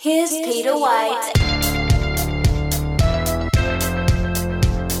Here's Peter White.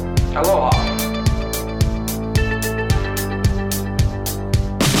 Aloha.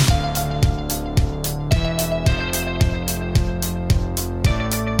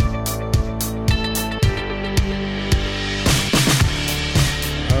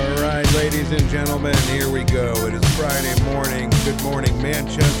 All right, ladies and gentlemen, here we go. It is Friday morning. Good morning,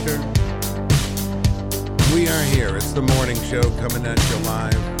 Manchester. We are here. It's the morning show coming at you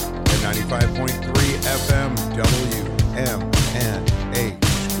live at 95.3 FM WMNH.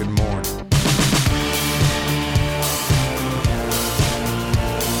 Good morning.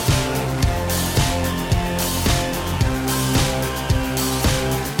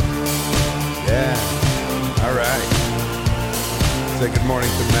 Yeah. All right. Say good morning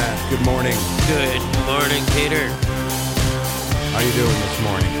to Matt. Good morning. Good morning, Peter. How you doing this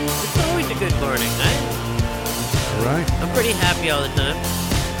morning? It's always a good morning. All right. I'm pretty happy all the time.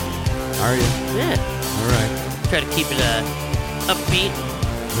 Are you? Yeah. All right. Try to keep it upbeat.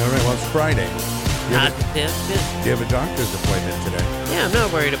 All right. Well, it's Friday. Positive. Do you have a doctor's appointment today? Yeah, I'm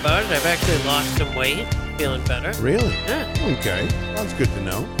not worried about it. I've actually lost some weight. Feeling better. Really? Yeah. Okay. Well, that's good to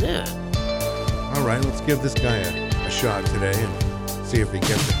know. Yeah. All right. Let's give this guy a shot today and see if he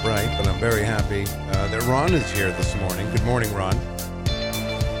gets it right. But I'm very happy that Ron is here this morning. Good morning, Ron.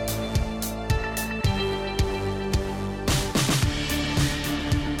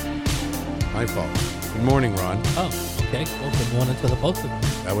 My fault. Good morning, Ron. Oh, okay. Well, good morning to the both of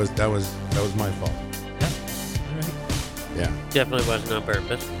you. That was my fault. Yeah. All right. Yeah. Definitely wasn't on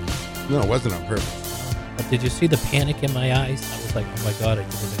purpose. No, it wasn't on purpose. But did you see the panic in my eyes? I was like, oh my God, I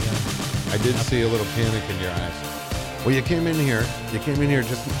did it again. I did see a little panic in your eyes. Well, you came in here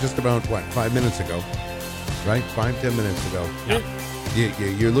just about, 5 minutes ago, right? 5-10 minutes ago. Yeah.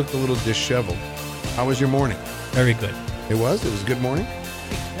 You looked a little disheveled. How was your morning? Very good. It was a good morning?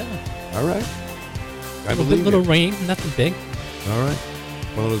 Yeah. All right. I A believe little you. rain, nothing big. All right.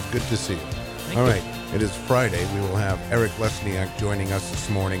 Well, it was good to see you. Thank All you. right. It is Friday. We will have Erik Lesniak joining us this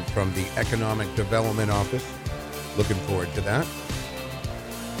morning from the Economic Development Office. Looking forward to that.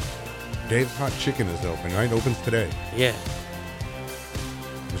 Dave's Hot Chicken is open, right? Opens today. Yeah.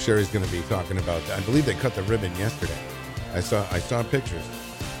 I'm sure he's going to be talking about that. I believe they cut the ribbon yesterday. I saw pictures.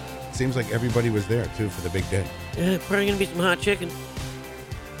 Seems like everybody was there too for the big day. Yeah, probably gonna be some hot chicken.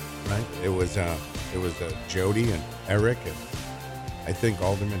 Right? It was Jody and Erik, and I think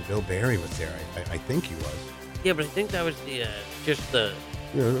Alderman Bill Barry was there. I think he was. Yeah, but I think that was the just the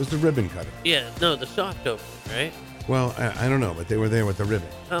Yeah, it was the ribbon cutting. the soft opening, right? Well, I don't know, but they were there with the ribbon.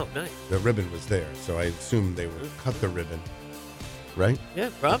 Oh, nice. The ribbon was there, so I assumed they would cut the ribbon. Right? Yeah,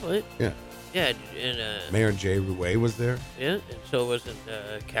 probably. Yeah. Yeah, and Mayor Jay Rouet was there. yeah, and so wasn't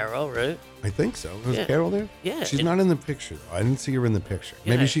Carol, right? I think so. Was Yeah. Carol there? Yeah. She's and not in the picture, though. I didn't see her in the picture.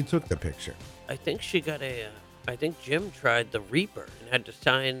 Yeah. Maybe she took the picture. I think she got I think Jim tried the Reaper and had to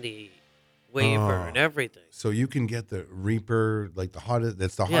sign the waiver and everything. So you can get the Reaper, like the hottest.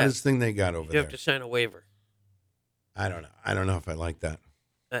 That's the Yeah. hottest thing they got over You there. have to sign a waiver. I don't know. I don't know if I like that.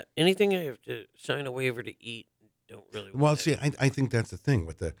 Anything I have to sign a waiver to eat, don't really. Well, want see, it. I think that's the thing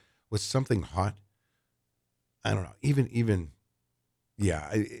with something hot. I don't know. Even, yeah.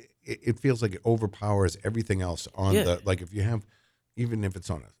 It feels like it overpowers everything else on Yeah. the, like if you have, even if it's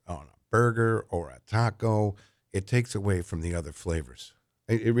on a burger or a taco, it takes away from the other flavors.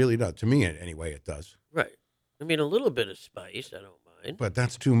 It really does. To me, anyway, it does. Right. I mean, a little bit of spice, I don't mind. But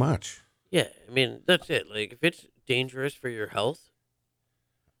that's too much. Yeah, I mean, that's it. Like, if it's dangerous for your health.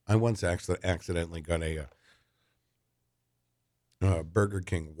 I once accidentally got a Burger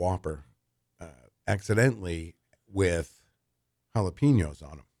King Whopper accidentally with jalapenos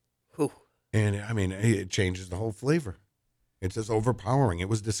on them. Whew. And I mean, it changes the whole flavor. It's just overpowering. It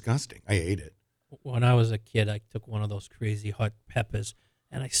was disgusting. I ate it. When I was a kid, I took one of those crazy hot peppers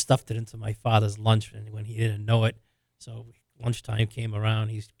and I stuffed it into my father's lunch and when he didn't know it. So lunchtime came around,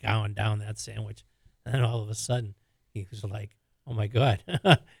 he's gowing down that sandwich. And then all of a sudden, he was like, oh my God.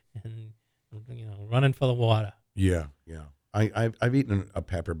 And, running for the water. Yeah. I've eaten a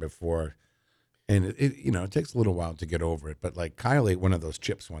pepper before, and it takes a little while to get over it. But like Kyle ate one of those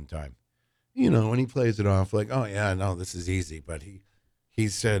chips one time, and he plays it off like, oh yeah, no, this is easy. But he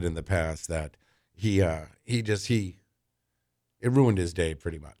said in the past that it ruined his day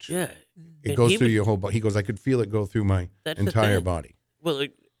pretty much. Yeah. It And goes he through was- your whole body. He goes, I could feel it go through my That's the entire thing. body. Well,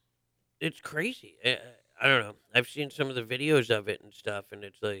 it's crazy. I don't know. I've seen some of the videos of it and stuff, and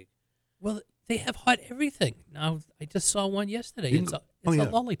it's like, Well, they have hot everything. Now, I just saw one yesterday. You It's, can- a yeah.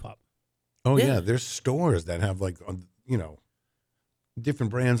 lollipop. Oh Yeah. yeah, there's stores that have like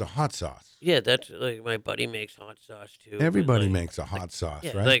different brands of hot sauce. Yeah, that's like my buddy makes hot sauce too. But Everybody like makes a the, hot sauce,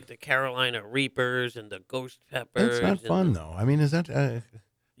 yeah, right? like the Carolina Reapers and the Ghost It's not Peppers and fun the though. I mean, is that?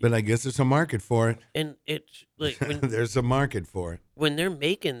 But I guess there's a market for it. and it's like when There's a market for it. when they're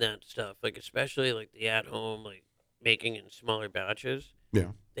making that stuff, like especially like the at home, like making in smaller batches,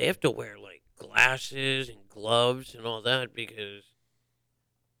 Yeah. they have to wear like glasses and gloves and all that because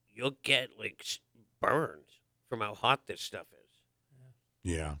you'll get like burns from how hot this stuff is.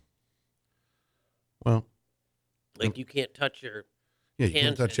 Yeah. Well, Like you can't touch your yeah, you can't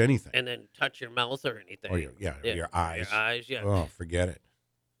hands touch and, anything. and then touch your mouth or anything. Or your eyes. Your eyes, yeah. Oh, forget it.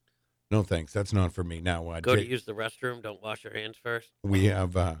 No thanks. That's not for me. Now, Go to Jake, use the restroom. Don't wash your hands first. we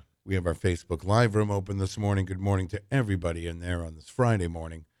have our Facebook Live room open this morning. Good morning to everybody in there on this Friday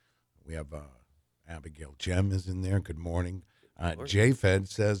morning. We have Abigail Jem is in there. Good morning. Jay Fed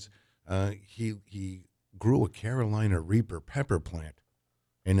says he grew a Carolina Reaper pepper plant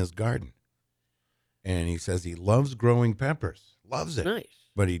in his garden, and he says he loves growing peppers, loves it, Nice.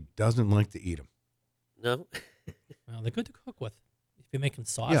 but he doesn't like to eat them. No. Well, they're good to cook with. If you're making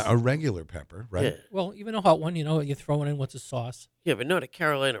sauce. Yeah, a regular pepper, right? Yeah. Well, even a hot one, you throw it in what's a sauce. Yeah, but not a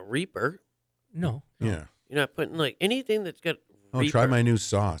Carolina Reaper. No. Yeah. You're not putting like anything that's got. Oh, Reaper. try my new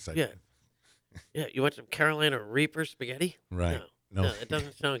sauce. Yeah. Yeah. You want some Carolina Reaper spaghetti? Right. No, it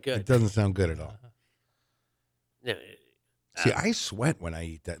doesn't sound good. It doesn't sound good at all. No. See, I sweat when I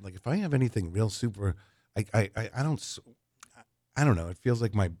eat that. Like if I have anything real super, I don't know. It feels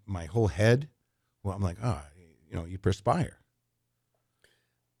like my whole head. Well, I'm like, you perspire.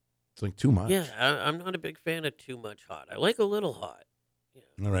 It's like too much. Yeah, I'm not a big fan of too much hot. I like a little hot.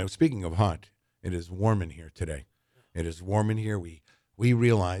 Yeah. All right. Speaking of hot, it is warm in here today. It is warm in here. We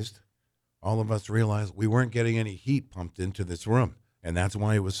realized, all of us realized, we weren't getting any heat pumped into this room, and that's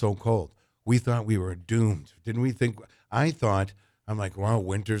why it was so cold. We thought we were doomed, didn't we? I'm like, wow,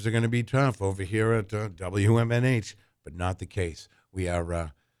 winters are going to be tough over here at WMNH, but not the case. We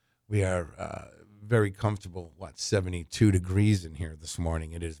are very comfortable. 72 degrees in here this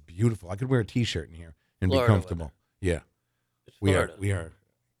morning. It is beautiful. I could wear a T-shirt in here and Florida be comfortable. weather. Yeah, It's Florida. we are.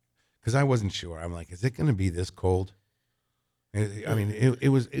 Because I wasn't sure. I'm like, is it going to be this cold? I mean, it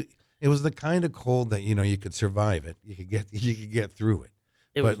was the kind of cold that you could survive it. You could get through it.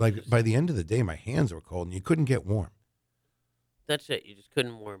 But like by the end of the day, my hands were cold and you couldn't get warm. That's it. You just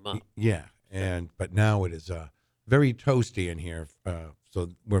couldn't warm up. Yeah, but now it is very toasty in here, so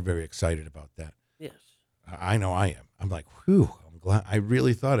we're very excited about that. Yes. I know I am. I'm like, whew. I'm glad. I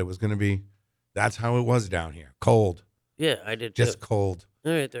really thought it was going to be. That's how it was down here. Cold, Yeah, I did just too. cold.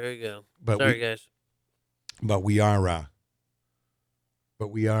 All right, there you go. But Sorry, guys. But we are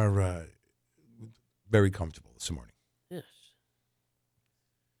very comfortable this morning. Yes.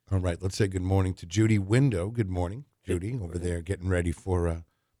 All right, let's say good morning to Judy Window. Good morning, Judy, over there getting ready for a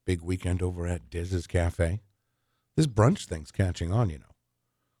big weekend over at Diz's Cafe. This brunch thing's catching on,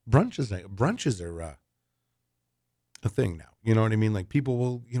 Brunches are a thing now. You know what I mean? Like people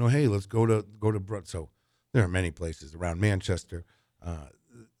will, hey, let's go to brunch. So there are many places around Manchester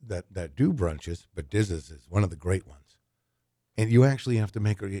that do brunches, but Diz's is one of the great ones. And you actually have to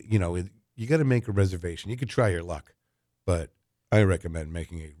make you got to make a reservation. You could try your luck, but I recommend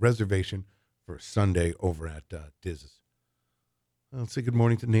making a reservation for Sunday over at Diz's. Let's say good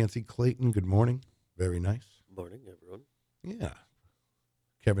morning to Nancy Clayton. Good morning. Very nice. Morning, everyone. Yeah.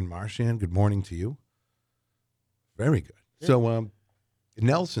 Kevin Marchand, good morning to you. Very good. Yeah. So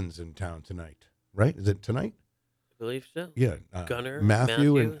Nelson's in town tonight, right? Is it tonight? I believe so. Yeah. Gunner,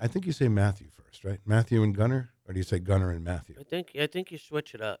 Matthew, and Matthew. I think you say Matthew first, right? Matthew and Gunner? Or do you say Gunner and Matthew? I think you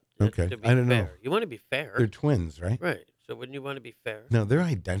switch it up. Okay. To be I don't know. fair. You want to be fair. They're twins, right? Right. So wouldn't you want to be fair? No, they're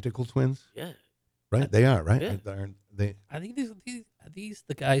identical twins, Yeah. right? They are, right? Yeah. They I think are these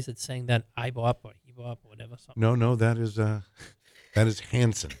the guys that sang that IBOP or EBOP or whatever something. No, that is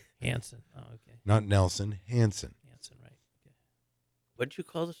Hanson, Hanson. Oh, okay. not Nelson. Hanson. Hanson, right? Okay. What'd you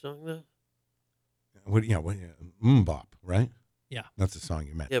call the song though? What? Mbop, right? Yeah. That's the song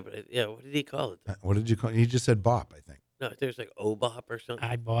you meant. Yeah, but what did he call it? What did you call? He just said bop, I think. No, I think it was like Obop or something.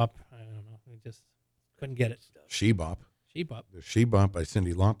 IBOP. I don't know. We just couldn't get it. Stuff. She bop. Shebop. The She Bop by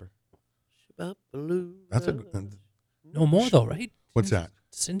Cyndi Lauper. Shabba-baloo. That's a No more though, right? what's that?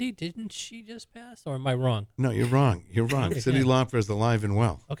 Cindy, didn't she just pass, or am I wrong? No, you're wrong. You're wrong. Cyndi Lauper is alive and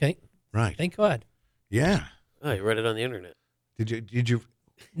well. Okay. Right. Thank God. Yeah. Oh, you read it on the internet. Did you?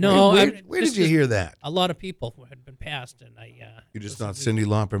 No. Where did you hear that? A lot of people had been passed, and I. You just thought Cyndi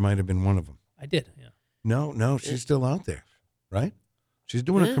Lauper might have been one of them. I did. Yeah. No, she's still out there, right? She's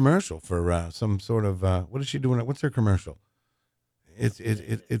doing a Yeah. commercial for some sort of what is she doing? What's her commercial?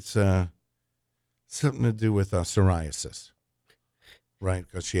 It's something to do with psoriasis. right?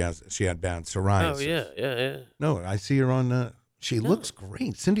 Because she had bad psoriasis. Oh yeah, yeah, yeah. No, I see her on. She No. looks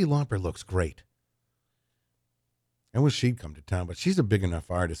great. Cyndi Lauper looks great. I wish she'd come to town, but she's a big enough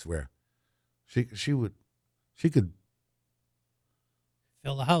artist where she could.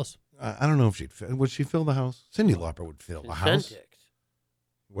 Fill the house. I don't know if would she fill the house? Cyndi Lauper would fill the house. Consentix.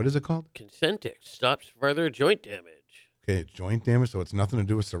 What is it called? Consentix stops further joint damage. Okay, it's joint damage, so it's nothing to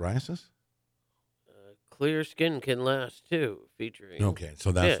do with psoriasis. Clear skin can last too. Featuring. Okay,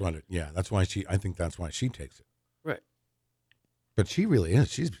 so that's what it. Yeah, that's why she. I think that's why she takes it. Right. But she really is.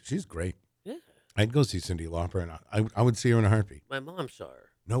 She's great. Yeah. I'd go see Cyndi Lauper, and I would see her in a heartbeat. My mom saw her.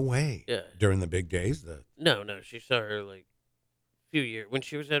 No way. Yeah. During the big days. No, she saw her like a few years when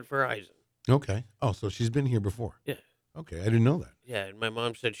she was at Verizon. Okay. Oh, so she's been here before. Yeah. Okay, I didn't know that. Yeah, and my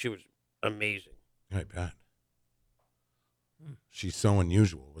mom said she was amazing. I bet. She's So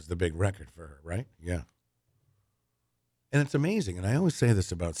Unusual was the big record for her, right? Yeah. And it's amazing, and I always say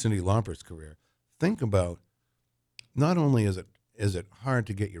this about Cyndi Lauper's career. Think about, not only is it hard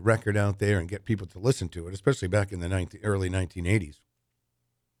to get your record out there and get people to listen to it, especially back in the early 1980s,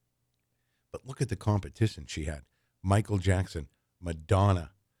 but look at the competition she had. Michael Jackson,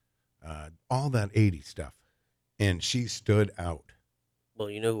 Madonna, all that 80s stuff. And she stood out. Well,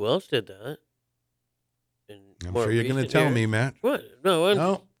 you know who else did that? I'm sure you're going to tell me, Matt. What? No.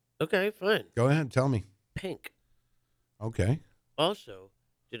 No. Okay, fine. Go ahead, tell me. Pink Okay. also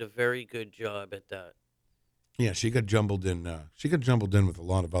did a very good job at that. Yeah, she got jumbled in. She got jumbled in with a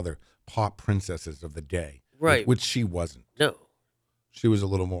lot of other pop princesses of the day, Right. Which she wasn't. No. She was a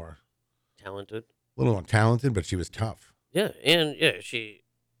little more talented, but she was tough. Yeah, and yeah, she's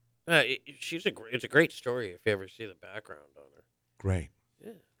it's a great story if you ever see the background on her. Great.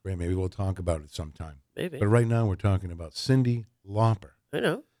 Yeah. Great. Maybe we'll talk about it sometime. Maybe. But right now we're talking about Cyndi Lauper. I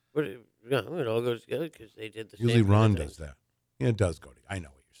know, but it all goes together because they did the same. Usually kind of Ron thing. does that. Yeah, it does go to. I know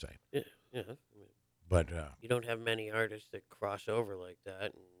what you're saying. Yeah. But You don't have many artists that cross over like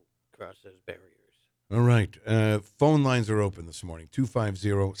that and cross those barriers. all right. Phone lines are open this morning.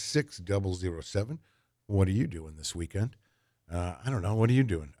 250-6007. What are you doing this weekend? I don't know. What are you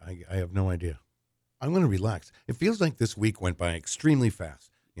doing? I have no idea. I'm going to relax. It feels like this week went by extremely fast.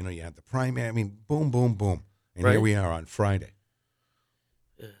 You know, you had the primary. I mean, boom, boom, boom. And Right. here we are on Friday.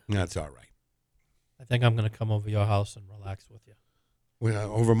 Yeah. That's all right. I think I'm going to come over your house and relax with you.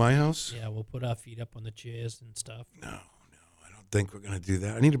 Over my house? Yeah, we'll put our feet up on the chairs and stuff. No, I don't think we're going to do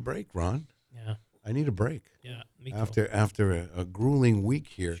that. I need a break, Ron. Yeah. I need a break. Yeah, me too. After a grueling week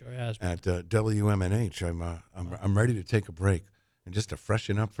here Sure has been. at WMNH, I'm ready to take a break and just to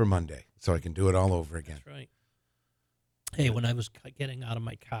freshen up for Monday so I can do it all over again. That's right. Hey, when I was getting out of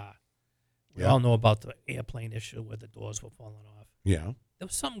my car, we Yeah. all know about the airplane issue where the doors were falling off. Yeah. There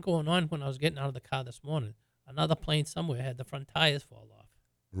was something going on when I was getting out of the car this morning. Another plane somewhere had the front tires fall off.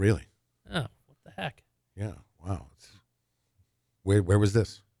 Really? Oh, what the heck? Yeah. Wow. Where was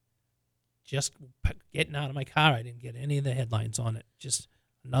this? Just getting out of my car, I didn't get any of the headlines on it. Just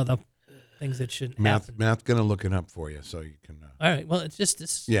another things that shouldn't happen. Matt's gonna look it up for you so you can. All right. Well, it's just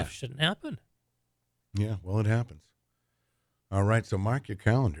this Yeah. stuff shouldn't happen. Yeah. Well, it happens. All right. So mark your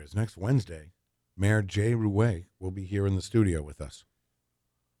calendars. Next Wednesday, Mayor Jay Rouet will be here in the studio with us.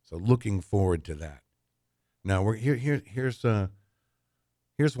 So looking forward to that. Now we're here's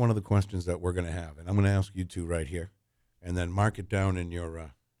one of the questions that we're going to have, and I'm going to ask you two right here, and then mark it down in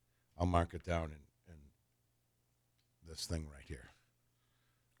your. I'll mark it down in this thing right here.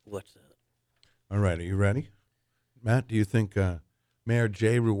 What's that? All right, are you ready, Matt? Do you think Mayor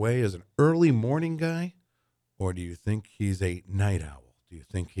Jay Rouet is an early morning guy, or do you think he's a night owl? Do you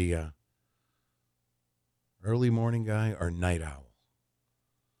think he early morning guy or night owl?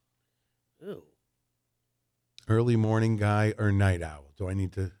 Oh. Early morning guy or night owl? Do I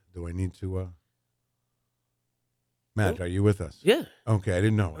need to? Matt, Oh. are you with us? Yeah. Okay, I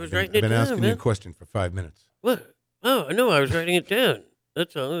didn't know. I was I've been, writing I've it been down, asking you a man. question for 5 minutes. What? Oh, no, I was writing it down.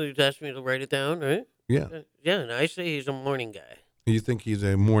 That's all. You asked me to write it down, right? Yeah. Yeah, and I say he's a morning guy. You think he's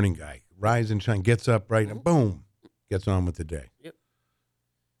a morning guy? Rise and shine, gets up right and boom, gets on with the day. Yep.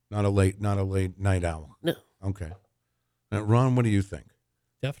 Not a late night owl. No. Okay. Now, Ron, what do you think?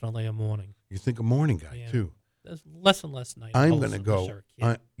 Definitely a morning. You think a morning guy Yeah. too? There's less and less night. I'm owls going to on the go.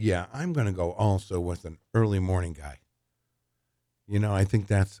 circuit. I'm going to go also with an early morning guy. You know, I think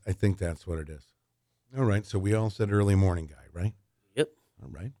that's what it is. All right, so we all said early morning guy, right? Yep. All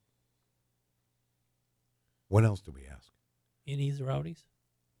right. What else do we ask? Innies or outies?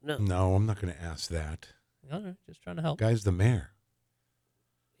 No. No, I'm not going to ask that. All right, just trying to help. Guy's the mayor.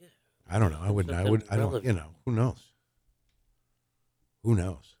 Yeah. I don't know. I don't. Relevant. You know. Who knows? Who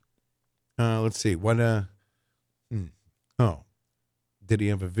knows? Let's see. What? Oh, did he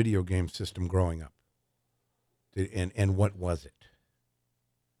have a video game system growing up? And what was it?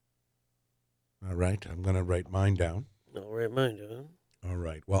 All right, I'm going to write mine down. I'll write mine down. All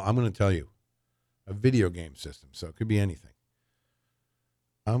right. Well, I'm going to tell you a video game system, so it could be anything.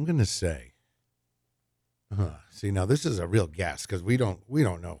 I'm going to say, see, now this is a real guess because we don't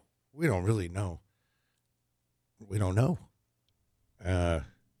know. We don't really know. We don't know.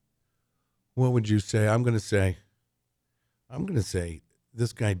 What would you say? I'm going to say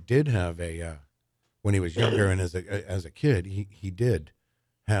this guy did have a, when he was younger and as a kid, he did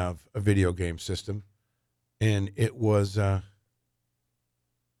have a video game system, and it was an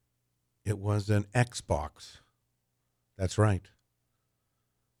Xbox. That's right.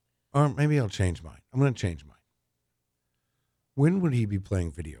 Or maybe I'll change mine. I'm going to change mine. When would he be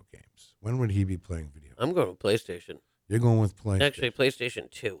playing video games? When would he be playing video games? I'm going with PlayStation. You're going with PlayStation. Actually,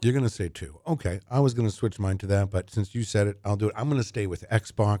 PlayStation 2. You're going to say 2. Okay. I was going to switch mine to that, but since you said it, I'll do it. I'm going to stay with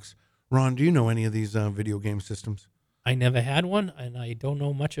Xbox. Ron, do you know any of these video game systems? I never had one, and I don't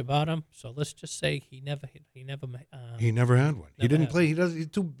know much about him. So let's just say he never. He never had one. He didn't play. He's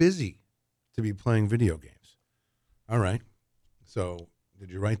too busy to be playing video games. All right. So did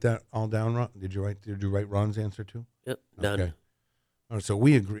you write that all down, Ron? Did you write Ron's answer too? Yep, done. Okay. Oh, so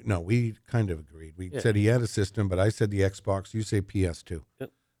we agree. No, we kind of agreed. We said he had a system, but I said the Xbox. You say PS2.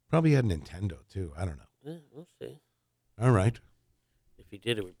 Yep. Probably had Nintendo too. I don't know. Yeah, we'll see. All right. If he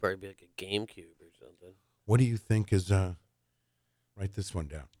did, it would probably be like a GameCube or something. What do you think is? Write this one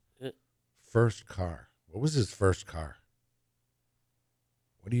down. Yeah. First car. What was his first car?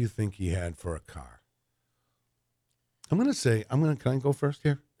 What do you think he had for a car? Can I go first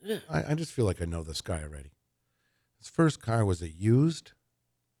here? Yeah. I just feel like I know this guy already. His first car was a used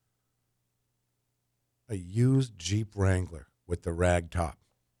Jeep Wrangler with the rag top.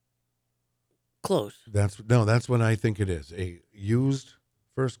 Close. That's what I think it is.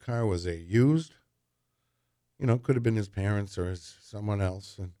 First car was a used, could have been his parents or someone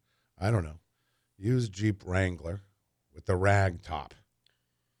else. And I don't know. Used Jeep Wrangler with the rag top.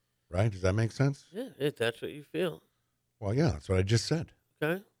 Right? Does that make sense? Yeah, if that's what you feel. Well, yeah, that's what I just said.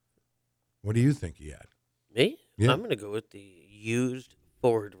 Okay. What do you think he had? Me? Yeah. I'm going to go with the used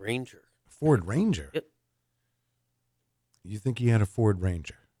Ford Ranger. Ford Ranger? Yep. You think he had a Ford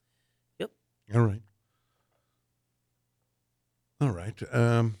Ranger? Yep. All right. All right.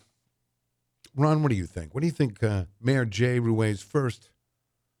 Ron, what do you think? What do you think Mayor Jay Rouet's first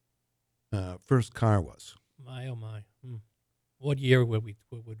car was? My, oh my. What year would we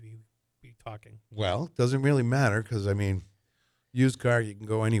be talking? Well, it doesn't really matter because, used car, you can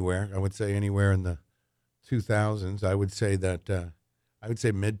go anywhere. I would say anywhere in the 2000s. I would say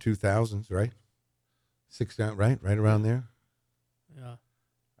mid 2000s, right? Right around there. Yeah.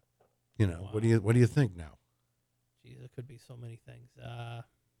 Wow. What do you think now? Geez, there could be so many things.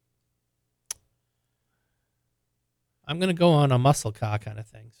 I'm gonna go on a muscle car kind of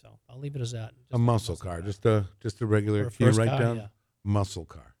thing, so I'll leave it as that. A muscle car, just a regular. Or Can you first write car, down yeah. muscle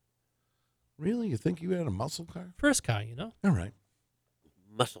car? Really? You think you had a muscle car? First car, All right.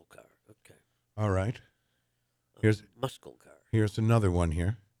 Muscle car. Okay. All right. Muscle car. Here's another one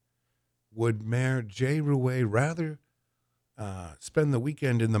here. Would Mayor Jay Rouet rather spend the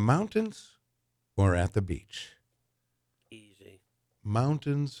weekend in the mountains or at the beach? Easy.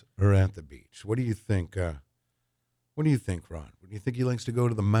 Mountains or at the beach? What do you think? What do you think, Ron? Do you think he likes to go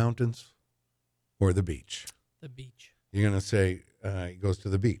to the mountains or the beach? The beach. You're going to say he goes to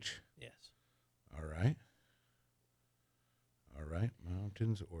the beach. Yes. All right. All right.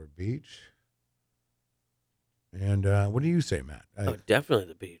 Mountains or beach. And what do you say, Matt? Definitely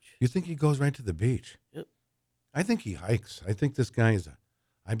the beach. You think he goes right to the beach? Yep. I think he hikes. I think this guy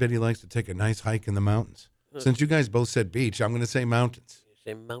I bet he likes to take a nice hike in the mountains. Since you guys both said beach, I'm going to say mountains. You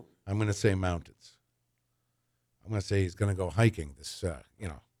say mountain. I'm going to say mountains. I'm going to say he's going to go hiking this,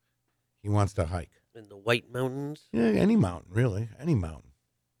 he wants to hike. In the White Mountains? Yeah, any mountain, really. Any mountain.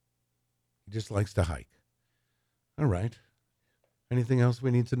 He just likes to hike. All right. Anything else we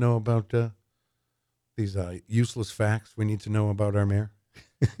need to know about these useless facts we need to know about our mayor?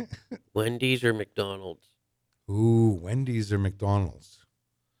 Wendy's or McDonald's? Ooh, Wendy's or McDonald's.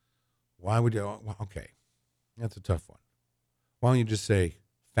 Why would you? Okay. That's a tough one. Why don't you just say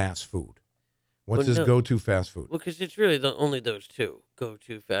fast food? What's his go-to fast food? Well, because it's really only those two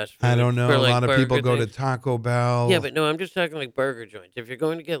go-to fast food. I don't know. For, A like, lot of people burger go to things. Taco Bell. Yeah, but no, I'm just talking like burger joints. If you're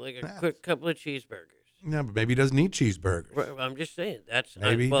going to get like a quick couple of cheeseburgers. No, but maybe he doesn't eat cheeseburgers. Right, I'm just saying that's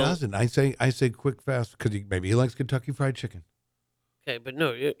Maybe he doesn't. I say quick fast because maybe he likes Kentucky Fried Chicken. Okay, but no,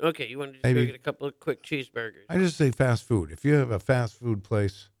 okay, you want to just Maybe. go get a couple of quick cheeseburgers. I just say fast food. If you have a fast food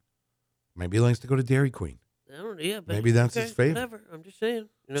place, maybe he likes to go to Dairy Queen. I don't. Yeah, but Maybe that's his okay, favorite. Whatever. I'm just saying.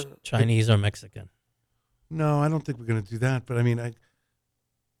 Chinese or Mexican? No, I don't think we're gonna do that. But I mean,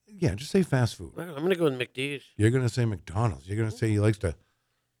 yeah, just say fast food. Well, I'm gonna go with McD's. You're gonna say McDonald's. You're gonna say he likes to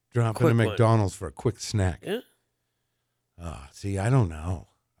drop Quick into one. McDonald's for a quick snack. Yeah. See, I don't know.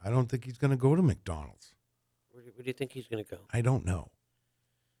 I don't think he's gonna go to McDonald's. Where do you think he's gonna go? I don't know.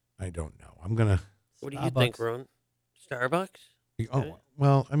 I'm gonna. What do you think, Starbucks. Ron? Starbucks? Oh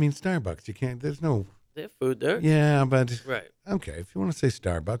well, I mean Starbucks. You can't. There's no. They have food there. Yeah, but Right. okay. If you want to say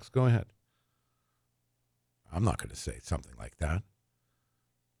Starbucks, go ahead. I'm not gonna say something like that.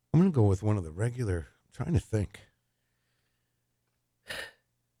 I'm gonna go with one of the regular. I'm trying to think.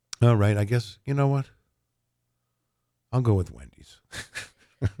 All right, I guess you know what. I'll go with Wendy's,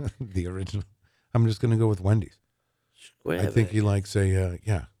 the original. I'm just gonna go with Wendy's. Square. I think he burger. likes a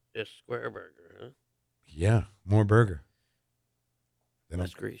Just square burger, huh? more burger. They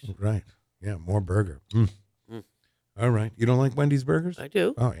Less don't- grease. Right. Yeah, more burger. Mm. Mm. All right. You don't like Wendy's burgers? I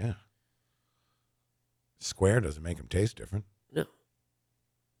do. Oh yeah. Square doesn't make them taste different. No.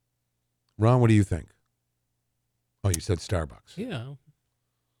 Ron, what do you think? Oh, you said Starbucks. Yeah.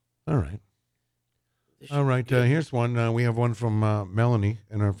 All right. This All should be right. good. Here's one. We have one from Melanie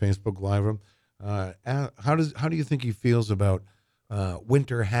in our Facebook Live room. How do you think he feels about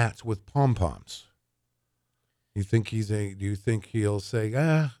winter hats with pom poms? Do you think he'll say,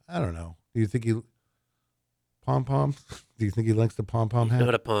 I don't know. Do you think pom pom? Do you think he likes the pom pom He's hat?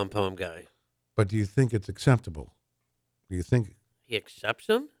 not a pom pom guy. But do you think it's acceptable? Do you think? He accepts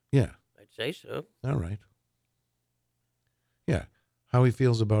them? Yeah. I'd say so. All right. Yeah. How he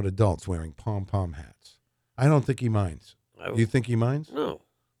feels about adults wearing pom pom hats? I don't think he minds. Do you think he minds? No.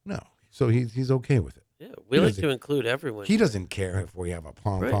 No. So he's okay with it. Yeah, we He like doesn't- to include everyone. He doesn't care if we have a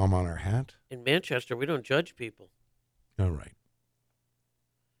pom pom on our hat. In Manchester, we don't judge people. All right.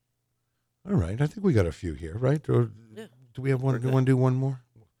 All right. I think we got a few here, right? Or Yeah. do we have one? We're Do you want to do one more?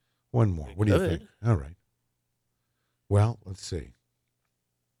 One more. We What do you could. think? All right. Well, let's see.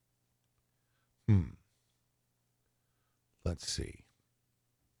 Let's see.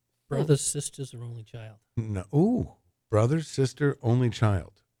 Brothers, sisters, or only child? No. Ooh, brother, sister, only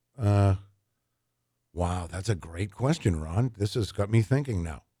child. Wow, that's a great question, Ron. This has got me thinking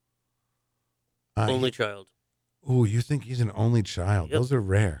now. Only child. Ooh, you think he's an only child? Yep. Those are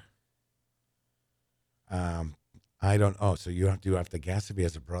rare. I don't. Oh, so you have to guess if he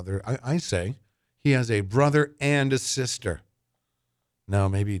has a brother. I say he has a brother and a sister. No,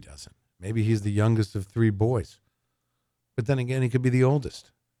 maybe he doesn't. Maybe he's the youngest of three boys. But then again, he could be the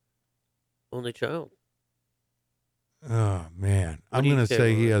oldest. Only child. Oh man, What I'm do you gonna say,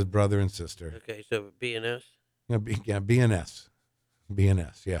 say he Ron? has brother and sister. Okay, so B and S. Yeah, B and S. B and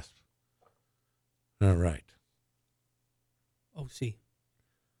S. Yes. All right. OC.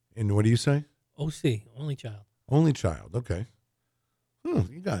 And what do you say? OC. Only child. Only child. Okay.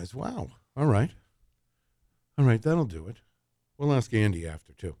 You guys. Wow. All right. All right. That'll do it. We'll ask Andy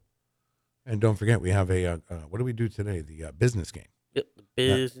after too. And don't forget, we have a what do we do today? The business game. Yep, the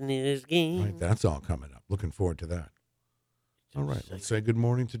business game. Right. That's all coming up. Looking forward to that. All right. Exciting. Let's say good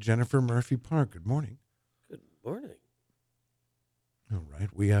morning to Jennifer Murphy Park. Good morning. Good morning. All right.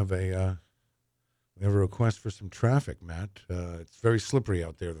 We have a request for some traffic, Matt. It's very slippery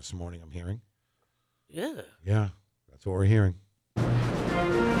out there this morning, I'm hearing. Yeah. Yeah, that's what we're hearing.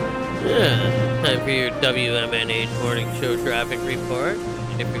 Yeah. Time for your WMNH morning show traffic report.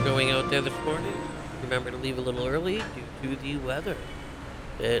 And if you're going out there this morning, remember to leave a little early due to the weather.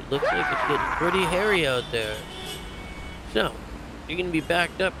 It looks like it's getting pretty hairy out there. So, you're going to be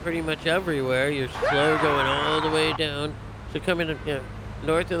backed up pretty much everywhere. You're slow going all the way down. So coming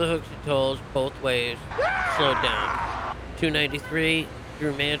north of the Hooks and Tolls, both ways, slowed down. 293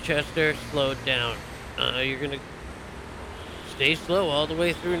 through Manchester, slowed down. You're going to stay slow all the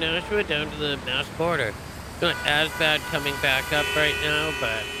way through Nashua down to the Mass border. Not as bad coming back up right now,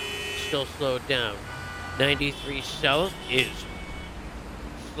 but still slowed down. 93 south is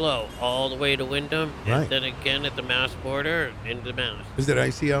slow all the way to Wyndham, Right. and then again at the Mass border into Mass. Is it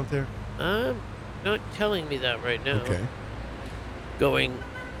icy out there? Not telling me that right now. Okay. Going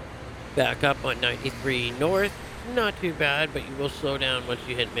back up on 93 north, not too bad, but you will slow down once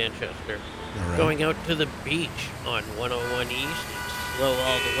you hit Manchester. All right. Going out to the beach on 101 East, it's slow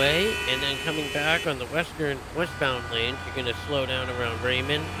all the way, and then coming back on the westbound lanes, you're going to slow down around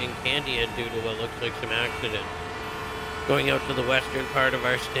Raymond and Candia due to what looks like some accident. Going out to the western part of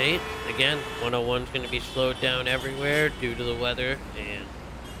our state, again, 101 is going to be slowed down everywhere due to the weather and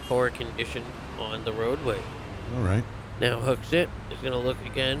poor condition on the roadway. All right. Now Hooks It is going to look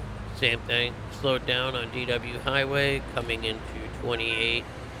again, same thing, slowed down on DW Highway, coming into 28,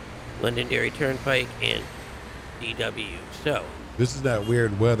 Londonderry Turnpike, and DW. So, This is that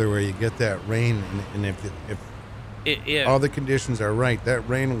weird weather where you get that rain, and if yeah. all the conditions are right, that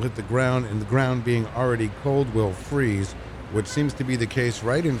rain will hit the ground, and the ground being already cold will freeze, which seems to be the case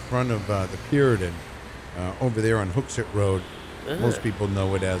right in front of the Puritan over there on Hooksett Road. Most people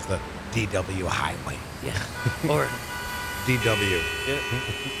know it as the DW Highway. Yeah. Or DW.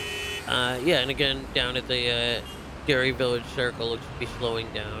 Yeah, and again, down at the Dairy Village Circle looks to be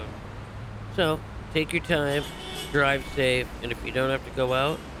slowing down. So, take your time, drive safe, and if you don't have to go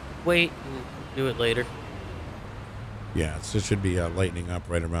out, wait and do it later. Yeah, so it should be lightening up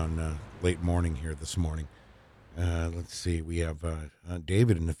right around late morning here this morning. Let's see. We have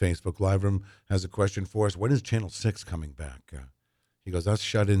David in the Facebook Live room has a question for us. When is Channel 6 coming back? He goes, us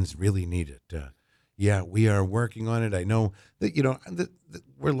shut-ins really need it. Yeah, we are working on it. I know that,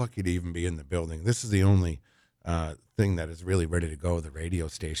 we're lucky to even be in the building. This is the only thing that is really ready to go, the radio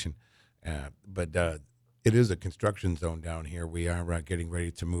station. But it is a construction zone down here. We are getting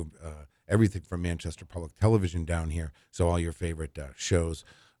ready to move everything from Manchester Public Television down here. So all your favorite shows,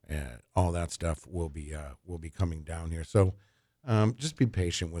 all that stuff will be coming down here. So just be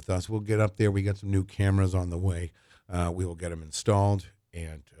patient with us. We'll get up there. We got some new cameras on the way. We will get them installed,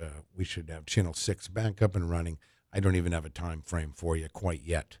 and we should have Channel 6 back up and running. I don't even have a time frame for you quite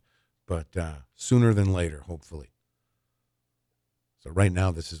yet, but sooner than later, hopefully. So right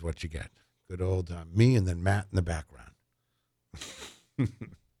now, this is what you get. Good old me and then Matt in the background.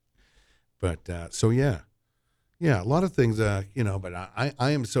 But so, yeah, a lot of things, but I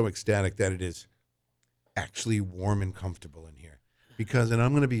am so ecstatic that it is actually warm and comfortable in here. Because, and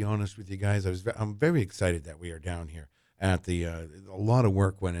I'm going to be honest with you guys, I'm very excited that we are down here at a lot of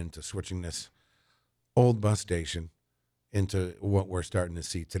work went into switching this old bus station into what we're starting to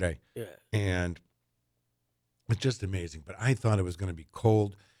see today. Yeah. And it's just amazing. But I thought it was going to be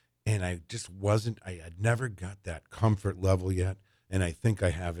cold, and I just wasn't. I had never got that comfort level yet, and I think I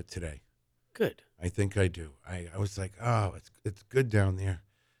have it today. Good. I think I do. I was like, oh, it's good down there,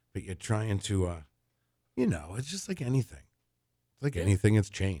 but you're trying to, it's just like anything. It's like anything, it's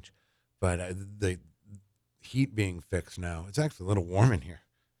change. But the heat being fixed now, it's actually a little warm in here.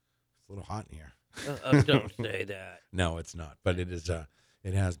 It's a little hot in here. Don't say that. No, it's not. But it is.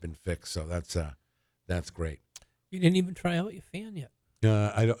 It has been fixed, so that's great. You didn't even try out your fan yet.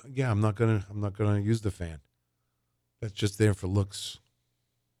 I don't. Yeah, I'm not gonna use the fan. That's just there for looks.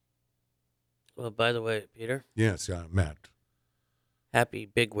 Well, by the way, Peter. Yes, Matt. Happy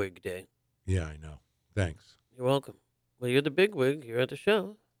Bigwig Day. Yeah, I know. Thanks. You're welcome. Well, you're the bigwig. You're at the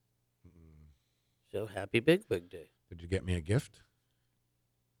show. So happy Bigwig Day. Did you get me a gift?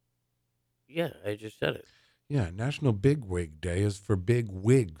 Yeah, I just said it. Yeah, National Bigwig Day is for big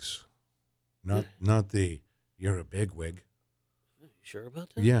wigs, not the you're a bigwig. You sure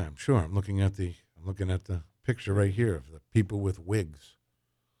about that? Yeah, I'm sure. I'm looking at the picture right here of the people with wigs.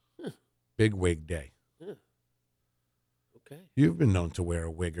 Bigwig Day. Okay. You've been known to wear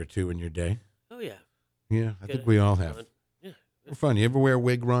a wig or two in your day. Oh yeah. Yeah, I think we all have. Fun. Yeah. For fun. You ever wear a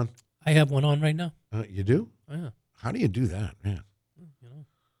wig, Ron? I have one on right now. You do? Yeah. How do you do that, man?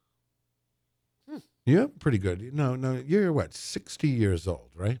 You Yeah, pretty good. No, you're what, 60 years old,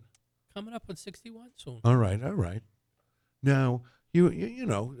 right? coming up on 61 soon. All right. Now, you're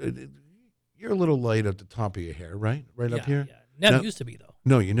a little light at the top of your hair, right? Right up here? Yeah. Never used to be, though.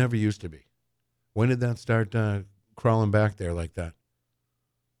 No, you never used to be. When did that start crawling back there like that?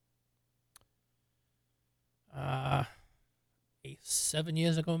 7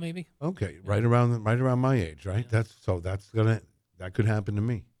 years ago, maybe. Okay, right around my age, right? Yeah. That could happen to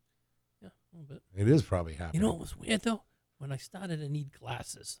me. Yeah, a little bit. It is probably happening. You know what was weird, though? When I started to need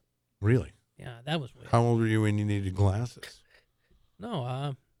glasses. Really? Yeah, that was weird. How old were you when you needed glasses?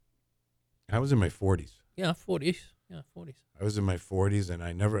 No, I was in my 40s. yeah, 40s. Yeah, 40s. I was in my 40s, and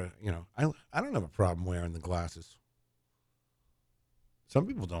I never, I don't have a problem wearing the glasses. Some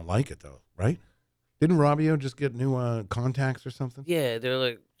people don't like it, though, right? Didn't Robbio just get new contacts or something? Yeah, they're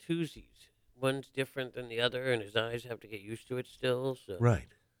like twosies. One's different than the other, and his eyes have to get used to it still. So Right.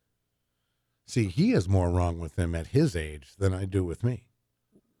 See, he has more wrong with him at his age than I do with me.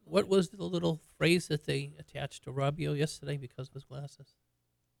 What was the little phrase that they attached to Robbio yesterday because of his glasses?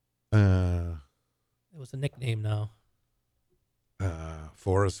 It was a nickname now.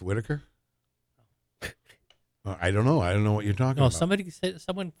 Forrest Whitaker? I don't know. I don't know what you're talking No, about.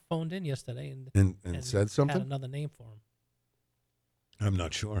 someone phoned in yesterday And said something? had another name for him. I'm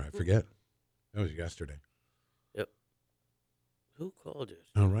not sure. I forget. That was yesterday. Yep. Who called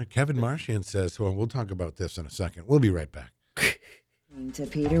us? All right. Kevin Marchand says, well, we'll talk about this in a second. We'll be right back. To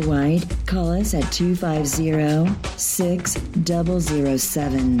Peter White, call us at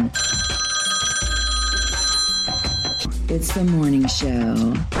 250-6007. It's the morning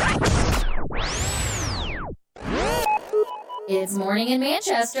show. It's Morning in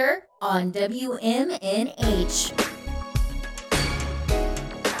Manchester on WMNH.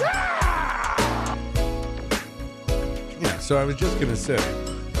 Yeah, so I was just going to say,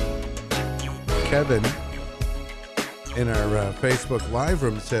 Kevin in our Facebook live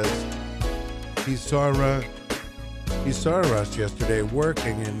room says he saw us yesterday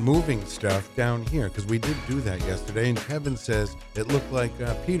working and moving stuff down here because we did do that yesterday. And Kevin says it looked like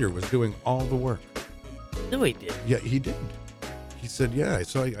Peter was doing all the work. No, he didn't. Yeah, he did. He said, "Yeah, I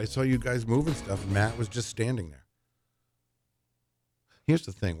saw you guys moving stuff." And Matt was just standing there. Here's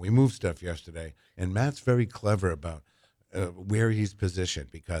the thing: we moved stuff yesterday, and Matt's very clever about where he's positioned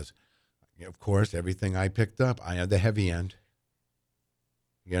because, of course, everything I picked up, I had the heavy end.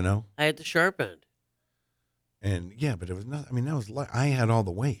 You know, I had the sharp end. and yeah, but it was not. I mean, that was I had all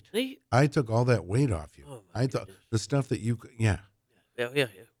the weight. I took all that weight off you. Oh, my I thought goodness. the stuff that you, yeah. Yeah.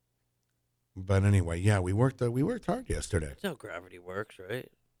 But anyway, yeah, we worked hard yesterday. That's how gravity works, right?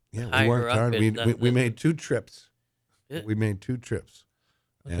 Yeah, we Higher worked up hard. and We made 2 trips. Yeah. We made 2 trips.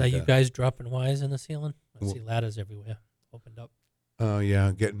 Are you guys dropping wires in the ceiling? I see ladders everywhere opened up. Oh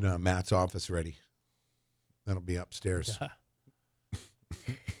yeah, getting Matt's office ready. That'll be upstairs.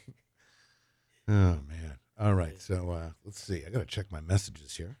 Oh man! All right, so let's see. I gotta check my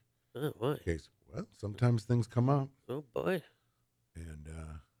messages here. Oh, boy. Okay, well, sometimes things come up, Oh, boy. and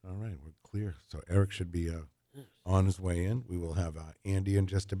all right, we're clear. So Erik should be on his way in. We will have Andy in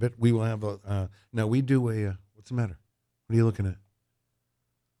just a bit. We will have a. No, we do a. What's the matter? What are you looking at?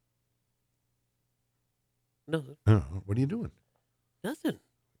 No, Oh, what are you doing? nothing.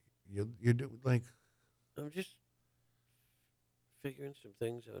 You do like I'm just figuring some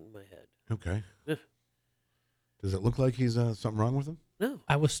things out in my head. okay. Yeah. Does it look like he's something wrong with him? No.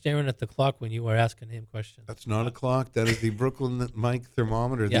 I was staring at the clock when you were asking him questions. That's not a clock. That is the Brooklyn Mike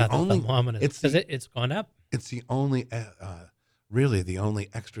thermometer. Yeah, the only thermometer. Because it's gone up. It's the only, really the only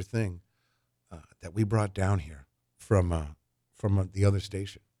extra thing that we brought down here from the other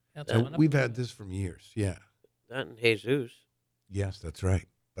station. Yeah, it's And gone up. we've had this from years. Yeah. That and Jesus. Yes, that's right.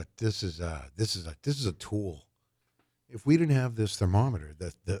 But this is a tool. If we didn't have this thermometer,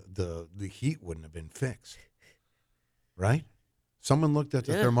 the heat wouldn't have been fixed. Right? Someone looked at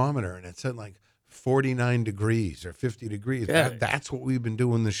the Yeah. thermometer and it said like 49 degrees or 50 degrees. Yeah. That's what we've been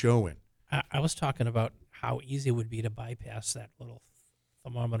doing the show in. I was talking about how easy it would be to bypass that little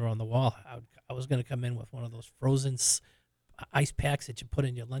thermometer on the wall. I was going to come in with one of those frozen ice packs that you put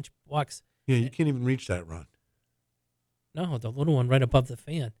in your lunch box. Yeah, you can't even reach that, Ron. No, the little one right above the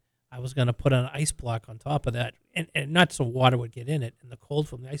fan. I was going to put an ice block on top of that, and not so water would get in it, and the cold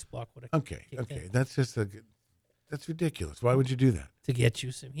from the ice block would have Okay. in. That's ridiculous. Why would you do that? To get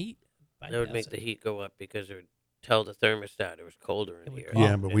you some heat. That would make bypass the it. heat go up because it would tell the thermostat it was colder It in would here. drop.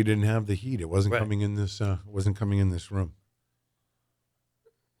 Yeah, but we didn't have the heat. It wasn't Right. coming in this. Wasn't coming in this room.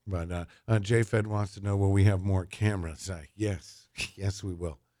 But J-Fed wants to know, will we have more cameras? Yes, yes, we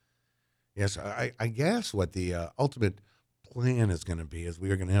will. Yes, I guess what the ultimate plan is going to be is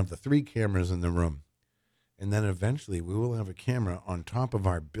we are going to have the 3 cameras in the room, and then eventually we will have a camera on top of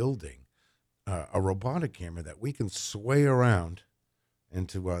our building, a robotic camera that we can sway around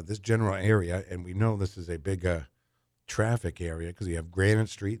into this general area, and we know this is a big traffic area because you have Granite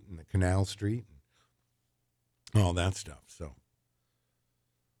Street and the Canal Street and all that stuff. So,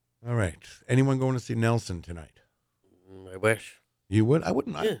 all right, anyone going to see Nelson tonight? I wish. You would? I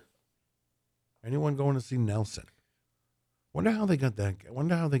wouldn't. Yeah. Anyone going to see Nelson? Wonder how they got that.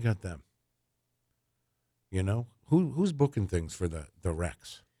 Wonder how they got them. You know, who's booking things for the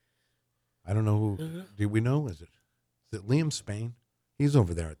Rex? I don't know who. Mhm. Do we know? Is it Liam Spain? He's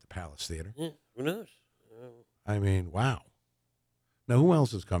over there at the Palace Theater. Yeah, who knows? I mean, wow. Now, who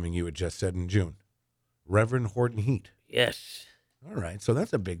else is coming? You had just said in June, Reverend Horton Heat. Yes. All right, so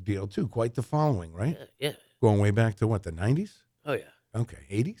that's a big deal too. Quite the following, right? Yeah. Going way back to what, the 90s? Oh, yeah. Okay,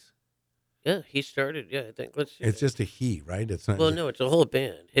 80s. Yeah, he started. Yeah, I think. Let's see. It's just a he, right? It's not. Well, no, it's a whole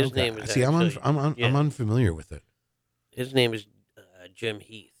band. His Okay. name is. See, actually, I'm unfamiliar with it. His name is Jim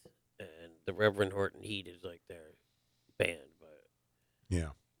Heath, and the Reverend Horton Heat is like their band. But Yeah,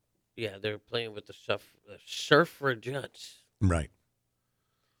 yeah, they're playing with the Suffragettes, right.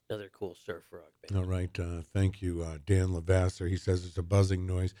 another cool surf rock band. All right. Thank you, Dan Lavasser. He says it's a buzzing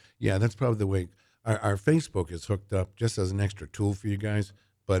noise. Yeah, that's probably the way. Our Facebook is hooked up just as an extra tool for you guys,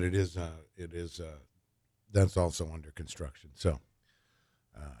 but it is that's also under construction. So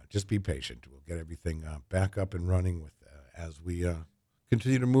just be patient. We'll get everything back up and running with as we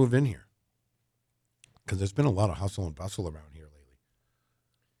continue to move in here, because there's been a lot of hustle and bustle around here lately.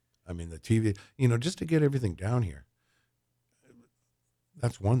 I mean, the TV, just to get everything down here.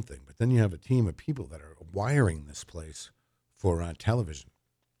 that's one thing. But then you have a team of people that are wiring this place for television.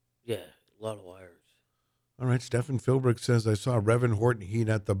 Yeah, a lot of wires. All right, Stefan Philbrick says, I saw Reverend Horton Heat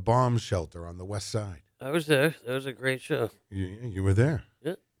at the bomb shelter on the west side. I was there. That was a great show. You were there?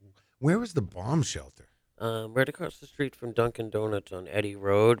 Yeah. Where was the bomb shelter? Right across the street from Dunkin' Donuts on Eddy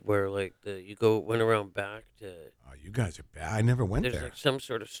Road, where like went around back to. Oh, you guys are bad. I never went There's there. like some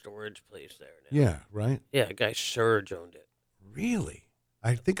sort of storage place there now. Yeah, right? Yeah, a guy Surge owned it. Really?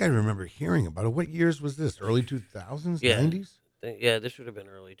 I think I remember hearing about it. What years was this? Early 2000s? Yeah. 90s? Yeah, this would have been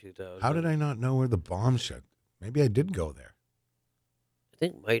early 2000s. How did I not know where the bomb shelter? Maybe I did go there. I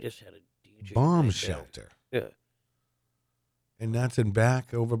think Midas had a DJ. Bomb right shelter. there. Yeah. And that's in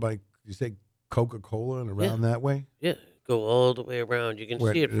back over by, you say Coca-Cola and around that way? Yeah, go all the way around. You can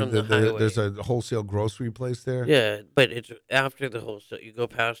Where see it from the highway. There's a wholesale grocery place there? Yeah, but it's after the wholesale. You go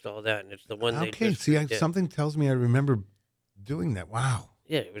past all that, and it's the one they Okay, just... see, yeah. something tells me I remember doing that. Wow.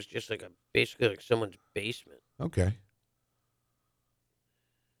 Yeah, it was just like basically like someone's basement. Okay.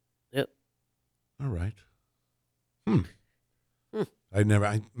 Yep. All right. Hmm.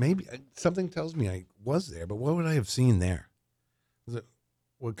 Maybe something tells me I was there, but what would I have seen there?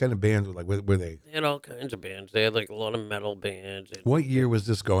 What kind of bands were they? They had all kinds of bands. They had like a lot of metal bands. And, What year was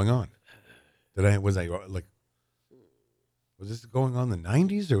this going on? Was this going on in the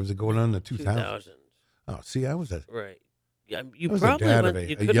 90s or was it going on in the 2000s? Oh, see, I was right. Yeah, I you was probably a dad went, of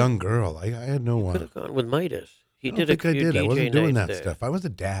you a young girl. I had no could have gone with Midas. He I did don't think a I few did. I DJ wasn't doing nights that there. stuff. I was a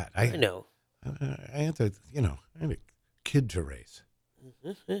dad. I know. I had to, I had a kid to raise,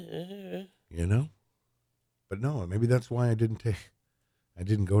 But no, maybe that's why I didn't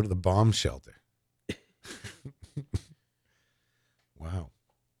go to the bomb shelter. Wow.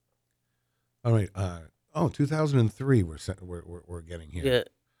 All right. 2003 we're getting here. Yeah.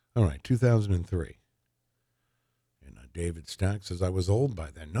 All right, 2003. And David Stack says I was old by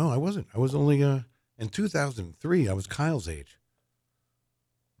then. No, I wasn't. I was only in 2003. I was Kyle's age.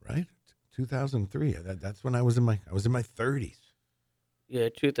 Right? 2003. That's when I was in my 30s. Yeah,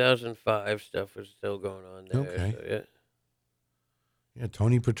 2005 stuff was still going on there. Okay. So, yeah. Yeah,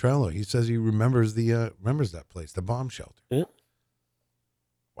 Tony Petrello. He says he remembers that place, the bomb shelter. Yeah.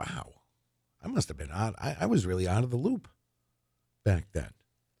 Wow. I must have been out. I was really out of the loop back then.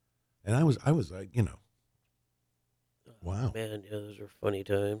 And I was wow. Man, yeah, those were funny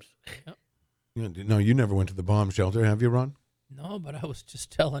times. No, you never went to the bomb shelter, have you, Ron? No, but I was just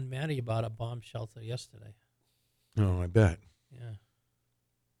telling Maddie about a bomb shelter yesterday. Oh, I bet. Yeah.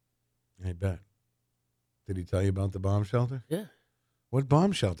 I bet. Did he tell you about the bomb shelter? Yeah. What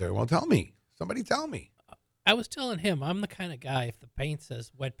bomb shelter? Well, tell me. Somebody tell me. I was telling him I'm the kind of guy, if the paint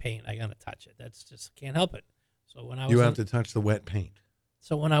says wet paint, I gotta touch it. That's just can't help it. So when I was You have to touch the wet paint.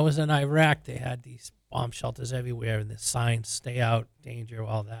 So when I was in Iraq, they had these bomb shelters everywhere, and the signs, stay out, danger,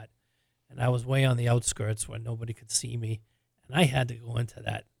 all that. And I was way on the outskirts where nobody could see me, and I had to go into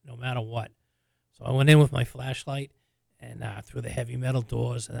that no matter what. So I went in with my flashlight and through the heavy metal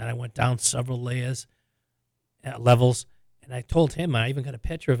doors, and then I went down several levels, and I told him, I even got a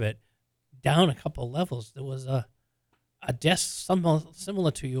picture of it, down a couple of levels, there was a desk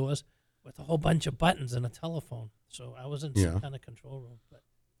similar to yours with a whole bunch of buttons and a telephone. So I was in some kind of control room, but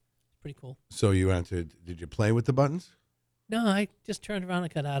it's pretty cool. So did you play with the buttons? No, I just turned around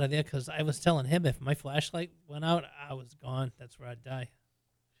and got out of there because I was telling him if my flashlight went out, I was gone. That's where I'd die.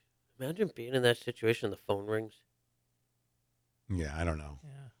 Imagine being in that situation, the phone rings. Yeah, I don't know.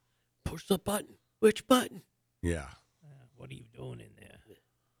 Yeah. Push the button. Which button? Yeah. What are you doing in there?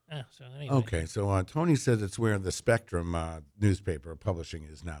 So anyway. Okay, so Tony says it's where the Spectrum newspaper publishing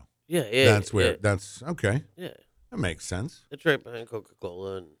is now. Yeah. That's where. That's okay. Yeah. That makes sense. It's right behind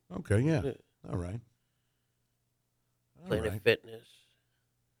Coca-Cola and Okay, yeah. All right. Planet Fitness.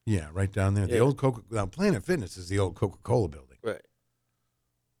 Yeah, right down there. The Yeah. old Planet Fitness is the old Coca-Cola building. Right.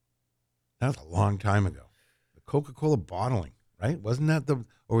 That was a long time ago. The Coca-Cola bottling, right? Wasn't that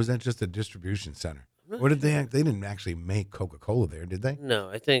or was that just a distribution center? Or did they didn't actually make Coca-Cola there, did they? No,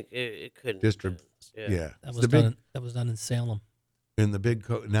 I think it couldn't. Yeah. That was done in Salem. In the big,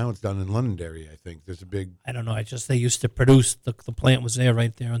 now it's done in Londonderry, I think. There's a big. I don't know. They used to produce, the plant was there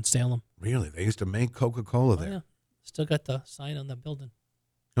right there in Salem. Really? They used to make Coca-Cola there? Yeah. Still got the sign on the building.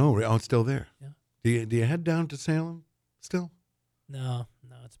 Oh, it's still there? Yeah. Do you head down to Salem still? No,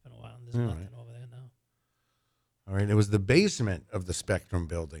 it's been a while. There's nothing over there now. All right. It was the basement of the Spectrum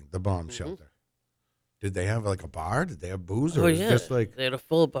building, the bomb shelter. Did they have like a bar? Did they have booze? Or was it just like, they had a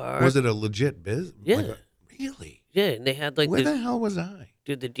full bar. was it a legit business? Yeah. Really? Yeah, and they had like Where the hell was I?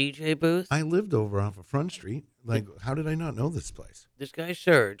 Dude, the DJ booth. I lived over off of Front Street. Like, how did I not know this place? This guy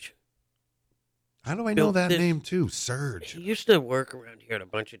Surge. How do I know built that this- name too? Surge. He used to work around here at a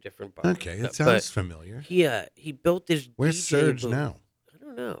bunch of different bars. Okay, and it stuff, sounds but familiar. he built this. Where's DJ Surge booth. now? I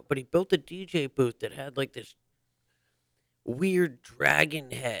don't know, but he built a DJ booth that had like this weird dragon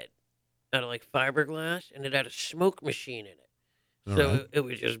head out of like fiberglass, and it had a smoke machine in it. All So right. it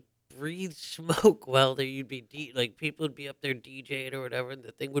would just breathe smoke while there you'd be like people would be up there DJing or whatever, and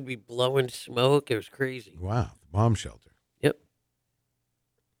the thing would be blowing smoke. It was crazy. Wow, the bomb shelter. Yep.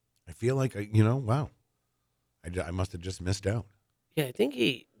 I feel like wow. I must have just missed out. Yeah, I think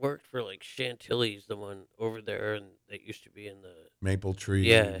he worked for like Chantilly's, the one over there, and that used to be in the Maple Tree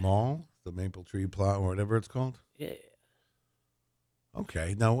Yeah. Mall, the Maple Tree Plaza, or whatever it's called. yeah.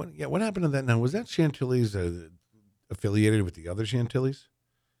 Okay, now what happened to that? Now was that Chantilly's affiliated with the other Chantilly's?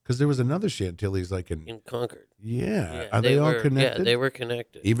 Because there was another Chantilly's like in In Concord. yeah. Are they all were, connected? Yeah, they were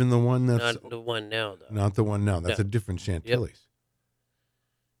connected. Even the one that's Not the one now, though. not the one now. That's No. a different Chantilly's,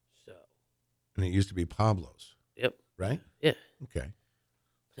 So, and it used to be Pablo's, yep. right? Yeah. Okay,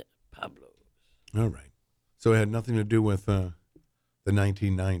 Pablo. all right. So it had nothing to do with the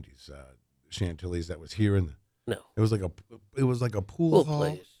 1990s Chantilly's that was here in the. No. It was like a pool Cool hall.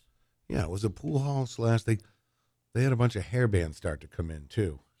 place. Yeah, it was a pool hall / they had a bunch of hair bands start to come in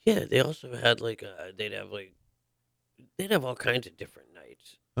too. Yeah, they also had like they'd have all kinds of different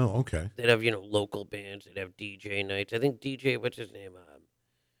nights. Oh, okay. They'd have local bands. They'd have DJ nights. I think DJ, what's his name?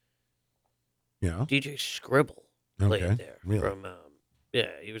 Yeah. DJ Scribble Okay. played there Really? from yeah,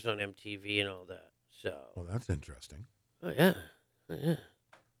 he was on MTV and all that. So Well, that's interesting. oh yeah, oh, yeah,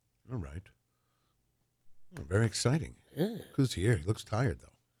 All right. Oh, very exciting. yeah. Who's here? He looks tired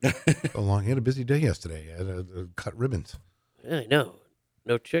though. So long. He had a busy day yesterday. He had to cut ribbons. Yeah, I know.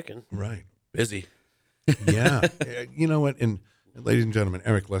 No chicken. Right. Busy. Yeah. You know what? And ladies and gentlemen,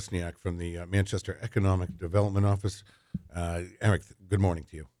 Erik Lesniak from the Manchester Economic Development Office. Erik, good morning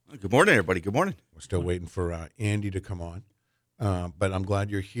to you. Good morning, everybody. Good morning. We're still waiting for Andy to come on. But I'm glad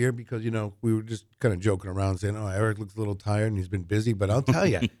you're here because, we were just kind of joking around saying, oh, Erik looks a little tired and he's been busy. But I'll tell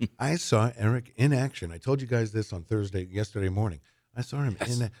you, I saw Erik in action. I told you guys this on yesterday morning. I saw him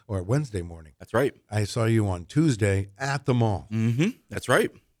or Wednesday morning. That's right. I saw you on Tuesday at the mall. Mm-hmm. That's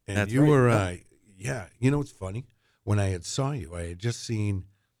right. And That's you right. were, yeah. You know what's funny? When I had saw you, I had just seen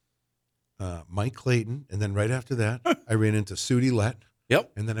Mike Clayton. And then right after that, I ran into Sudie Lett.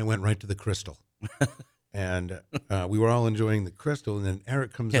 Yep. And then I went right to the Crystal. And we were all enjoying the Crystal. And then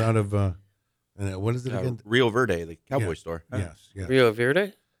Erik comes out of, what is it again? Rio Verde, the cowboy Yeah. store. Yes, yes. Rio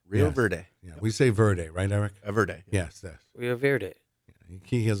Verde. Rio Yes. Verde. Yeah, we say Verde, right, Erik? Verde. Yes, yes. Rio Verde.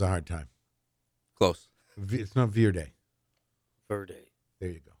 He has a hard time. Close. It's not Verde. Verde. There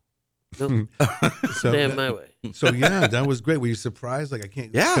you go. Nope. So, Stand my way. so yeah, that was great. Were you surprised? Like I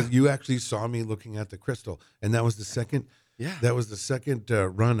can't. Yeah. 'cause you actually saw me looking at the Crystal, and that was the second. Yeah. That was the second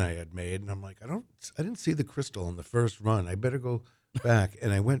run I had made, and I'm like, I didn't see the Crystal in the first run. I better go back,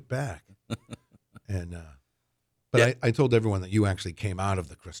 and I went back, and but Yeah. I told everyone that you actually came out of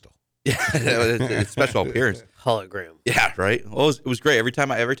the Crystal. Yeah. it's a special appearance. Hologram. Yeah. Right. Well, it was great. Every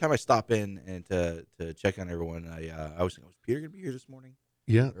time I stop in and to check on everyone, I was Peter gonna be here this morning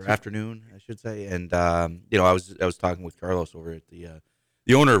Yeah. or afternoon, I should say. And I was talking with Carlos over at the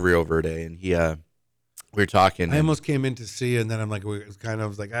owner of Rio Verde, and we were talking. I almost came in to see you, and then I'm like, it was kind of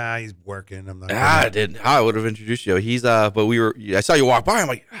was like, he's working. I'm not. I didn't. I would have introduced you. He's but I saw you walk by. I'm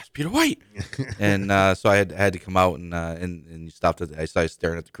like, it's Peter White, and so I had to come out and you stopped. I saw you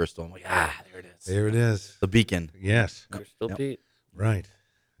staring at the Crystal. I'm like, there it is. There it is. The beacon. Yes. Crystal Yep. Pete. Right.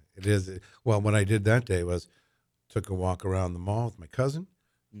 It is. Well, what I did that day was took a walk around the mall with my cousin.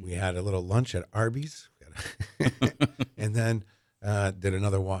 We had a little lunch at Arby's, and then did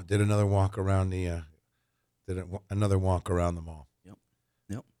another walk. Did another walk around the. Another walk around the mall.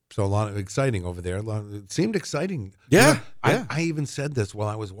 Yep. So a lot of exciting over there. It seemed exciting. Yeah, You know, yeah. I even said this while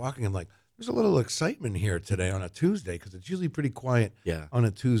I was walking. I'm like, there's a little excitement here today on a Tuesday because it's usually pretty quiet Yeah. on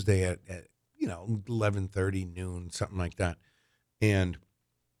a Tuesday at 11:30 noon, something like that. And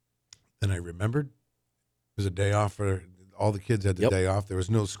then I remembered it was a day off for all the kids had the Yep. day off. There was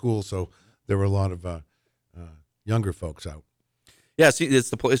no school, so there were a lot of younger folks out. Yeah, it seems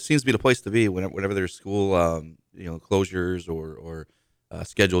to be the place to be whenever there's school, closures or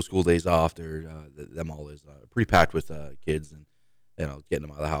scheduled school days off. The mall is pretty packed with kids and getting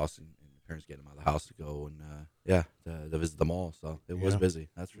them out of the house and parents getting them out of the house to go and to visit the mall. So it was Yeah. busy.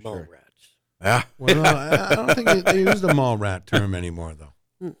 That's for Mall sure. rats. Yeah. Well, I don't think they use the mall rat term anymore, though.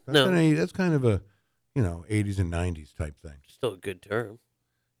 No, That's kind of a 80s and 90s type thing. still a good term.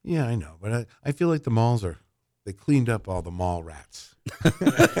 Yeah, I know, but I feel like the malls they cleaned up all the mall rats. Did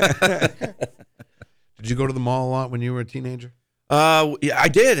you go to the mall a lot when you were a teenager? Yeah, I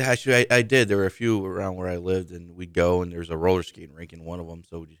did actually. I did. There were a few around where I lived, and we'd go, and there's a roller skating rink in one of them,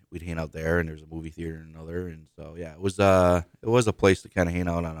 so we'd hang out there. And there's a movie theater in another, and so yeah, it was a place to kind of hang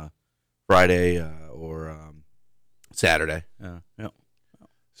out on a Friday or Saturday. Yeah.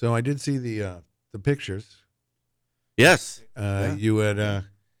 So I did see the pictures. Yes. You had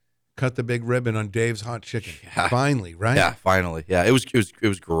cut the big ribbon on Dave's Hot Chicken. Yeah. Finally, right? Yeah, finally. Yeah, it was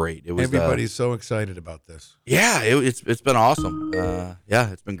great. It was Everybody's so excited about this. Yeah, it's been awesome.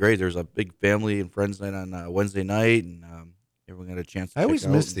 Yeah, it's been great. There's a big family and friends night on Wednesday night, and everyone got a chance to I always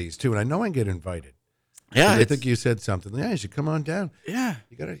check miss out. these too, and I know I get invited. Yeah, I think you said something. Yeah, you should come on down. Yeah,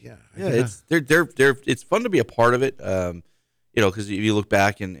 You gotta. Yeah. it's it's fun to be a part of it. Because if you look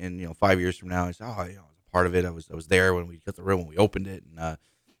back and 5 years from now, it's I was a part of it. I was there when we cut the ribbon, when we opened it, and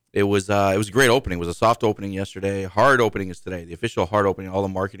it was a great opening. It was a soft opening yesterday. Hard opening is today. The official hard opening. All the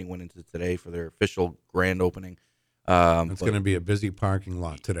marketing went into today for their official grand opening. It's going to be a busy parking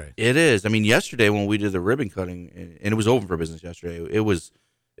lot today. It is. I mean, yesterday when we did the ribbon cutting, and it was open for business yesterday, it was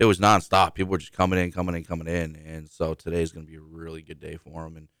nonstop. People were just coming in, and so today is going to be a really good day for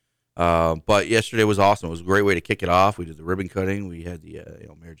them. And but yesterday was awesome. It was a great way to kick it off. We did the ribbon cutting. We had the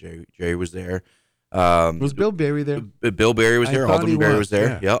Mayor Jerry was there. Was Bill Berry there? Bill Berry was I there. thought Alderman he Berry was, was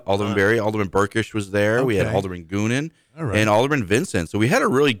there. yeah. Alderman Berry. Alderman Burkish was there. We had Okay. Alderman Goonan All right. and Alderman Vincent. So we had a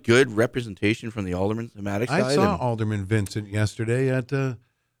really good representation from the alderman thematic side. I saw and- Alderman Vincent yesterday at our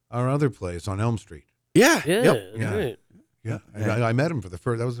other place on Elm Street. Yeah. Yeah, Yep. Yeah. right. Yeah, I met him for the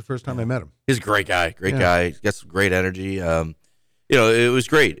first. That was the first time I met him. He's a great guy. Great Yeah. guy. He's got some great energy. It was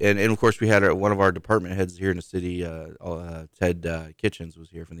great. And of course, we had one of our department heads here in the city, Ted Kitchens, was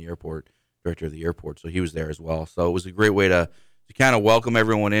here from the airport, director of the airport. So he was there as well. So it was a great way to kind of welcome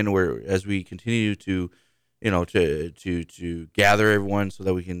everyone in, where as we continue to, to gather everyone so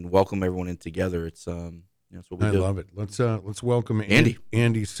that we can welcome everyone in together. It's that's what we I do. love it. Let's welcome Andy.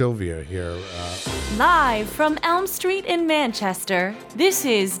 Andy Sylvia here. Live from Elm Street in Manchester, this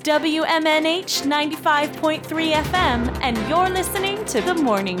is WMNH 95.3 FM, and you're listening to The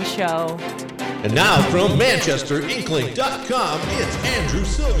Morning Show. And now from ManchesterInkling.com, it's Andrew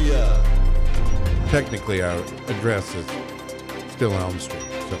Sylvia. Technically, our address is still Elm Street.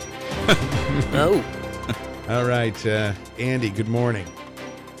 So. Oh, All right, Andy. Good morning.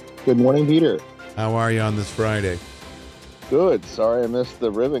 Good morning, Peter. How are you on this Friday? Good. Sorry I missed the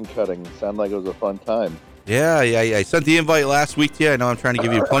ribbon cutting. Sounded like it was a fun time. Yeah. I sent the invite last week to you. I know I'm trying to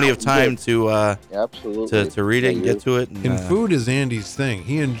give you plenty of time to Absolutely. to read it and get to it. And food is Andy's thing.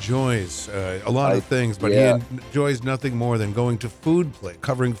 He enjoys a lot of things, but yeah. he enjoys nothing more than going to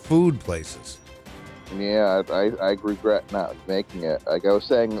covering food places. Yeah, I regret not making it. Like I was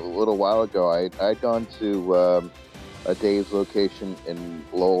saying a little while ago, I'd gone to a Dave's location in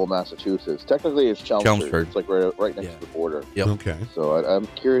Lowell, Massachusetts. Technically, it's Chelmsford. It's like right next to the border. Yep. Okay. So I'm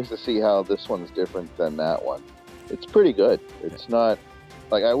curious to see how this one's different than that one. It's pretty good. It's not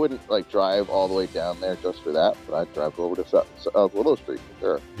like I wouldn't drive all the way down there just for that, but I'd drive over to South Willow Street for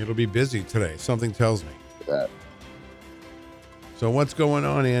sure. It'll be busy today. Something tells me. For that. So what's going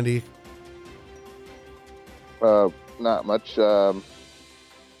on, Andy? Not much. Just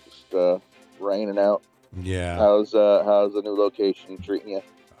raining out. Yeah. How's the new location treating you?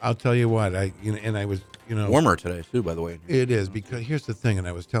 I'll tell you what. I was warmer today too, by the way. It is, because here's the thing, and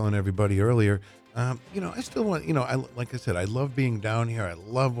I was telling everybody earlier. I still want. Like I said, I love being down here. I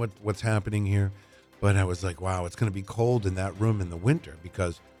love what's happening here, but I was like, wow, it's going to be cold in that room in the winter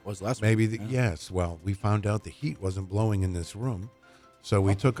because Was last maybe week, yes. Well, we found out the heat wasn't blowing in this room, so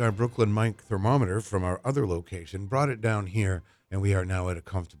we took our Brooklyn Mike thermometer from our other location, brought it down here, and we are now at a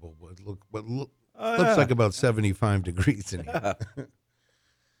comfortable. Looks like about 75 degrees in here.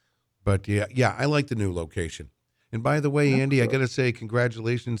 But yeah, I like the new location. And by the way, Andy, I got to say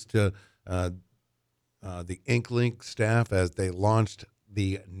congratulations to the InkLink staff as they launched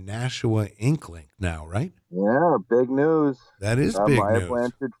the Nashua InkLink now, right? Yeah, big news. That is big Maya news.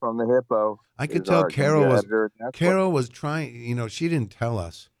 Blanchard from the Hippo. I could is tell our Carol media was editor at Nashua. Carol was trying. She didn't tell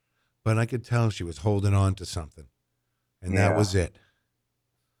us, but I could tell she was holding on to something, and that Yeah. was it.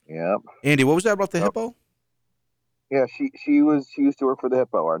 Yep. Andy, what was that about the Yep. hippo? Yeah, she used to work for the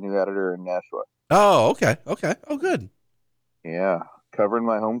Hippo, our new editor in Nashua. Oh, okay. Oh, good. Yeah, covering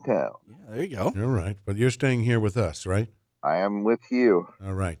my hometown. Yeah, there you go. All right, but you're staying here with us, right? I am with you.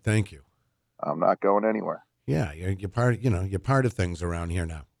 All right, thank you. I'm not going anywhere. Yeah, you're part. You're part of things around here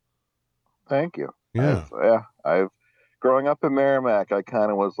now. Thank you. Yeah. I've growing up in Merrimack, I kind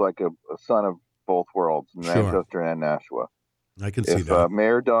of was like a son of both worlds, Sure. Manchester and Nashua. I can see If that.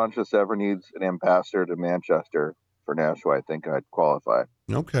 Mayor Donchis ever needs an ambassador to Manchester for Nashua, I think I'd qualify.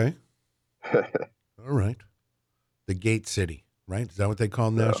 Okay. All right. The Gate City, right? Is that what they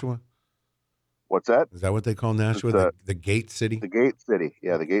call Nashua? What's that? Is that what they call Nashua? The Gate City? The Gate City.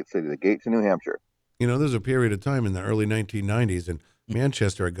 Yeah, the Gate City. The Gates in New Hampshire. You know, there's a period of time in the early 1990s, and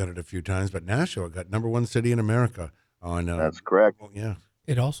Manchester had got it a few times, but Nashua got #1 city in America on. That's correct. Well, yeah.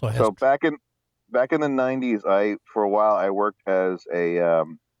 It also has. So back in the 90s, for a while I worked as a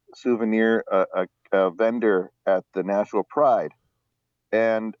souvenir a vendor at the Nashua Pride,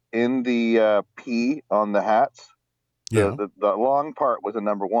 and in the P on the hats, the long part was a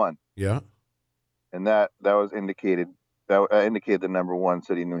 #1. Yeah. And that was indicated. That indicated the #1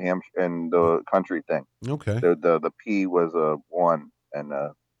 city in New Hampshire and the country thing. Okay. The P was a 1 and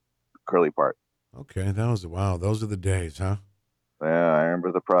a curly part. Okay, wow. Those are the days, huh? Yeah, I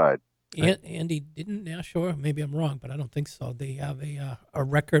remember the Pride. Andy, didn't Nashua? Maybe I'm wrong, but I don't think so. They have a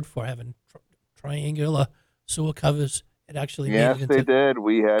record for having triangular sewer covers. It actually yes, made it into, they did.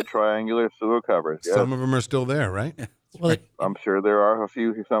 We had triangular sewer covers. Yes. Some of them are still there, right? Well, I'm sure there are a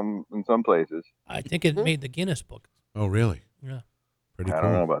few in some places. I think it made the Guinness Book. Oh, really? Yeah. Pretty cool. I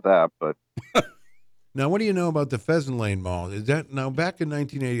don't know about that, but now, what do you know about the Pheasant Lane Mall? Is that now back in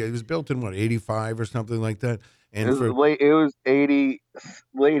 1980? It was built in what, 85 or something like that? And it was late 80s.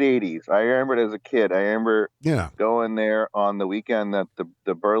 I remember it as a kid. I remember going there on the weekend that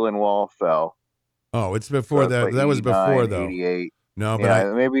the Berlin Wall fell. Oh, it's before that. Like that was before, though. 88. No,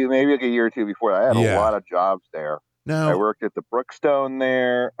 but maybe like a year or two before that. I had a lot of jobs there. No. I worked at the Brookstone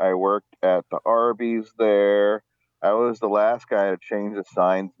there. I worked at the Arby's there. I was the last guy to change the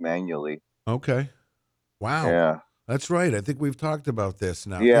signs manually. Okay. Wow. Yeah. That's right. I think we've talked about this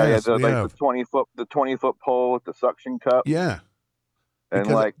now. Yeah, yes, the 20-foot pole with the suction cup. Yeah. And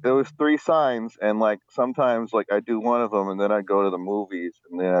because there was 3 signs, and sometimes I'd do one of them, and then I'd go to the movies,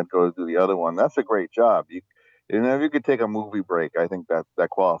 and then I'd go do the other one. That's a great job. If you could take a movie break, I think that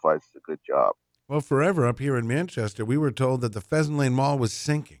qualifies as a good job. Well, forever up here in Manchester, we were told that the Pheasant Lane Mall was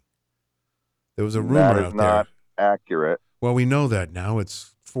sinking. There was a rumor out there. That is not accurate. Well, we know that now.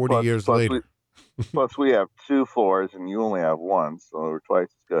 It's 40 years later. Plus, we have 2 floors, and you only have 1, so we're twice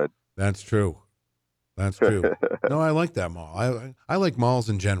as good. That's true. That's true. No, I like that mall. I like malls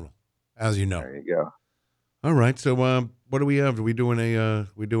in general, as you know. There you go. All right. So, what do we have? Are we doing a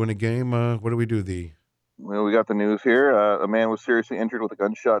game? What do we do? Well, we got the news here. A man was seriously injured with a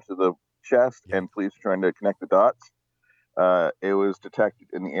gunshot to the chest, and police are trying to connect the dots. It was detected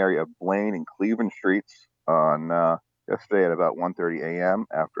in the area of Blaine and Cleveland Streets on yesterday at about 1:30 a.m.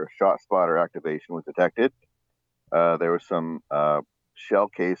 after a shot spotter activation was detected. There were some shell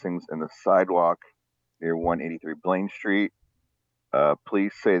casings in the sidewalk near 183 Blaine Street.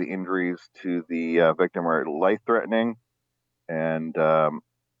 Police say the injuries to the victim are life-threatening, and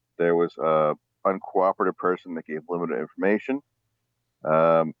there was a uncooperative person that gave limited information.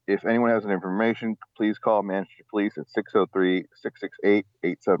 If anyone has any information, please call Manchester Police at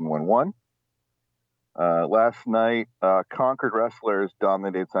 603-668-8711. Last night, Concord wrestlers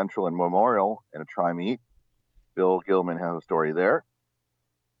dominated Central and Memorial in a tri-meet. Bill Gilman has a story there.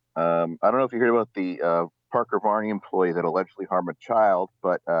 I don't know if you heard about the Parker Varney employee that allegedly harmed a child,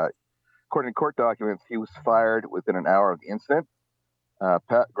 but according to court documents, he was fired within an hour of the incident.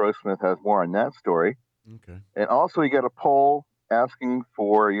 Pat Grossmith has more on that story. Okay. And also, you got a poll asking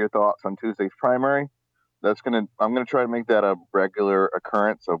for your thoughts on Tuesday's primary. I'm gonna try to make that a regular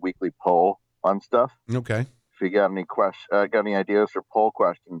occurrence, a weekly poll on stuff. Okay. If you got any ideas for poll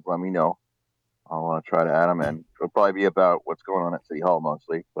questions, let me know. I'll try to add them in. It'll probably be about what's going on at City Hall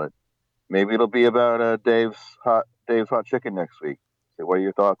mostly, but maybe it'll be about Dave's hot chicken next week. So, what are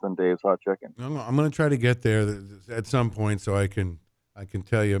your thoughts on Dave's hot chicken? I'm going to try to get there at some point so I can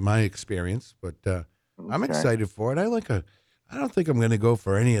tell you my experience, but I'm excited for it. I don't think I'm going to go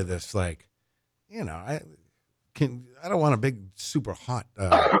for any of this. I don't want a big super hot,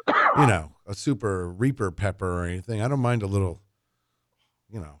 a super Reaper pepper or anything. I don't mind a little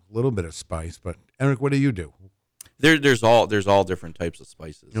bit of spice. But Erik, what do you do? There's all different types of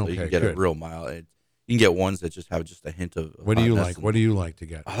spices. So Okay, you can get it real mild. You can get ones that just have just a hint of. What do you like? What do you like to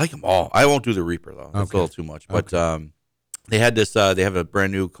get? I like them all. I won't do the Reaper though. That's a little too much. But they had this. They have a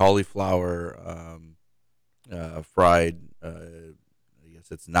brand new cauliflower fried. I guess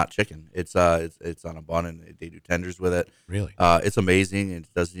it's not chicken. It's on a bun and they do tenders with it. Really? It's amazing.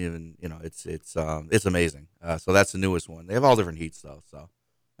 It doesn't even it's amazing. So that's the newest one. They have all different heats though. So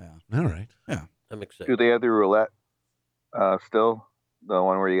yeah. All right. Yeah. I'm excited. Do they have the roulette still? The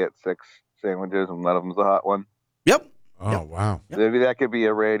one where you get 6 sandwiches and one of them's a hot one? Yep. Oh, yep. Wow. Yep. Maybe that could be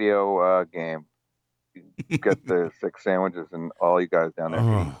a radio game. You get the 6 sandwiches and all you guys down there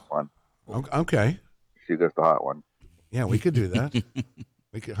can eat one. Okay. She gets the hot one. Yeah, we could do that.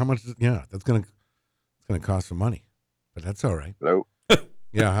 How much? Yeah, it's gonna cost some money. but that's all right. Hello.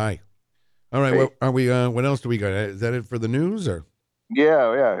 Yeah, hi. All right, Hey. what are we? What else do we got? Is that it for the news, or?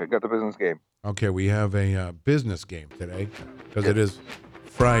 Yeah, I got the business game. Okay, we have a business game today because it is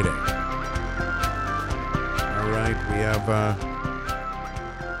Friday. All right, we have.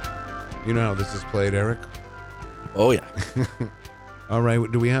 You know how this is played, Eric. Oh yeah. All right,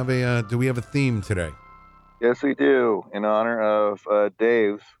 do we have a theme today? Yes, we do. In honor of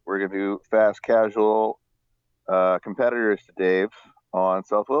Dave's, we're going to do fast casual competitors to Dave's on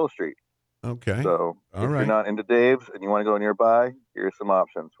South Willow Street. Okay. So All if right. you're not into Dave's and you want to go nearby, here's some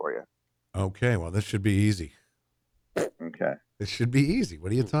options for you. Okay, well, this should be easy. Okay. This should be easy.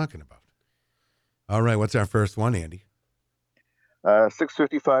 What are you talking about? All right, what's our first one, Andy?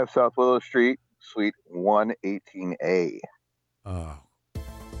 655 South Willow Street, Suite 118A. Oh,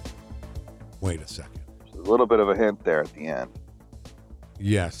 wait a second. There's a little bit of a hint there at the end.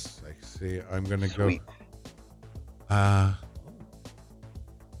 Yes, I see. I'm gonna Sweet. go.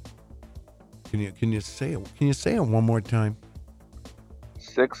 Can you say it one more time?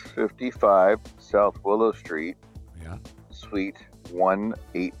 655 South Willow Street, Yeah. Suite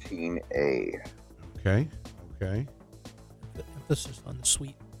 118A. Okay. The emphasis on the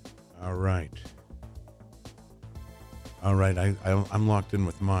sweet. All right. I'm locked in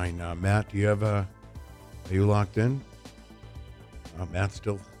with mine. Matt, do you have are you locked in? Matt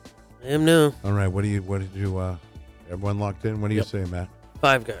still. I am now. All right. What did you? Everyone locked in? What do you Yep. say, Matt?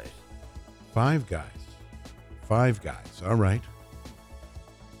 Five Guys. Five Guys. Five Guys. All right.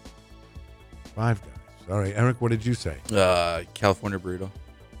 Five Guys. All right. Eric, what did you say? California burrito.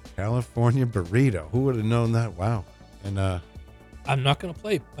 California burrito. Who would have known that? Wow. And I'm not going to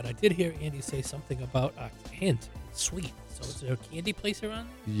play, but I did hear Andy say something about a hint, sweet. So is there a candy place around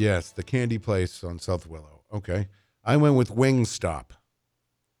there? yes, the candy place on South Willow. Okay. I went with Wingstop.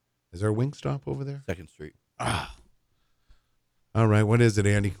 Is there a Wingstop over there? 2nd Street. Ah. All right. What is it,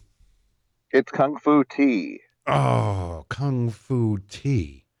 Andy? It's Kung Fu Tea. Oh, Kung Fu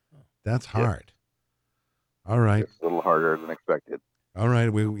Tea. That's hard. All right. It's a little harder than expected. All right.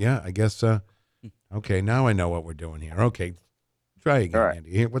 I guess. Okay. Now I know what we're doing here. Okay. Try again, All right.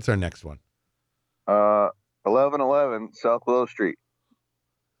 Andy. Here, what's our next one? 1111 South Willow Street.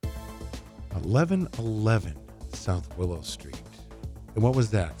 1111 South Willow Street. And what was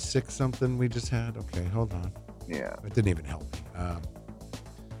that? 6 something we just had? Okay. Hold on. Yeah. It didn't even help me.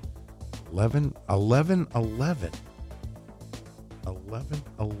 11.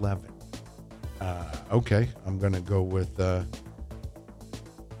 Okay, I'm going to go with, all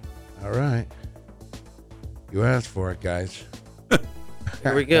right. You asked for it, guys.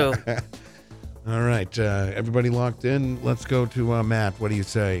 Here we go. All right, everybody locked in. Let's go to Matt. What do you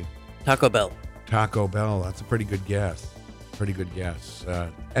say? Taco Bell. Taco Bell. That's a pretty good guess.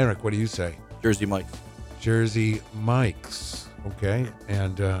 Eric, what do you say? Jersey Mike. Jersey Mike's. Okay,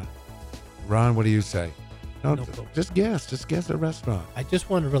 and Ron, what do you say? No, No clue. just guess. Just guess a restaurant. I just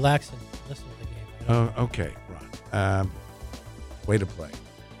want to relax and listen to the game. I don't know. Okay, Ron. Way to play.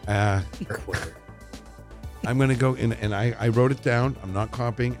 I'm going to go in, and I wrote it down. I'm not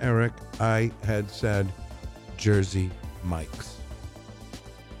copying Eric. I had said Jersey Mike's.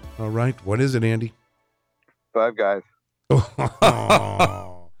 All right. What is it, Andy? Five Guys.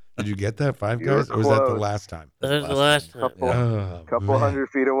 Did you get that? Five You were Guys? Or was that the close. last time? That was the last time. Couple man. 100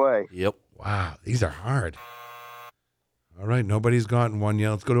 feet away. Yep. Wow, these are hard. All right, nobody's gotten one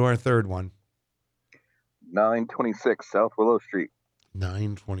yet. Let's go to our third one. 926 South Willow Street.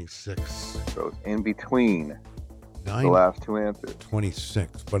 926. So it's in between the last two answers.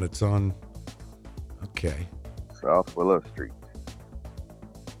 926, but it's on. Okay. South Willow Street.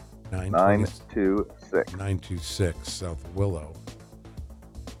 926. 926. 926 South Willow.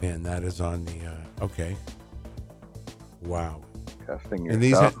 And that is on the. Okay. Wow. Testing your And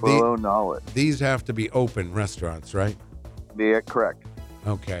these South ha- Willow knowledge. These have to be open restaurants, right? Yeah, correct.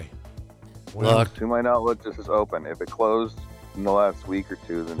 Okay. Well, Look. To my knowledge, this is open. If it closed in the last week or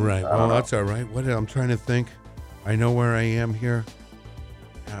two, then right. I Well, don't know. that's all right. What I'm trying to think. I know where I am here.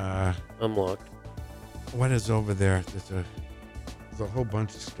 I'm locked. What is over there? There's a whole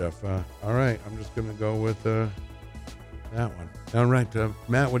bunch of stuff. All right. I'm just going to go with that one. All right.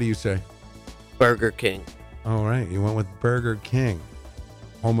 Matt, what do you say? Burger King. All right. You went with Burger King,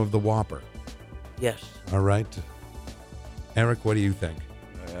 home of the Whopper. Yes. All right. Eric, what do you think?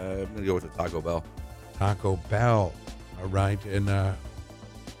 I'm going to go with the Taco Bell. Taco Bell. All right. And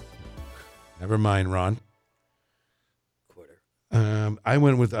never mind, Ron. Quarter.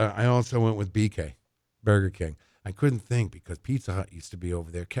 I also went with BK, Burger King. I couldn't think because Pizza Hut used to be over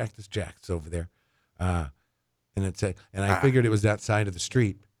there. Cactus Jack's over there. And I figured it was that side of the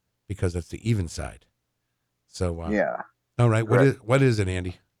street because that's the even side. So Yeah. all right, what is it,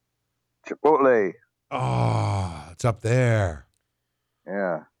 Andy? Chipotle. Oh, it's up there.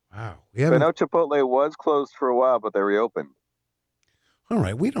 Yeah. Wow. I know Chipotle was closed for a while, but they reopened. All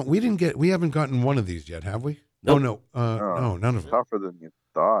right, we haven't gotten one of these yet, have we? Nope. Oh no, no, none of them. Tougher than you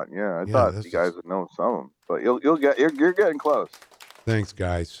thought. Yeah, I Yeah, thought this you guys is- would know some of them, but you're getting close. Thanks,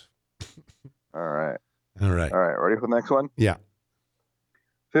 guys. All right. All right. All right. Ready for the next one? Yeah.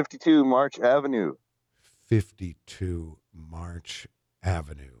 52 March Avenue. 52 March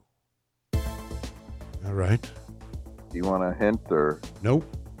Avenue. All right. Do you want a hint or? Nope.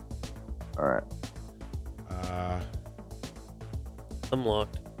 All right. I'm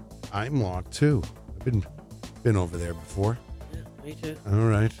locked. I'm locked too. I've been over there before. Yeah, me too. All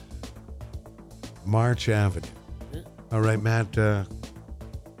right. March Avenue. Yeah. All right, Matt.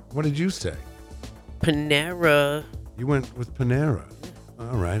 What did you say? Panera. You went with Panera.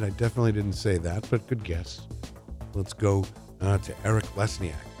 All right. I definitely didn't say that, but good guess. Let's go to Erik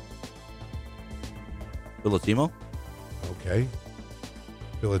Lesniak. Filatimo? Okay.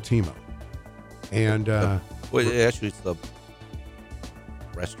 Filatimo. And Well, actually, it's the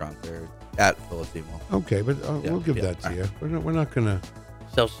restaurant there at Filatimo. okay, but we'll give yeah. that to you. We're not gonna.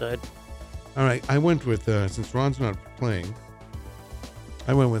 Southside. All right. I went with since Ron's not playing.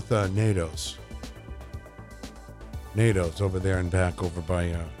 I went with NATO's. NATO's over there and back over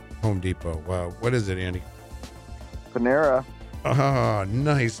by Home Depot. Wow. What is it, Andy? Panera. Oh,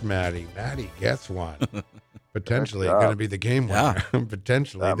 nice, Maddie. Maddie gets one. Potentially Good job. going to be the game winner.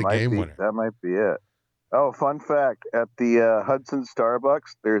 Potentially That the might game be, winner. That might be it. Oh, fun fact. At the Hudson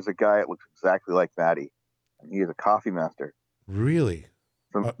Starbucks, there's a guy that looks exactly like Maddie. And he's a coffee master. Really?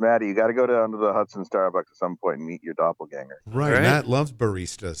 So, Maddie, you got to go down to the Hudson Starbucks at some point and meet your doppelganger. Right. Right. Matt loves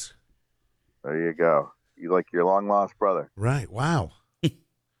baristas. There you go. You like your long-lost brother. Right. Wow.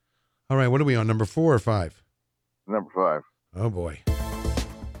 All right. What are we on? Number 4 or 5? Number 5. Oh, boy.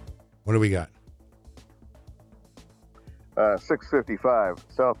 What do we got? 655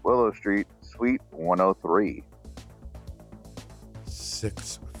 South Willow Street, Suite 103.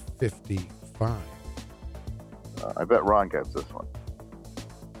 655. I bet Ron gets this one.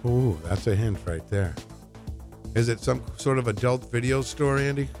 Ooh, that's a hint right there. Is it some sort of adult video store,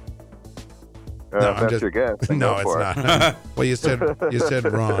 Andy? If that's your guess, then No, go it's for it. not. Well, you said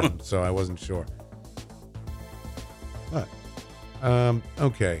Ron, so I wasn't sure. But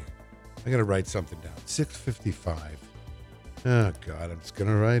okay, I got to write something down. 655. Oh God, I'm just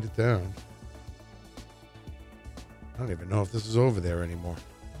gonna write it down. I don't even know if this is over there anymore.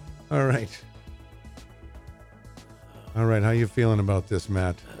 All right. All right, how you feeling about this,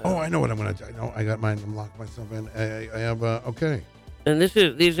 Matt? Oh, I know what I'm gonna do. I know I got mine. I'm locked myself in. I have okay. And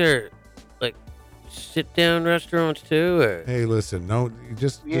these are like sit down restaurants too, or Hey, listen, no, you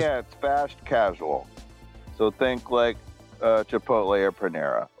just Yeah, it's fast casual. So think like Chipotle or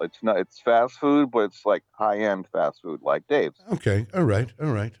Panera. It's fast food, but it's like high-end fast food, like Dave's. okay. All right.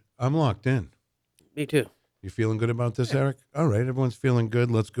 I'm locked in. me too. You feeling good about this, Erik? All right, everyone's feeling good.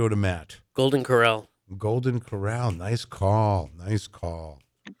 Let's go to Matt. Golden Corral. Golden Corral. Nice call.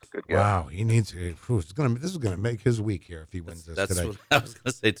 Good guess. Wow, he needs. This is gonna make his week here if he wins this That's today. what I was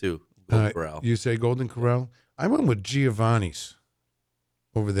gonna say too. Golden Corral. You say Golden Corral? I went with Giovanni's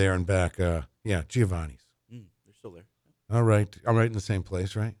over there and back. Yeah, Giovanni's. They're still there. All right, in the same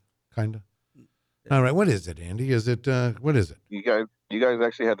place, right? Kinda. All right, what is it, Andy? Is it what is it? You guys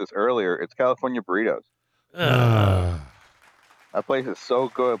actually had this earlier. It's California Burritos. That place is so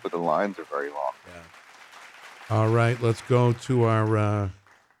good, but the lines are very long. Yeah. All right, let's go to our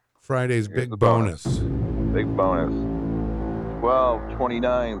Friday's Here's big the bonus. Big bonus.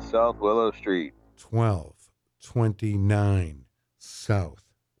 1229 South Willow Street. 1229 South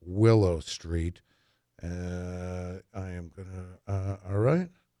Willow Street. I am gonna. All right.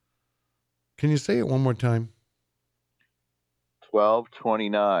 Can you say it one more time?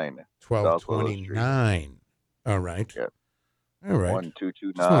 1229. 1229. All right. Yeah. All right.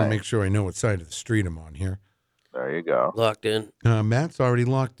 1229. Just want to make sure I know what side of the street I'm on here. There you go. Locked in. Matt's already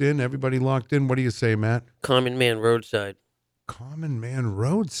locked in. Everybody locked in. What do you say, Matt? Common Man Roadside. Common Man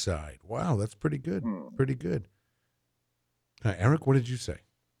Roadside. Wow, that's pretty good. Pretty good. Erik, what did you say?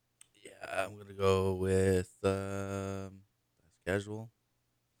 Yeah, I'm gonna go with that's casual.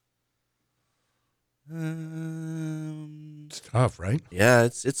 It's tough, right? Yeah,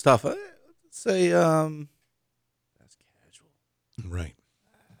 it's tough. Let's say that's casual. Right.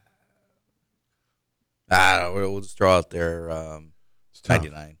 We'll just throw out there It's tough.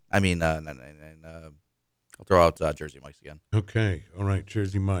 99. I mean 99. I'll throw out Jersey Mike's again. Okay. All right.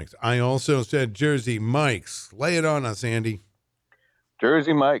 Jersey Mike's. I also said Jersey Mike's. Lay it on us, Andy.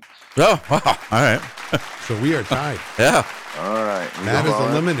 Jersey Mike's. Oh, wow. All right. So we are tied. Yeah. All right. Matt is Go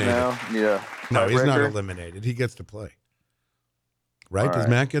on eliminated. now. Yeah. No, he's not Tiebreaker? eliminated. He gets to play. Right? All Does right.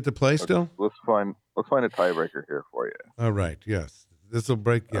 Matt get to play still? Let's find a tiebreaker here for you. All right. Yes. This will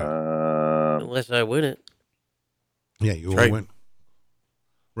break. Yeah. Unless I win it. Yeah. You will right. win.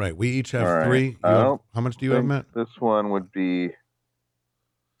 Right. We each have All right. 3. How much do you have, Matt? This one would be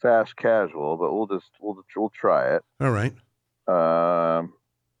fast casual, but we'll try it. All right.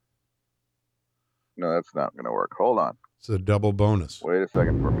 No, that's not going to work. Hold on. It's a double bonus. Wait a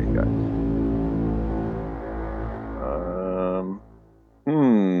second for me, guys.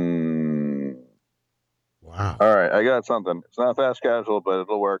 Wow. All right, I got something. It's not fast casual, but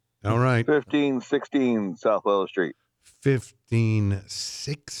it'll work. All right. 1516 South Willow Street.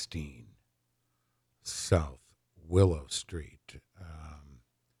 1516 South Willow Street.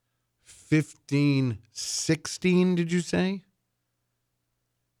 1516, did you say?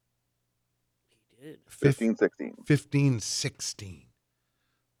 He did. 1516. 1516.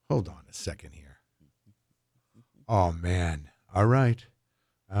 Hold on a second here. Oh, man. All right.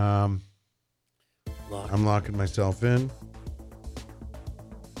 I'm locking myself in.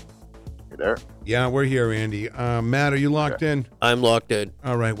 You there? Yeah, we're here, Andy. Matt, are you locked in? I'm locked in.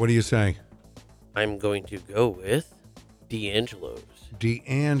 All right. What do you say? I'm going to go with D'Angelo's.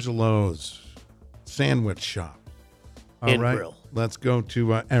 D'Angelo's Sandwich Shop. All And right. grill. Let's go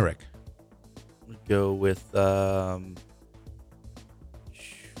to Erik. We go with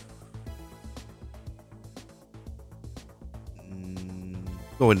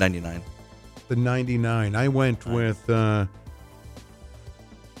go with 99. The 99. I went with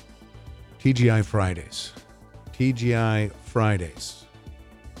TGI Fridays. TGI Fridays.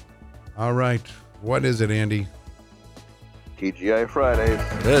 All right. What is it, Andy? TGI Fridays.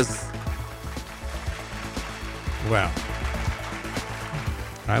 It is. Wow.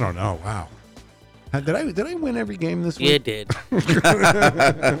 I don't know. Wow. Did I win every game this You week? did.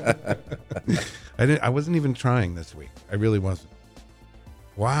 I wasn't even trying this week. I really wasn't.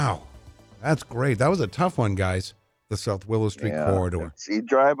 Wow. That's great. That was a tough one, guys. The South Willow Street corridor. You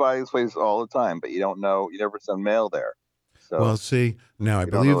drive by these places all the time, but you don't know. You never send mail there. So Well, see, now I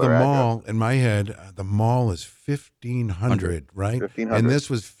you don't believe know the their mall, in my head, the mall is 1500, right? 1500. And this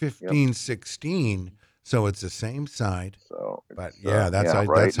was 1516, so it's the same side. So, But it's, yeah, that's right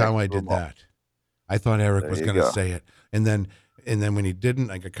how I next to the did mall. that. I thought Erik There was you going to go. say it, and then when he didn't,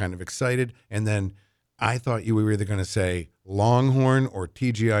 I got kind of excited, and then I thought you were either going to say Longhorn or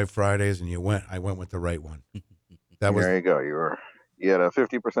TGI Fridays, and I went with the right one. That was There you go. You had a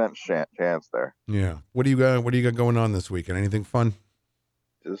 50% chance there. yeah. What do you got? What do you got going on this weekend? Anything fun?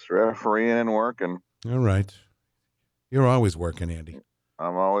 Just refereeing and working. All right. You're always working, Andy.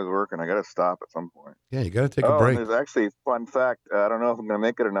 I'm always working. I got to stop at some point. Yeah, you got to take a And break. there's actually a fun fact. I don't know if I'm going to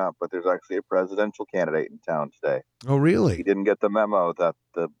make it or not, but there's actually a presidential candidate in town today. Oh, He really? didn't get the memo that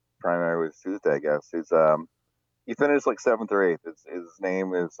the primary was Tuesday, I guess. He finished like 7th or 8th. His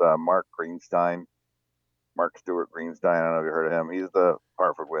name is Mark Greenstein. Mark Stewart Greenstein. I don't know if you heard of him. He's the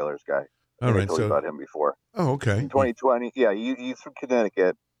Hartford Whalers guy. All right. I told you So, about him before. oh, okay. In 2020, yeah, he's from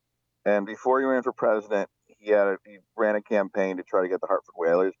Connecticut. And before he ran for president, he ran a campaign to try to get the Hartford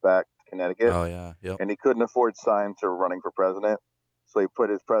Whalers back to Connecticut. Oh, yeah. Yep. And he couldn't afford signs for running for president. So he put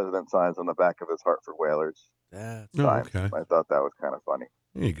his president signs on the back of his Hartford Whalers That's Oh, sign. okay. I thought that was kind of funny.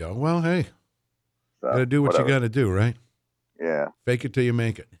 There you go. Well, hey, So, got to do what whatever. you got to do, right? Yeah, Fake it till you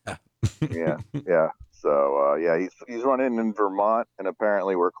make it. yeah, yeah. So yeah, he's running in Vermont, and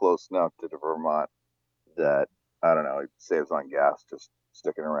apparently we're close enough to the Vermont that I don't know. He saves on gas just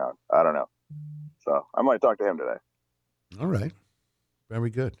sticking around. I don't know. So I might talk to him today. All right. Very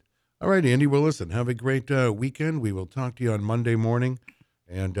good. All right, Andy. Well, listen, have a great weekend. We will talk to you on Monday morning,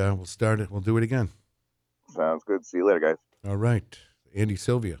 and we'll start it. We'll do it again. Sounds good. See you later, guys. All right. Andy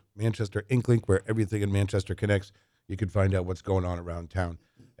Sylvia, Manchester Inklink, where everything in Manchester connects. You can find out what's going on around town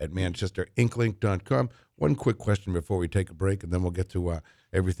at manchesterinklink.com. One quick question before we take a break, and then we'll get to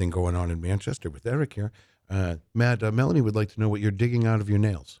everything going on in Manchester with Erik here. Matt, Melanie would like to know what you're digging out of your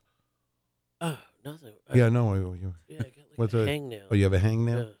nails. Oh, nothing. Yeah, no. Yeah, I got What's like a a- hangnail. Oh, you have a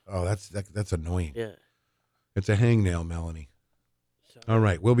hangnail? Yeah. Oh, that's annoying. Yeah. It's a hangnail, Melanie. So, All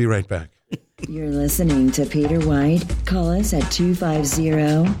right, we'll be right back. You're listening to Peter White. Call us at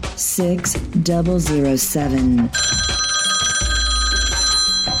 250-6007.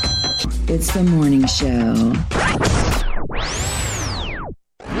 It's the morning show.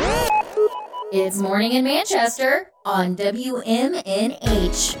 It's Morning in Manchester on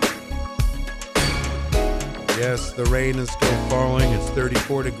WMNH. Yes, the rain is still falling. It's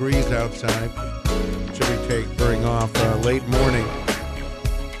 34 degrees outside. Should be bring off late morning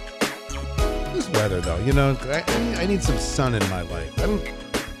weather, though. You know, I need some sun in my life.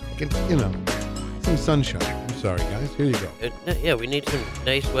 Some sunshine. I'm sorry, guys. Here you go. Yeah, we need some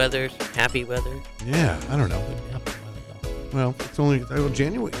nice weather, some happy weather. Yeah, I don't know. Well, it's only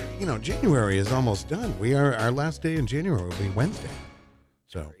January. You know, January is almost done. Our last day in January will be Wednesday.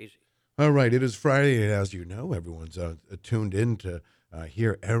 So, Crazy. All right, it is Friday, and as you know, everyone's tuned in to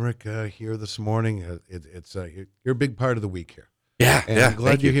hear Erik here this morning. You're a big part of the week here. Yeah, and yeah. I'm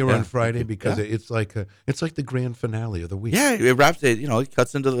glad you're here on Friday you. because it's like the grand finale of the week. Yeah, it wraps it. It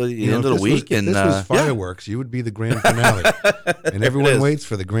cuts into the end of the week. If this was fireworks, you would be the grand finale, and everyone waits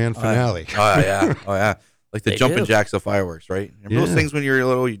for the grand finale. Oh yeah. Like the jumping jacks of fireworks, right? Remember those things when you were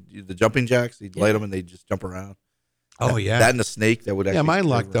little? The jumping jacks, you'd light them and they'd just jump around. Oh, yeah. That and the snake that would actually... Yeah, my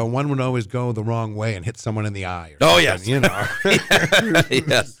luck, though, one would always go the wrong way and hit someone in the eye. Oh, yes. You know.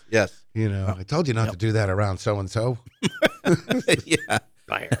 Yes. You know, I told you not to do that around so-and-so. Yeah.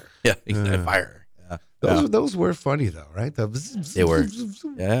 Fire. Yeah, exactly. Fire. Yeah. Those were funny, though, right? They were.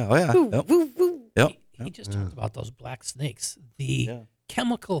 Yeah. Oh, yeah. Yep. He just talked about those black snakes. The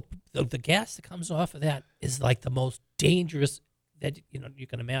chemical, the gas that comes off of that is like the most dangerous that you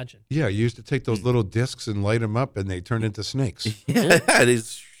can imagine. Yeah, you used to take those little discs and light them up, and they turned into snakes. Yeah, it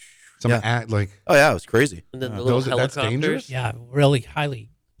is. Like. Oh yeah, it was crazy. And then the little helicopters. That's dangerous? Yeah, really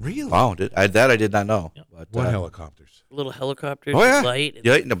highly. Really? Wow, I did not know. Yep. But, What helicopters? Little helicopters. Oh yeah. Light. And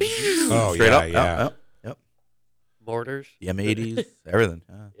straight up. Yeah. Yep. Mortars. The M80s, everything.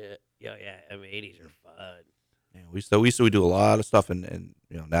 Yeah. M80s are fun. Yeah, we used to do a lot of stuff, and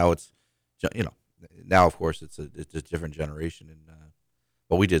now it's now of course it's a different generation, and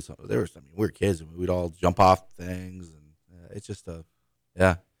but we did some. We were kids, and we'd all jump off things, and it's just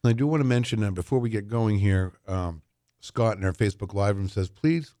yeah. I do want to mention before we get going here, Scott in our Facebook Live room says,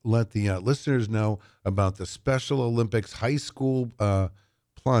 please let the listeners know about the Special Olympics High School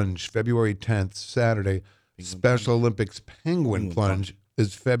Plunge, February 10th, Saturday. Special Olympics Penguin Plunge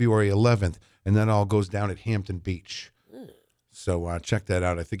is February 11th, and that all goes down at Hampton Beach. So check that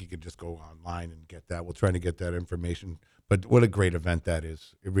out. I think you could just go online and get that. We'll try to get that information. But what a great event that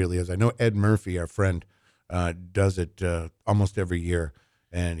is. It really is. I know Ed Murphy, our friend, does it almost every year,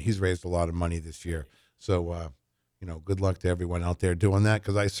 and he's raised a lot of money this year. So, good luck to everyone out there doing that,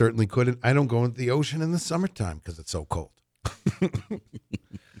 because I certainly couldn't. I don't go into the ocean in the summertime because it's so cold.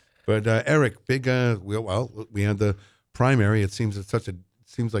 But Erik, big. We had the primary. It seems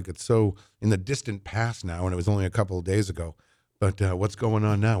like it's so in the distant past now, and it was only a couple of days ago. But what's going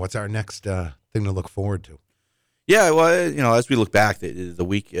on now? What's our next thing to look forward to? Yeah, well, as we look back, the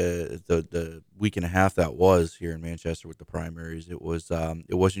week, the week and a half that was here in Manchester with the primaries, it wasn't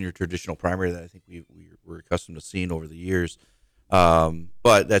your traditional primary that I think we were accustomed to seeing over the years.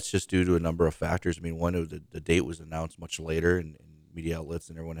 But that's just due to a number of factors. I mean, one of the date was announced much later, and media outlets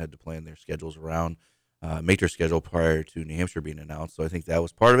and everyone had to plan their schedules around, make their schedule prior to New Hampshire being announced. So I think that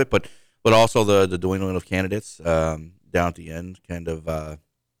was part of it. But also the dwindling of candidates down at the end kind of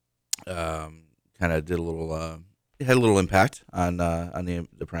did a little. It had a little impact on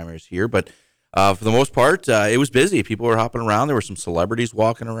the primaries here, but for the most part, it was busy. People were hopping around. There were some celebrities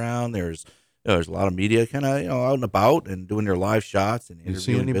walking around. There's a lot of media kind of out and about and doing their live shots and interviewing visitors.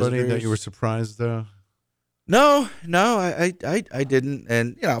 You see anybody that you were surprised? No, I didn't,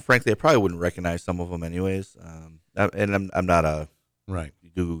 and frankly, I probably wouldn't recognize some of them anyways. And I'm not a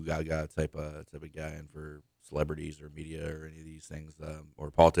goo gaga type of guy, and for celebrities or media or any of these things, or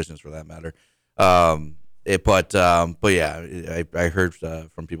politicians for that matter. But yeah, I heard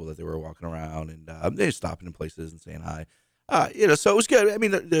from people that they were walking around and they were stopping in places and saying hi. So it was good. I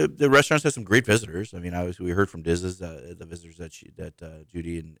mean, the restaurants had some great visitors. I mean, we heard from Diz's the visitors that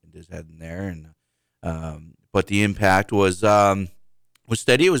Judy and Diz had in there, and but the impact was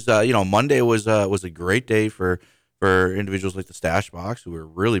steady. It was Monday was a great day for individuals like the Stash Box, who were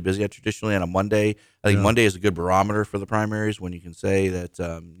really busy. Traditionally on a Monday, I think Monday is a good barometer for the primaries when you can say that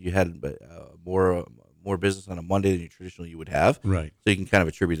you had more business on a Monday than you traditionally would have. Right. So you can kind of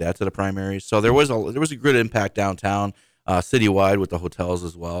attribute that to the primaries. So there was a good impact downtown, citywide with the hotels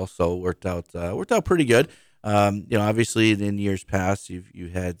as well. So it worked out pretty good. Obviously in years past, you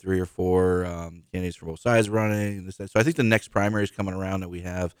had 3 or 4 candidates from both sides running. So I think the next primaries coming around that we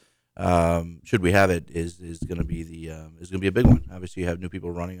have, should we have it, is going to be a big one. Obviously, you have new people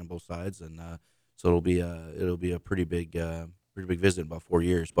running on both sides, and so it'll be a pretty big visit in about 4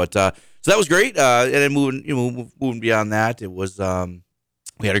 years. But so that was great. And then moving beyond that, it was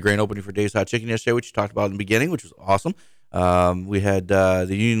we had a grand opening for Dave's Hot Chicken yesterday, which you talked about in the beginning, which was awesome. We had the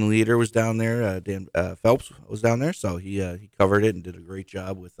union leader was down there. Dan Phelps was down there, so he covered it and did a great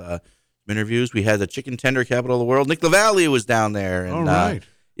job with interviews. We had the chicken tender capital of the world, Nick LaValle, was down there. And, all right.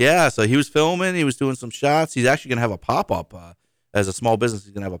 Yeah, so he was filming. He was doing some shots. He's actually going to have a pop-up. As a small business,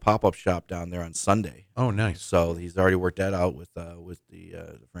 he's going to have a pop-up shop down there on Sunday. Oh, nice. So he's already worked that out with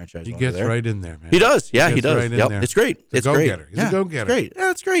the franchise He owner gets there. right in there, man. He does. Yeah, he does. Right in yep. there. It's great. He's a go-getter. He's a go-getter. It's great.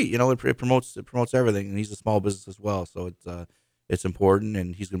 Yeah, it's great. You know, it promotes everything, and he's a small business as well. So it's important,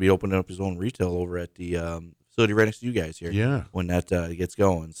 and he's going to be opening up his own retail over at the facility right next to you guys here. Yeah. When that gets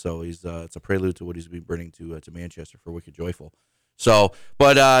going, so he's it's a prelude to what he's going to be bringing to Manchester for Wicked Joyful. So,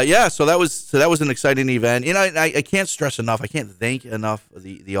 but so that was an exciting event. You know, I can't stress enough. I can't thank enough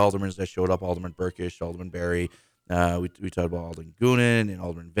the aldermen that showed up. Alderman Burkish, Alderman Berry. We talked about Alderman Goonan and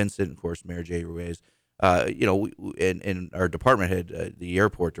Alderman Vincent, and of course Mayor Jay Ruiz. You know, and our department head, the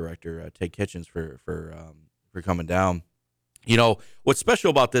airport director, Ted Kitchens, for coming down. You know, what's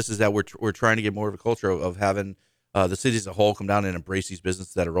special about this is that we're trying to get more of a culture of having the city as a whole come down and embrace these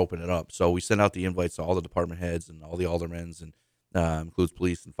businesses that are opening up. So we send out the invites to all the department heads and all the aldermens, and includes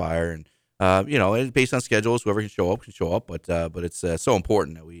police and fire, and you know, and based on schedules, whoever can show up. But it's so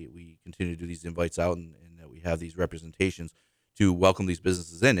important that we continue to do these invites out, and that we have these representations to welcome these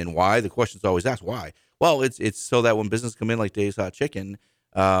businesses in. And why? The question's always asked, why? Well, it's so that when businesses come in like Dave's Hot Chicken,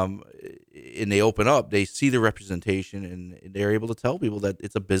 and they open up, they see the representation, and they're able to tell people that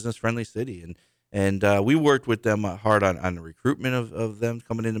it's a business-friendly city. And we worked with them hard on the recruitment of them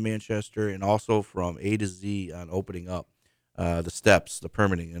coming into Manchester, and also from A to Z on opening up. The steps, the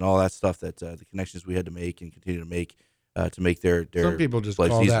permitting, and all that stuff that the connections we had to make and continue to make their Some people just lives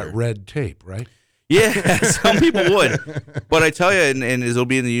call easier. that red tape, right? Yeah, some people would, but I tell you, and it'll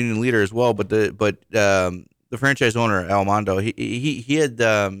be in the union leader as well. But the franchise owner Almondo, he had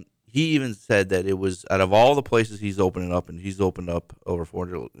he even said that it was, out of all the places he's opening up, and he's opened up over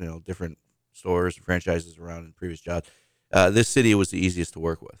 400 different stores and franchises around in previous jobs, this city was the easiest to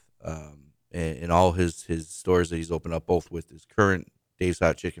work with. In all his stores that he's opened up, both with his current Dave's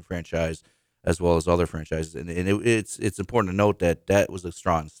Hot Chicken franchise as well as other franchises. And it's important to note that was a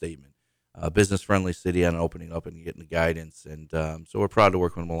strong statement. Business-friendly city on opening up and getting the guidance. And so we're proud to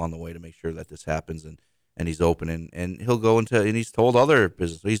work with him along the way to make sure that this happens, and he's open. And he'll go into, and he's told other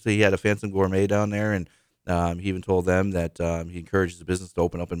businesses. He had a Phantom Gourmet down there, and he even told them that he encourages the business to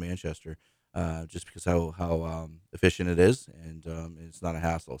open up in Manchester just because how efficient it is, and it's not a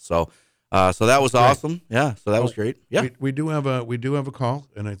hassle. So that was awesome. Yeah. So that was great. Yeah. We do have a call,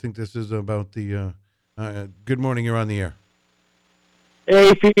 and I think this is about the. Good morning. You're on the air.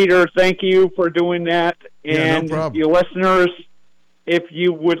 Hey, Peter. Thank you for doing that. And no problem. Your listeners, if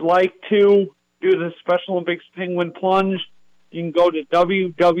you would like to do the Special Olympics Penguin Plunge, you can go to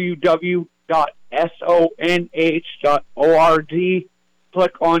www.sonh.org.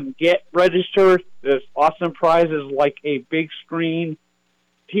 Click on Get Registered. There's awesome prizes like a big screen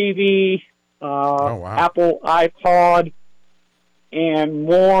TV, wow. Apple iPod, and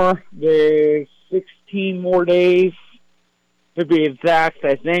more. There's 16 more days to be exact,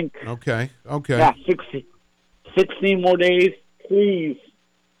 I think. Okay. Yeah, 16 more days. Please,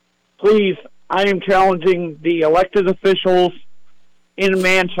 I am challenging the elected officials in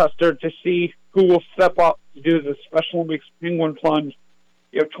Manchester to see who will step up to do the Special Olympics Penguin Plunge.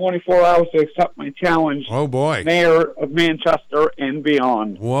 You have 24 hours to accept my challenge. Oh, boy. Mayor of Manchester and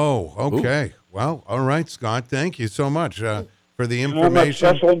beyond. Whoa. Okay. Ooh. Well, all right, Scott. Thank you so much for the information.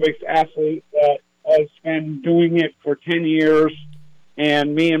 I'm a Special Olympics athlete that has been doing it for 10 years,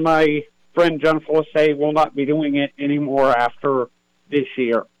 and me and my friend Jennifer Lassay will not be doing it anymore after this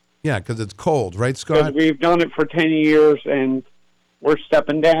year. Yeah, because it's cold, right, Scott? Because we've done it for 10 years, and we're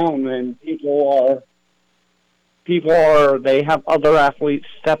stepping down, and they have other athletes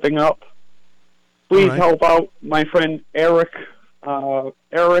stepping up. Please help out my friend Erik,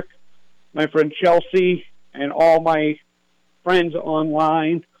 my friend Chelsea, and all my friends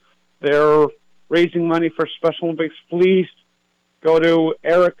online. They're raising money for Special Olympics. Please go to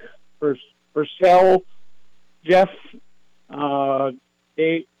Erik Purcell, Jeff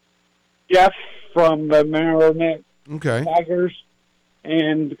from the Marinette Tigers,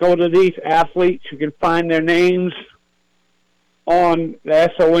 and go to these athletes. You can find their names on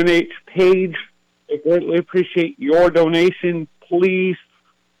the SONH page. I greatly appreciate your donation. Please,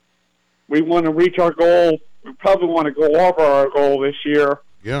 we want to reach our goal. We probably want to go over our goal this year.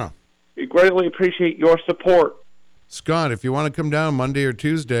 Yeah. We greatly appreciate your support. Scott, if you want to come down Monday or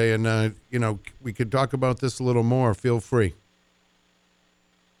Tuesday and, we could talk about this a little more, feel free.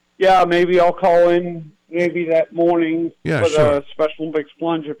 Yeah, maybe I'll call in maybe that morning for sure. the Special Olympics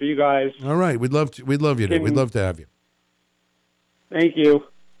plunge for you guys. All right. We'd love you to. We'd love to have you. Thank you.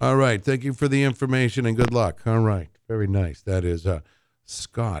 All right. Thank you for the information and good luck. All right. Very nice. That is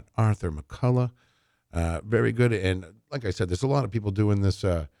Scott Arthur McCullough. Very good. And like I said, there's a lot of people doing this.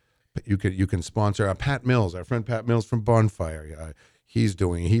 You can sponsor Pat Mills, our friend Pat Mills from Bonfire.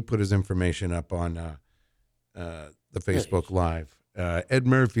 He put his information up on the Facebook Live. Ed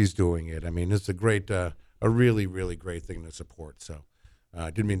Murphy's doing it. I mean, it's a really, really great thing to support. So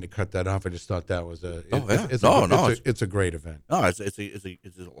I didn't mean to cut that off. I just thought that was it's a great event. No, it's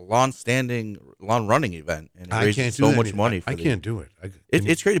a long running event, and it raises so much money. I can't do it.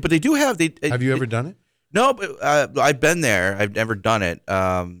 It's crazy, but they do have. Have you ever done it? No, but I've been there. I've never done it.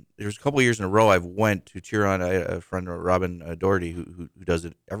 There's a couple of years in a row I've went to cheer on a friend, Robin Doherty, who does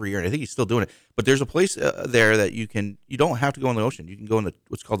it every year, and I think he's still doing it. But there's a place there that you don't have to go in the ocean. You can go in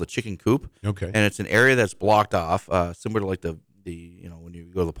what's called the chicken coop. Okay. And it's an area that's blocked off, similar to like the when you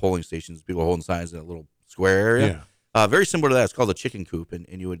go to the polling stations, people holding signs in a little square area. Yeah. Very similar to that. It's called the chicken coop, and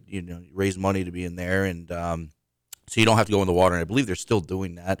you would raise money to be in there, and so you don't have to go in the water. And I believe they're still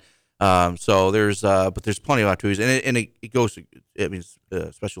doing that. So there's plenty of activities, and it goes. I mean,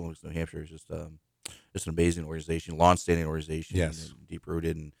 Special Olympics New Hampshire is just an amazing organization, long-standing organization, yes, deep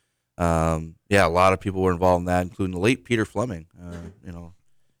rooted, and a lot of people were involved in that, including the late Peter Fleming.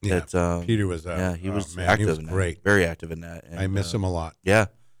 Peter was he was man, active. he was in great, that, very active in that. And, I miss him a lot. Yeah,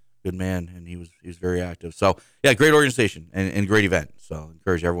 good man, and he was very active. So yeah, great organization and great event. So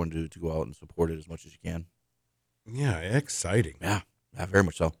encourage everyone to go out and support it as much as you can. Yeah, exciting. Yeah, very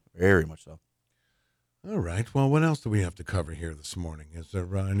much so. Very much so. All right. Well, what else do we have to cover here this morning? Is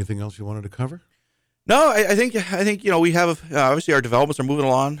there anything else you wanted to cover? No, I think we have obviously our developments are moving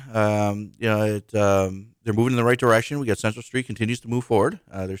along. They're moving in the right direction. We got Central Street continues to move forward.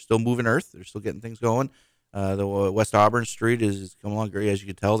 They're still moving earth. They're still getting things going. The West Auburn Street is coming along great, as you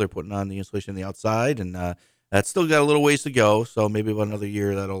can tell. They're putting on the insulation on the outside, and that's still got a little ways to go. So maybe about another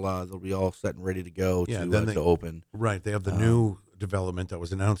year they'll be all set and ready to go to open. Right. They have the new development that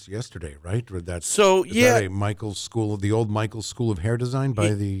was announced yesterday, right? That a Michael's School, the old Michael's School of Hair Design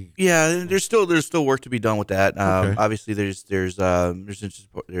by the. Yeah, there's still work to be done with that. Okay. Obviously, there's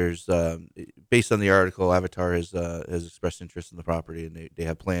based on the article, Avatar has expressed interest in the property, and they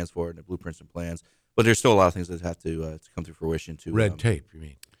have plans for it, and the blueprints and plans. But there's still a lot of things that have to come to fruition. Red tape, you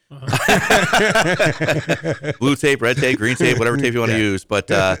mean? Blue tape, red tape, green tape, whatever tape you want to use, but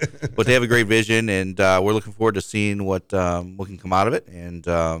they have a great vision, and we're looking forward to seeing what can come out of it, and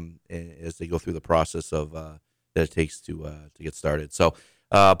as they go through the process of that it takes to get started. So,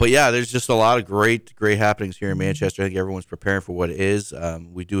 but yeah, there's just a lot of great happenings here in Manchester. I think everyone's preparing for what it is.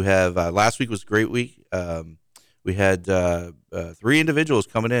 We do have last week was a great week. We had 3 individuals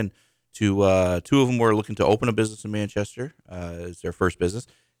coming in. Two of them were looking to open a business in Manchester as their first business.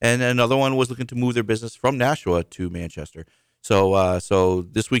 And another one was looking to move their business from Nashua to Manchester. So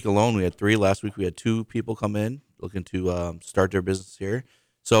this week alone, we had 3. Last week, we had 2 people come in looking to start their business here.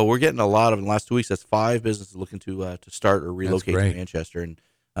 So we're getting a lot of, in the last 2 weeks, that's 5 businesses looking to start or relocate to Manchester. And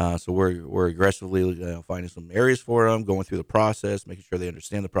so we're aggressively finding some areas for them, going through the process, making sure they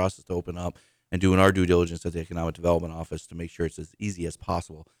understand the process to open up, and doing our due diligence at the Economic Development Office to make sure it's as easy as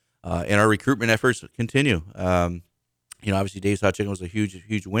possible. And our recruitment efforts continue. Obviously Dave's Hot Chicken was a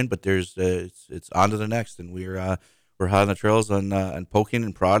huge win, but there's it's on to the next, and we're hot on the trails on poking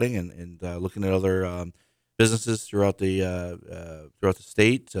and prodding and looking at other businesses throughout the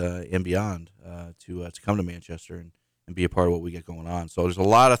state and beyond to come to Manchester and be a part of what we get going on. So there's a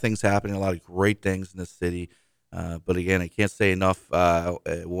lot of things happening, a lot of great things in this city. But again, I can't say enough. With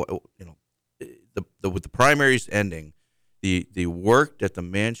the primaries ending, the work that the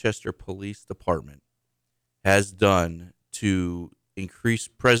Manchester Police Department has done to increase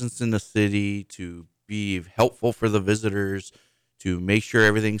presence in the city, to be helpful for the visitors, to make sure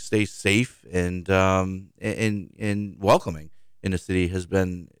everything stays safe and welcoming in the city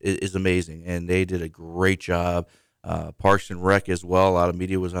is amazing, and they did a great job. Parks and Rec as well. A lot of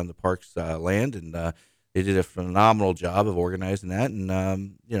media was on the Parks land, and they did a phenomenal job of organizing that,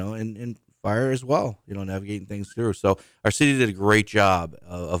 and fire as well, navigating things through. So our city did a great job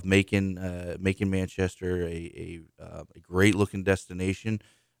of making Manchester a great looking destination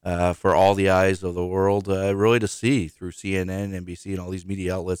for all the eyes of the world, really to see through CNN, NBC, and all these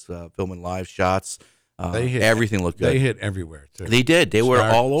media outlets filming live shots. Everything looked good. They hit everywhere too. They did. They were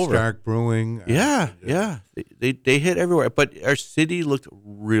all over. Stark Brewing. Yeah. They hit everywhere. But our city looked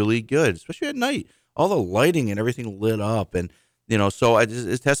really good, especially at night. All the lighting and everything lit up, and so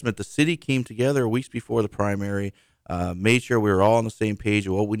it's testament. The city came together weeks before the primary, made sure we were all on the same page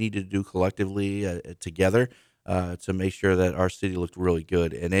of what we needed to do collectively together to make sure that our city looked really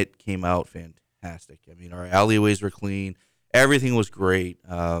good, and it came out fantastic. I mean, our alleyways were clean, everything was great.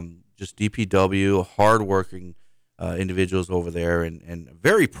 Just DPW, hardworking individuals over there, and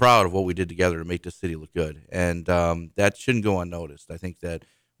very proud of what we did together to make the city look good. And that shouldn't go unnoticed. I think that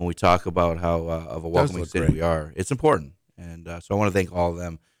when we talk about how of a welcoming city we are, it's important. And so I want to thank all of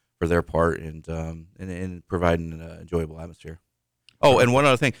them for their part in providing an enjoyable atmosphere. Oh, and one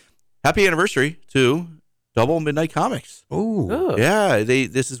other thing. Happy anniversary to Double Midnight Comics. Oh. Yeah,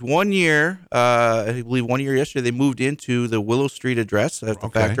 this is 1 year. I believe 1 year yesterday. They moved into the Willow Street address at the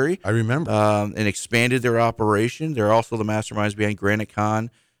factory. I remember. And expanded their operation. They're also the masterminds behind Granite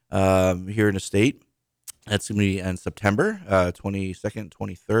Con here in the state. That's going to be in September 22nd,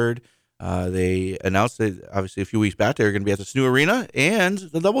 23rd. They announced that, obviously, a few weeks back, they were going to be at the Snow Arena and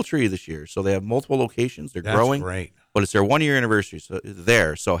the Doubletree this year. So they have multiple locations. They're growing. That's great. But it's their 1 year anniversary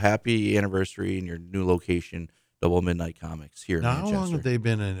there. So happy anniversary in your new location, Double Midnight Comics here in Manchester. How long have they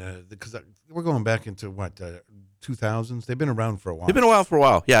been in? Because we're going back into 2000s. They've been around for a while. They've been around for a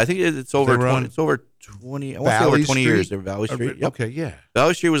while. Yeah, I think it's over 20. It's over 20. I want to say over 20 years. They're Valley Street. Yep. Okay, yeah.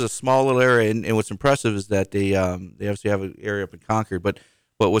 Valley Street was a small little area, and what's impressive is that they obviously have an area up in Concord, but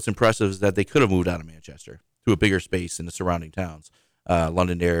what's impressive is that they could have moved out of Manchester to a bigger space in the surrounding towns.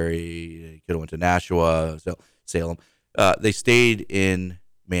 Londonderry, they could have went to Nashua, Salem. They stayed in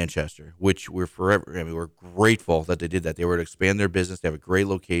Manchester, which we're forever. I mean, we're grateful that they did that. They were to expand their business. They have a great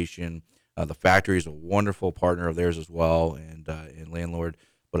location. The factory is a wonderful partner of theirs as well, and landlord.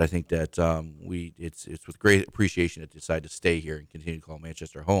 But I think that it's with great appreciation that they decided to stay here and continue to call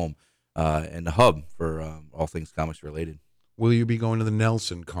Manchester home and the hub for all things comics related. Will you be going to the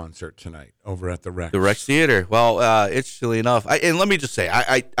Nelson concert tonight over at the Rex? The Rex Theater. Well, interestingly enough, and let me just say,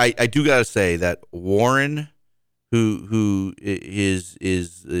 I do got to say that Warren, who is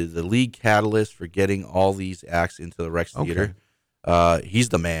the lead catalyst for getting all these acts into the Rex Theater, he's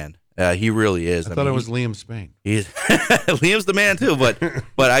the man. He really is. I thought it was Liam Spain. Liam's the man too,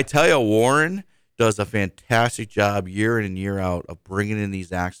 but I tell you, Warren does a fantastic job year in and year out of bringing in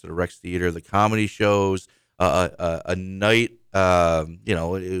these acts to the Rex Theater, the comedy shows, a night.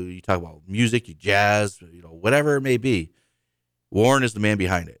 You talk about music, you jazz, whatever it may be. Warren is the man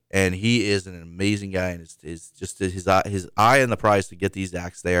behind it, and he is an amazing guy. And it's just his eye and the prize to get these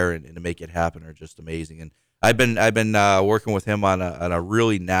acts there and to make it happen are just amazing. And I've been working with him on a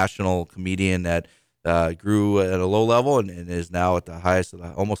really national comedian that grew at a low level and is now at the highest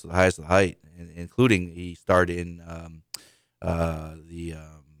almost at the highest of the height, including he starred in a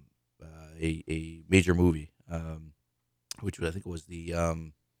major movie, which I think was the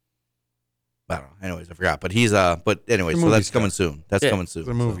I don't know. Anyways, I forgot. But he's but anyway, so that's coming soon. That's coming soon. He's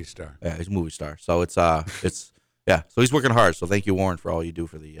a movie star. Yeah, he's a movie star. So it's yeah. So he's working hard. So thank you, Warren, for all you do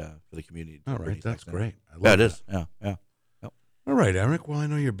for the community. All right, that's great. I love it that. Is. Yeah. Yep. All right, Erik. Well, I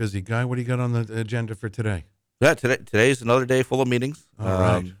know you're a busy guy. What do you got on the agenda for today? Yeah, today's another day full of meetings. All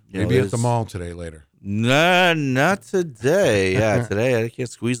right. Maybe at the mall today later. Nah, not today. Yeah, today I can't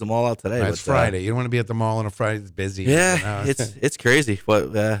squeeze them all out today. It's Friday. You don't want to be at the mall on a Friday. It's busy. Yeah, it's crazy, but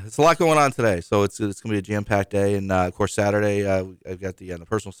it's a lot going on today. So it's going to be a jam-packed day, and of course Saturday I've got on the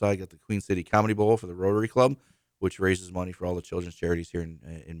personal side, got the Queen City Comedy Bowl for the Rotary Club, which raises money for all the children's charities here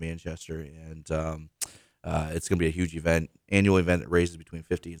in Manchester, and it's going to be a huge annual event that raises between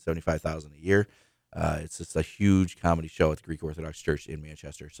 $50,000 and $75,000 a year. It's just a huge comedy show at the Greek Orthodox Church in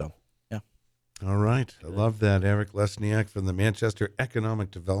Manchester. So. All right. I love that. Erik Lesniak from the Manchester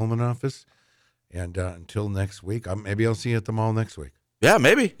Economic Development Office. And until next week, maybe I'll see you at the mall next week. Yeah,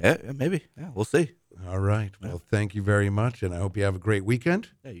 maybe. Yeah, maybe. Yeah, we'll see. All right. Well, thank you very much, and I hope you have a great weekend.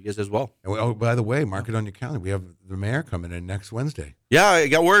 Yeah, you guys as well. And, oh, by the way, mark it on your calendar. We have the mayor coming in next Wednesday. Yeah, I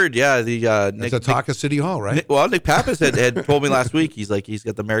got word. Yeah, it's a talk of City Hall, right? Nick Pappas had told me last week. He's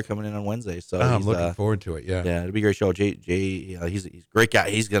got the mayor coming in on Wednesday. So I'm looking forward to it. Yeah, it'll be a great show. Jay, he's a great guy.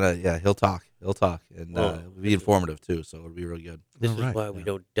 He's gonna he'll talk, and it'll be informative too. So it'll be really good. This is why we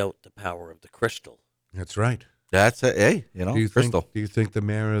don't doubt the power of the crystal. That's right. That's it. Hey, crystal. Do you think the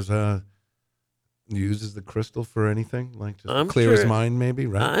mayor uses the crystal for anything, like to clear his mind, maybe?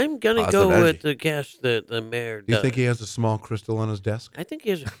 Right. I'm gonna go with the guess that the mayor does. Do you think he has a small crystal on his desk? I think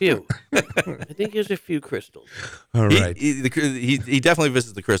he has a few. I think he has a few crystals. All right. He definitely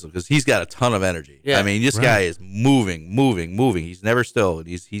visits the crystal because he's got a ton of energy. Yeah. I mean, this guy is moving. He's never still.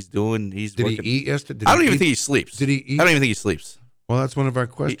 He's working. He eat yesterday? I don't even think he sleeps. Did he eat? I don't even think he sleeps. Well, that's one of our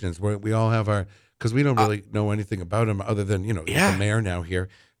questions. We all have because we don't really know anything about him other than he's the mayor now here,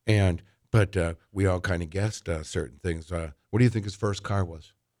 but we all kind of guessed certain things. What do you think his first car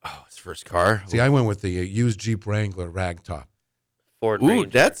was? Oh, his first car. See, I went with the used Jeep Wrangler ragtop. Ford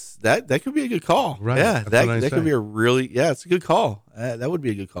Ranger. That could be a good call. Right. Yeah, that could be a really it's a good call. That would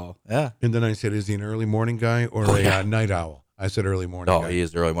be a good call. Yeah. And then I said, is he an early morning guy or a night owl? I said early morning. Oh, he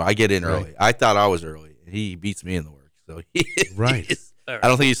is early morning. I get in early. I thought I was early. he beats me in the work. So Right. I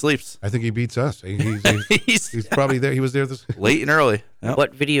don't think he sleeps. I think he beats us. He's probably there. He was there this Late and early. Yep.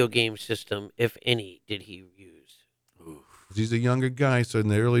 What video game system, if any, did he use? He's a younger guy, so in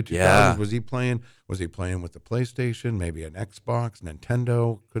the early 2000s, was he playing? Was he playing with the PlayStation? Maybe an Xbox,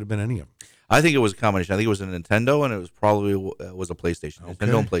 Nintendo? Could have been any of them. I think it was a combination. I think it was a Nintendo, and it was probably was a PlayStation. Okay.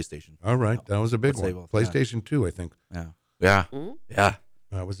 Nintendo and PlayStation. All right, that was a big one. Both, PlayStation 2, I think. Yeah.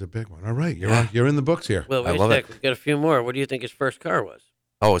 That was a big one. All right, you're in the books here. Well, wait I love a sec. We've got a few more. What do you think his first car was?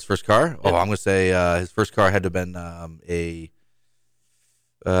 Oh, his first car? Yeah. Oh, I'm going to say his first car had to have been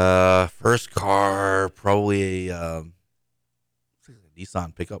first car, probably a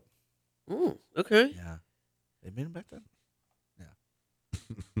Nissan pickup. Okay. Yeah. They made them back then?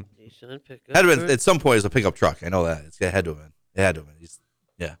 Yeah. Nissan pickup. Had to have been, at some point, it's a pickup truck. I know that. It had to have been. It had to have been.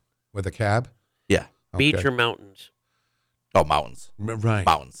 Yeah. With a cab? Yeah. Beach Okay. or mountains? Oh, mountains. Right.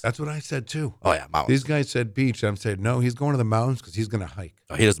 Mountains. That's what I said, too. Oh, yeah, mountains. These guys said beach. I'm saying, no, he's going to the mountains because he's going to hike.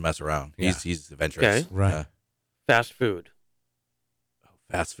 Oh, he doesn't mess around. Yeah. He's adventurous. Okay. Right. Fast food.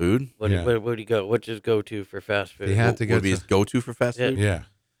 Fast food? What Yeah. would he go? What's his go-to for fast food? He had to Would get be his go-to for fast food? Yeah.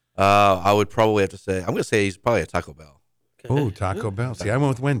 I would probably have to say, I'm going to say he's probably a Taco Bell. Okay. Oh, Taco Bell. See, I went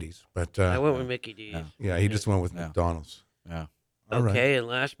with Wendy's, but I went with Mickey D's. yeah, he just went with Yeah. McDonald's. Yeah. All right. Okay, and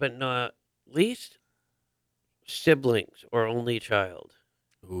last but not least, siblings or only child.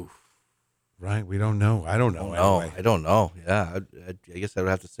 Oof. Right. We don't know. I don't know. Anyway. I don't know. Yeah, I guess I would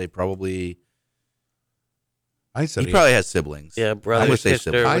have to say probably. I said He probably has siblings. Yeah, I'm brother, gonna say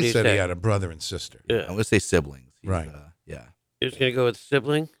sister. siblings. What I do you said say? he had a brother and sister. Yeah. I'm going to say siblings. Right. Yeah. You're just gonna go with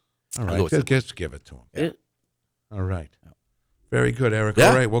sibling. All I'll right. go with Just give it to him. Yeah. All right. Very good, Eric. Yeah.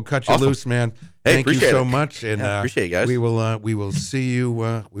 All right, we'll cut you Awesome. loose, man. Hey, Thank you appreciate so it. much, and Yeah, appreciate it, guys. We will see you.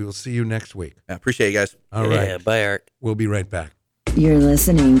 We will see you next week. I appreciate you guys. All right. Yeah, bye, Eric. We'll be right back. You're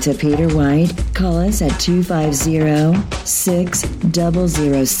listening to Peter White. Call us at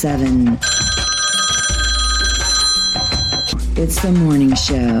 250-6007. It's the morning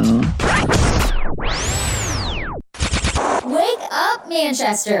show. Wake up,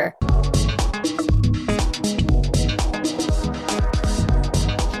 Manchester.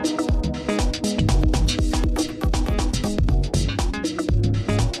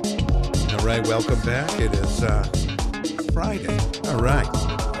 All right, welcome back. It is Friday. All right,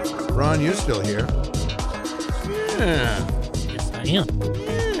 Ron, you still here? Yeah, Yes, I am.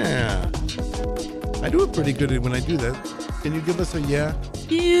 yeah. I do it pretty good when I do that. Can you give us a yeah?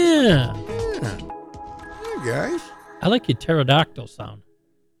 Yeah. Yeah. You guys. I like your pterodactyl sound.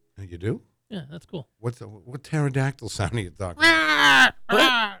 You do? Yeah, that's cool. What pterodactyl sound are you talking?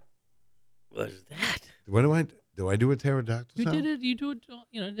 What is that? What do I do a pterodactyl You sound? did it. You do it.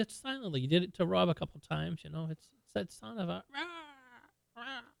 You know, just silently. You did it to Rob a couple times. You know, it's that sound of a.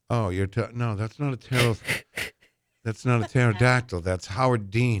 Oh, no, that's not a that's not a pterodactyl. That's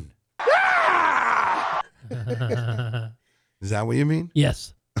Howard Dean. Is that what you mean?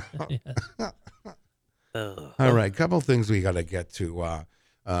 Yes. Yes. Oh. All right, couple things we got to get to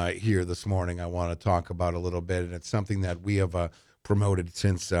here this morning. I want to talk about a little bit, and it's something that we have promoted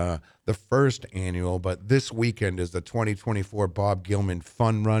since the first annual. But this weekend is the 2024 Bob Gilman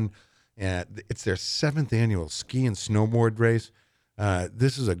Fun Run, and it's their 7th annual ski and snowboard race.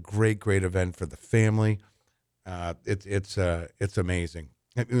 This is a great event for the family. It's amazing.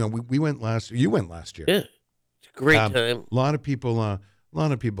 You know, we went last. You went last year. Yeah, it's a great time. A lot of people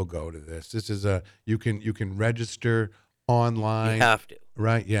go to this. This is you can register online. You have to.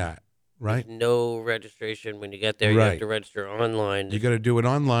 Right? Yeah. Right. There's no registration when you get there. You Right. have to register online. You got to do it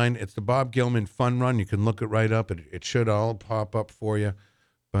online. It's the Bob Gilman Fun Run. You can look it right up. It should all pop up for you,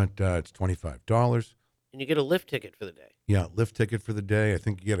 but it's $25. And you get a lift ticket for the day. Yeah, lift ticket for the day. I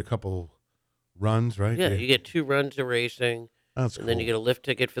think you get a couple runs, right? Yeah, you get 2 runs of racing, That's and cool. then you get a lift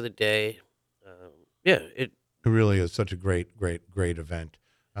ticket for the day. It It really is such a great event.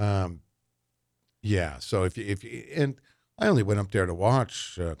 Yeah. So if you and I only went up there to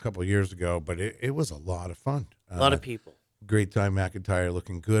watch a couple of years ago, but it was a lot of fun. a lot of people. Great time. McIntyre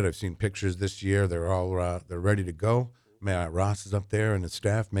looking good. I've seen pictures this year. They're all they're ready to go. Ross is up there and his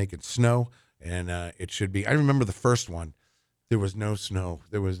staff making snow, and it should be. I remember the first one. There was no snow.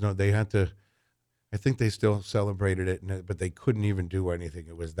 They had to. I think they still celebrated it, but they couldn't even do anything.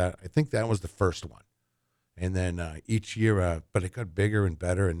 It was that. I think that was the first one, and then each year, but it got bigger and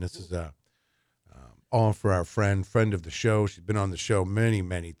better. And this is all for our friend of the show. She's been on the show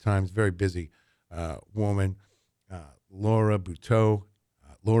many times. Very busy woman, Laura Buteau,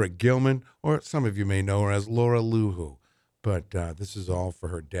 Laura Gilman, or some of you may know her as Laura Luhu. But this is all for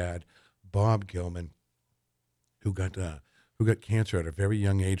her dad, Bob Gilman, who who got cancer at a very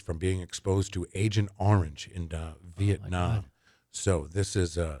young age from being exposed to Agent Orange in Vietnam. So this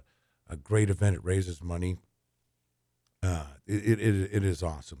is a great event. It raises money. It is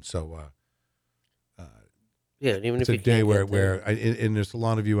awesome. So Yeah, and even it's if a you day can't where get there, and there's a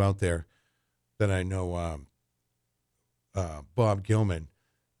lot of you out there that I know. Bob Gilman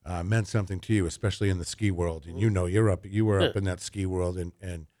meant something to you, especially in the ski world, and you were up in that ski world,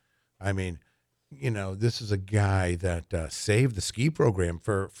 and I mean, this is a guy that saved the ski program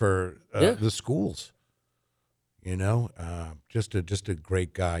for the schools. Just a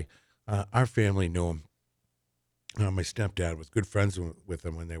great guy. Our family knew him. My stepdad was good friends with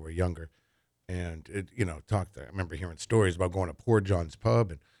him when they were younger, and I remember hearing stories about going to Poor John's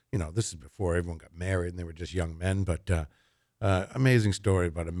Pub, and this is before everyone got married and they were just young men. But amazing story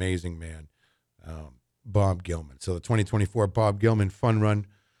about amazing man, Bob Gilman. So the 2024 Bob Gilman Fun Run.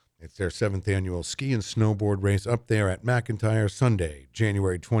 It's their 7th annual ski and snowboard race up there at McIntyre Sunday,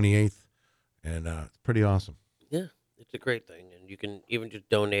 January 28th, and it's pretty awesome. yeah, it's a great thing, and you can even just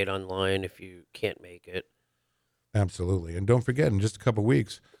donate online if you can't make it. Absolutely, and don't forget, in just a couple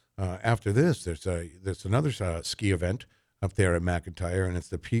weeks after this, there's another ski event up there at McIntyre, and it's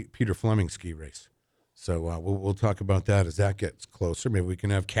the Peter Fleming ski race. So we'll talk about that as that gets closer. Maybe we can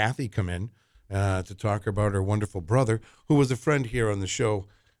have Kathy come in to talk about her wonderful brother, who was a friend here on the show.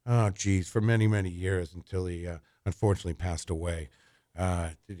 For many, many years until he unfortunately passed away.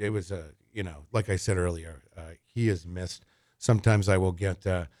 It was, like I said earlier, he is missed. Sometimes I will get,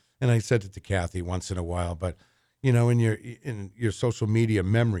 and I said it to Kathy once in a while, but, in your social media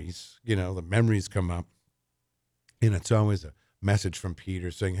memories, the memories come up, and it's always a message from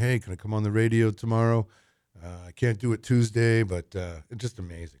Peter saying, hey, can I come on the radio tomorrow? I can't do it Tuesday, but it's just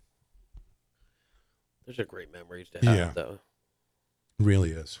amazing. Those are great memories to have, though.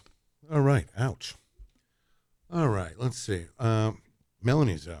 Really is. All right. Ouch. All right. Let's see.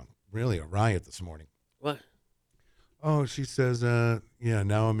 Melanie's really a riot this morning. What? Oh, she says, now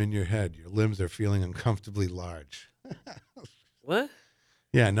I'm in your head. Your limbs are feeling uncomfortably large. What?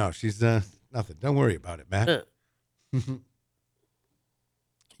 Yeah, no, she's nothing. Don't worry about it, Matt.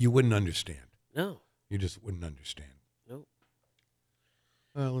 You wouldn't understand. No. You just wouldn't understand. Nope.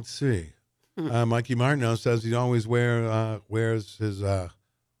 Let's see. Mikey Martineau says he always wears his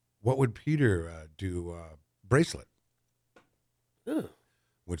what would Peter do bracelet,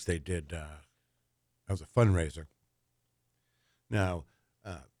 which they did. That was a fundraiser. Now,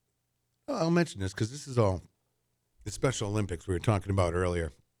 I'll mention this because this is all the Special Olympics we were talking about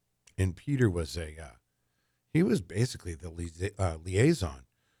earlier, and Peter was he was basically the liaison,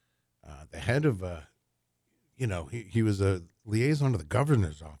 the head of he was a liaison to the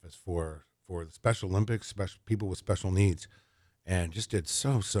governor's office for the Special Olympics, people with special needs, and just did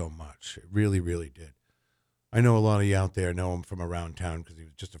so much. It really, really did. I know a lot of you out there know him from around town because he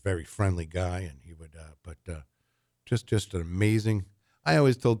was just a very friendly guy, and he would, just an amazing. I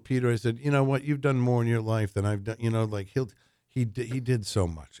always told Peter, I said, you know what, you've done more in your life than I've done. He did so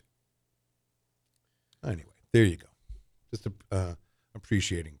much. Anyway, there you go. Just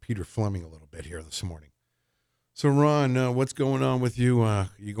appreciating Peter Fleming a little bit here this morning. So, Ron, what's going on with you?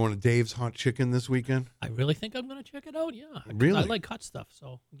 You going to Dave's Hot Chicken this weekend? I really think I'm going to check it out, yeah. Really? I like hot stuff,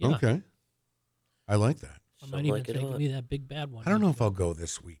 so, yeah. Okay. I like that. I might even take me that big bad one. I don't know if I'll go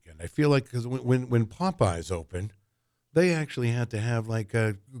this weekend. I feel like because when Popeyes opened, they actually had to have like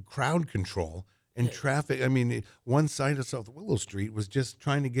a crowd control and traffic. I mean, one side of South Willow Street was just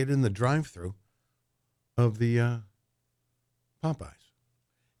trying to get in the drive-through of the Popeyes.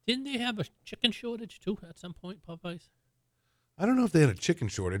 Didn't they have a chicken shortage, too, at some point, Popeyes? I don't know if they had a chicken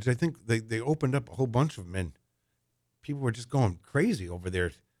shortage. I think they opened up a whole bunch of them, and people were just going crazy over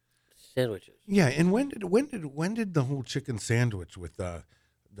there. Sandwiches. Yeah, and when did the whole chicken sandwich with the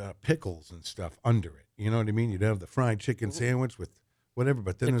pickles and stuff under it? You know what I mean? You'd have the fried chicken sandwich with whatever,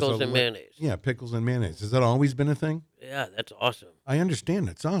 but then pickles and mayonnaise. Yeah, pickles and mayonnaise. Has that always been a thing? Yeah, that's awesome. I understand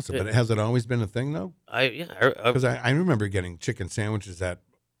it's awesome, but has it always been a thing though? Because I remember getting chicken sandwiches at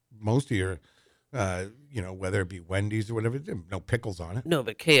most of your, whether it be Wendy's or whatever, no pickles on it. No,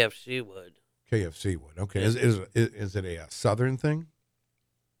 but KFC would. KFC would. Okay, yeah. Is it a Southern thing?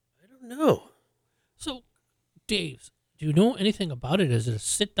 I don't know. So, Dave's, do you know anything about it? Is it a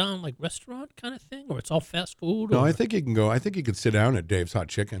sit-down like restaurant kind of thing, or it's all fast food? No, I think you can go. I think you could sit down at Dave's Hot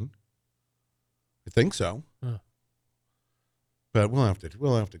Chicken. I think so. Huh. But we'll have to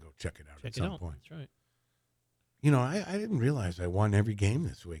go check it out at some point. That's right. I didn't realize I won every game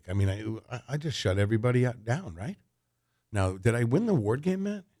this week. I mean, I just shut everybody down, right? Now, did I win the award game,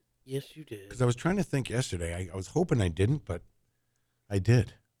 Matt? Yes, you did. Because I was trying to think yesterday. I was hoping I didn't, but I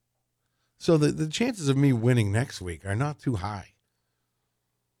did. So the chances of me winning next week are not too high,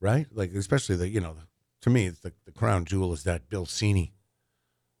 right? Like, especially to me, it's the crown jewel is that Bill Cini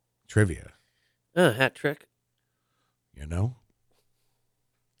trivia. Hat trick.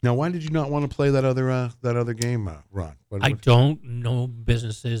 Now, why did you not want to play that other game, Ron? I don't know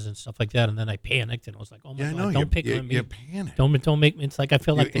businesses and stuff like that, and then I panicked and I was like, "Oh my God, no, don't pick on me! You panicked. Don't make me." It's like I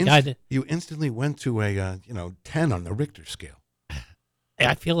feel like the guy that you instantly went to a 10 on the Richter scale.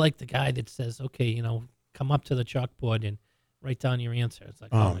 I feel like the guy that says, "Okay, come up to the chalkboard and write down your answer." It's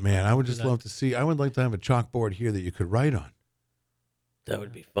like, oh man, God, I would just love to see. I would like to have a chalkboard here that you could write on. That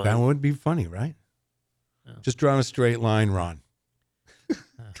would be fun. That would be funny, right? Oh. Just draw a straight line, Ron.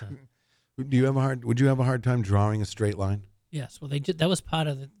 Would you have a hard time drawing a straight line? Yes. Well, that was part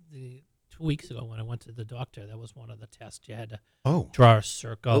of the 2 weeks ago when I went to the doctor. That was one of the tests. You had to draw a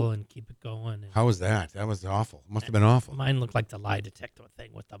circle and keep it going. And how was that? That was awful. Must have been awful. Mine looked like the lie detector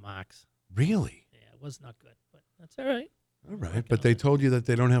thing with the marks. Really? Yeah, it was not good, but that's all right. All right, but they told you that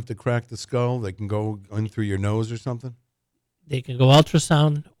they don't have to crack the skull. They can go in through your nose or something? They can go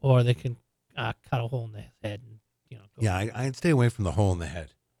ultrasound, or they can cut a hole in the head. And, go. Yeah, I'd stay away from the hole in the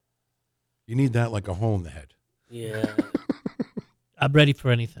head. You need that like a hole in the head. Yeah. I'm ready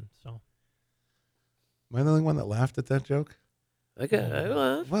for anything. So. Am I the only one that laughed at that joke? Okay, I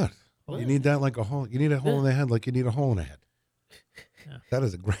laugh. What? You need that like a hole. You need a hole in the head like you need a hole in the head. Yeah. That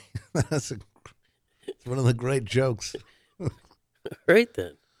is it's one of the great jokes. Right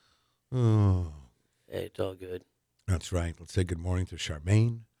then. Oh. Hey, it's all good. That's right. Let's say good morning to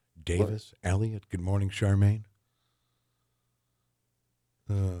Charmaine, Davis, Elliot. Good morning, Charmaine.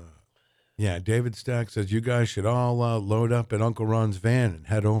 Yeah, David Stack says you guys should all load up in Uncle Ron's van and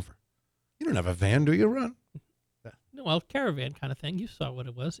head over. You don't have a van, do you, Ron? No, well, caravan kind of thing. You saw what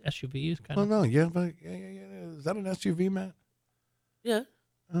it was. SUV is kind of. Oh no, yeah, but yeah. Is that an SUV, Matt? Yeah.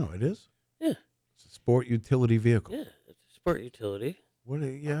 Oh, it is. Yeah. It's a sport utility vehicle. Yeah, it's a sport utility. What do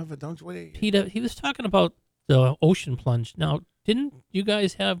you have? Don't you? Peter, he was talking about the ocean plunge. Now, didn't you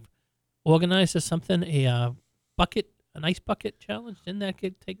guys have organized or something an ice bucket challenge? Didn't that go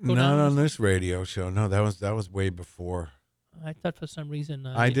down? Not on this radio show. No, that was way before. I thought for some reason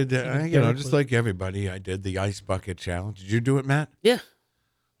I did that. Just like everybody, I did the ice bucket challenge. Did you do it, Matt? Yeah.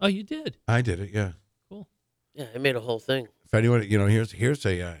 Oh, you did. I did it. Yeah. Cool. Yeah, I made a whole thing. If anyone, here's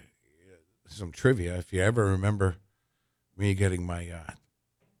a some trivia. If you ever remember me getting my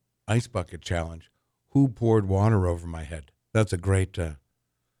ice bucket challenge, who poured water over my head? That's a great.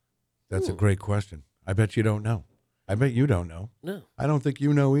 That's a great question. I bet you don't know. I bet you don't know. No. I don't think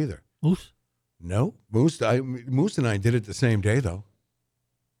you know either. Moose? No. Moose and I did it the same day, though.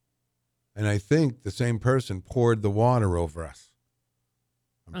 And I think the same person poured the water over us.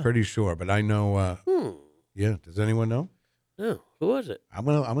 I'm pretty sure, but I know. Yeah. Does anyone know? No. Who was it? I'm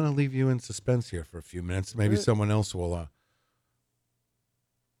gonna leave you in suspense here for a few minutes. Maybe someone else will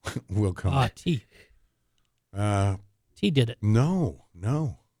will come. T. T did it. No.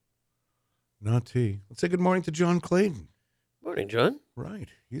 Not T. Let's say good morning to John Clayton. Morning, John. Right.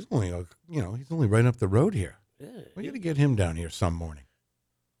 He's only he's only right up the road here. Yeah. We got to get him down here some morning.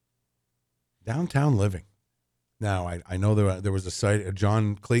 Downtown living. Now I know there was a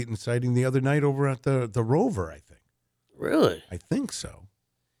John Clayton sighting the other night over at the Rover. I think. Really? I think so.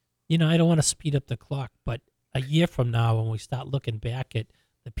 I don't want to speed up the clock, but a year from now, when we start looking back at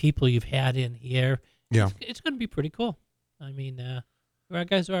the people you've had in here, it's going to be pretty cool. I mean, our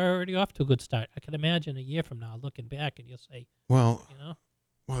guys are already off to a good start. I can imagine a year from now looking back and you'll say, well,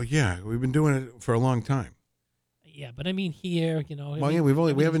 yeah, we've been doing it for a long time. Yeah, but I mean here, Well, yeah,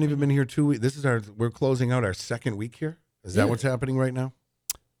 we haven't even been here 2 weeks. We're closing out our second week here. Is that what's happening right now?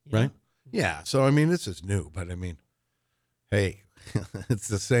 Yeah. Right? Yeah. So I mean, this is new, but I mean, hey, it's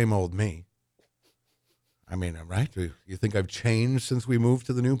the same old me. I mean, right? You think I've changed since we moved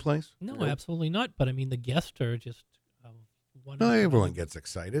to the new place? No, absolutely not. But I mean, the guests are just. No, everyone gets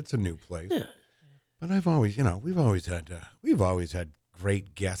excited. It's a new place. Yeah. But we've always had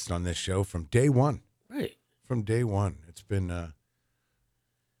great guests on this show from day one. Right. From day one, it's been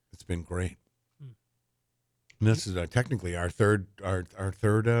great. And this is technically our third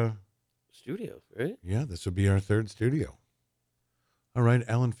studio, right? Yeah, this will be our third studio. All right,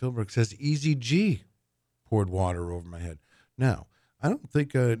 Alan Philbrook says Easy G poured water over my head. Now, I don't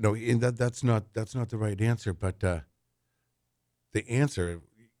think that's not the right answer, but the answer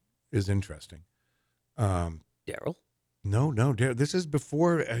is interesting. Daryl? No, this is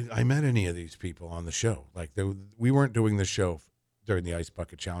before I met any of these people on the show. Like we weren't doing the show during the Ice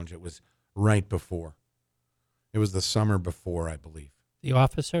Bucket Challenge. It was right before. It was the summer before, I believe. The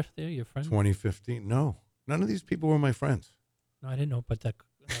officer there, your friend? 2015. No, none of these people were my friends. No, I didn't know, but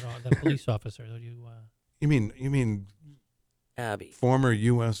That police officer. You mean Abby, former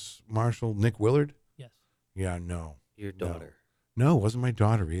U.S. Marshal Nick Willard? Yes. Yeah, no. your daughter. No, it wasn't my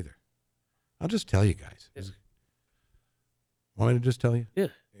daughter either. I'll just tell you guys. Want me to just tell you? Yeah.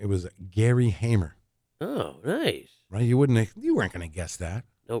 It was Gary Hamer. Oh, nice. Right? You weren't going to guess that.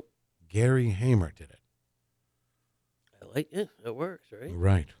 Nope. Gary Hamer did it. I like it. It works, right?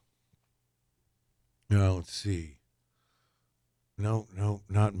 Right. Now, let's see. No,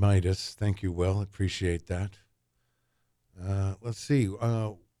 not Midas. Thank you, Will. Appreciate that. Let's see.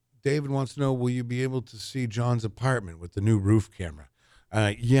 David wants to know, will you be able to see John's apartment with the new roof camera?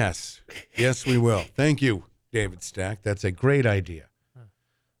 Yes. Yes, we will. Thank you, David Stack. That's a great idea.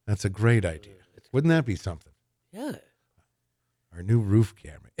 That's a great idea. Wouldn't that be something? Yeah. Our new roof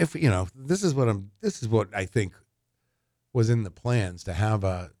camera. If this is what I think was in the plans to have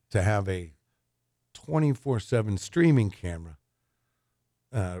a 24/7 streaming camera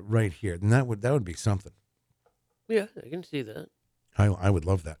right here. Then that would be something. Yeah, I can see that. I would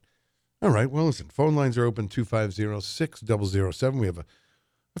love that. All right. Well, listen, phone lines are open 250-6007. We have a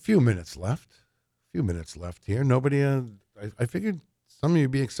few minutes left. Here. Nobody, I figured some of you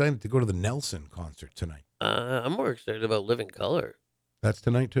would be excited to go to the Nelson concert tonight. I'm more excited about Living Color. That's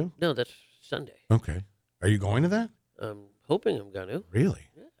tonight too? No, that's Sunday. Okay. Are you going to that? I'm hoping I'm going to. Really?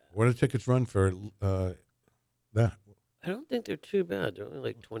 Yeah. What do tickets run for that? I don't think they're too bad. They're only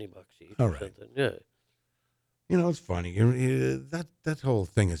like $20 each All or right. something. Yeah. It's funny. That whole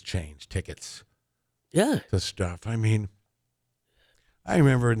thing has changed, tickets. Yeah. To stuff. I mean, I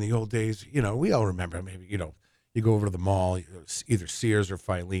remember in the old days, we all remember, maybe, you go over to the mall, either Sears or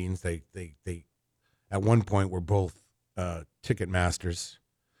Filene's. They at one point were both ticket masters.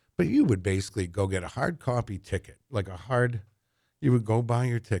 But you would basically go get a hard copy ticket, you would go buy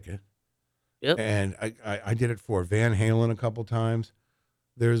your ticket. Yep. And I did it for Van Halen a couple times.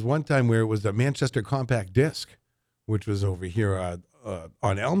 There's one time where it was a Manchester Compact Disc, which was over here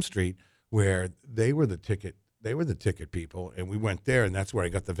on Elm Street, where they were the ticket people, and we went there, and that's where I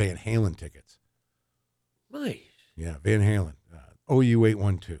got the Van Halen tickets. Nice. Yeah, Van Halen,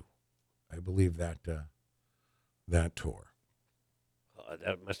 OU812, I believe that tour. Oh,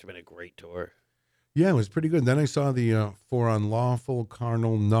 that must have been a great tour. Yeah, it was pretty good. Then I saw the For Unlawful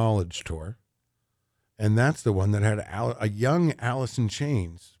Carnal Knowledge tour, and that's the one that had a young Alice in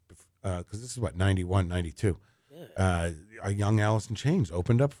Chains, because this is 91, 92. Yeah. A young Alice in Chains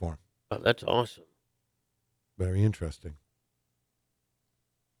opened up for him. Oh, that's awesome. Very interesting.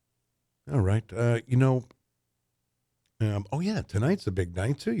 All right. Tonight's a big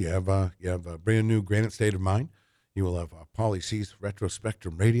night too. You have a brand new Granite State of Mind. You will have Pauly C's Retro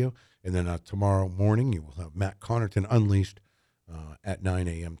Spectrum Radio, and then tomorrow morning you will have Matt Connerton Unleashed at 9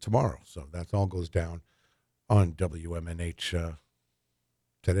 a.m. tomorrow. So that all goes down on WMNH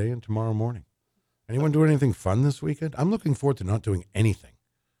today and tomorrow morning. Anyone doing anything fun this weekend? I'm looking forward to not doing anything.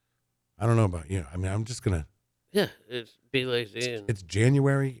 I don't know about you. I mean, I'm just gonna. Yeah, it's be lazy. It's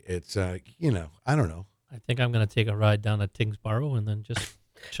January. It's I don't know. I think I'm going to take a ride down to Tingsboro and then just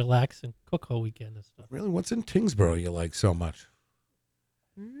chillax and cook all weekend and stuff. Really, what's in Tingsboro you like so much?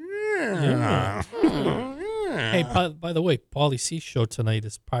 Yeah. Hey, by the way, Pauly C's show tonight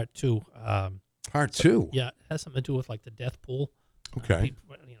is part 2. Part 2? Yeah, it has something to do with like the death pool. Okay.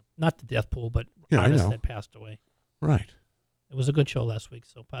 Not the death pool, but Yeah, artists I know. that passed away. Right. It was a good show last week.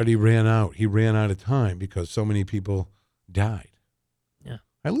 But he ran out. He ran out of time because so many people died. Yeah.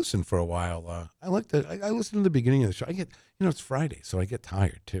 I listened for a while. I listened to the beginning of the show. I get, it's Friday, so I get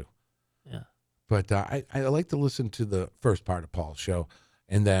tired too. Yeah. But I like to listen to the first part of Paul's show,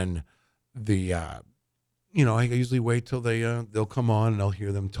 and then I usually wait till they'll come on and I'll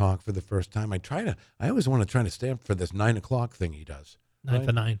hear them talk for the first time. I always want to try to stay up for this 9 o'clock thing he does. 9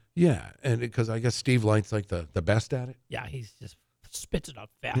 to 9. Yeah, and because I guess Steve Light's like the best at it. Yeah, he's just spits it out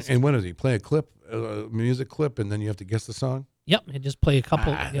fast. And what does he play? A music clip, and then you have to guess the song. Yep, he just play a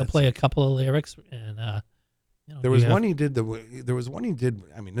couple. He'll play a couple of lyrics, and there was one he did. There was one he did.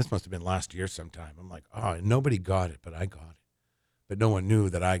 I mean, this must have been last year sometime. I'm like, nobody got it, but I got it. But no one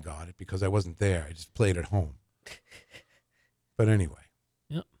knew that I got it because I wasn't there. I just played at home. But anyway,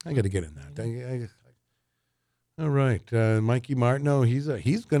 yep, I got to get in that. All right, Mikey Martineau. He's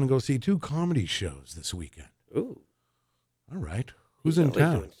going to go see 2 comedy shows this weekend. Ooh. All right. Who's in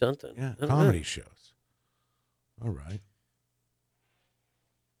town? Doing something. Yeah, comedy shows. All right.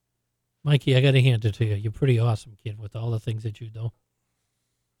 Mikey, I got to hand it to you. You're pretty awesome, kid, with all the things that you do.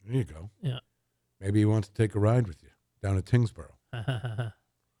 There you go. Yeah. Maybe he wants to take a ride with you down at Tingsboro.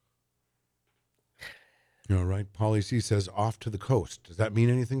 All right. Pauly C says off to the coast. Does that mean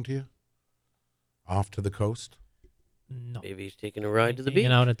anything to you? Off to the coast? No. Maybe he's taking a ride to the Hanging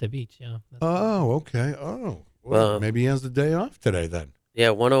beach. out at the beach, yeah. Oh, okay. Oh, well, maybe he has the day off today then. Yeah,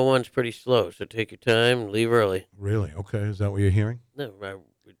 101's pretty slow, so take your time and leave early. Really? Okay. Is that what you're hearing? No,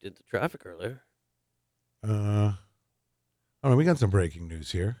 we did the traffic earlier. All right, we got some breaking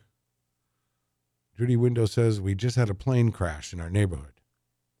news here. Judy Window says we just had a plane crash in our neighborhood.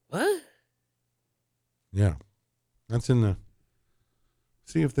 What? Yeah. That's in the...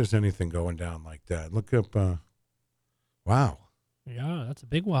 See if there's anything going down like that. Look up... Wow. Yeah, that's a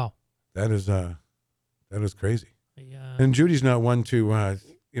big wow. That is crazy. Yeah. And Judy's not one to, say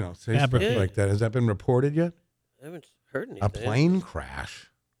stuff Fabricate. like that. Has that been reported yet? I haven't heard anything. A plane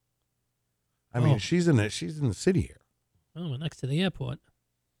crash? I mean, she's in the city here. Oh, we're next to the airport.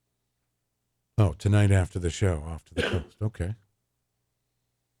 Oh, tonight after the show, off to the coast. Okay.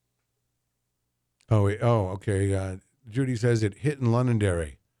 Okay. Judy says it hit in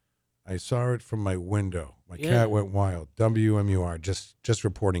Londonderry. I saw it from my window. My cat went wild. WMUR, just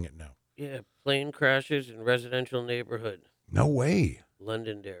reporting it now. Yeah, plane crashes in residential neighborhood. No way.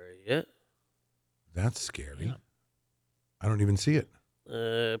 Londonderry, yeah. That's scary. Yeah. I don't even see it.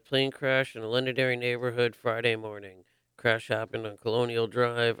 Plane crash in a Londonderry neighborhood Friday morning. Crash happened on Colonial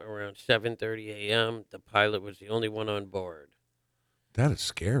Drive around 7:30 a.m. The pilot was the only one on board. That is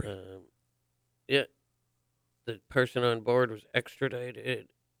scary. Yeah. The person on board was extradited,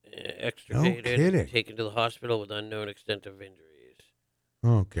 kidding. taken to the hospital with unknown extent of injuries.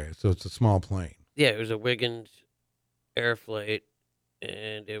 Okay, so it's a small plane. Yeah, it was a Wiggins air flight,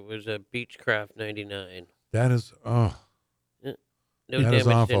 and it was a Beechcraft 99. That is, No that damage is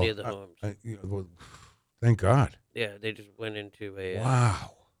awful. to any of the homes. Well, thank God. Yeah, they just went into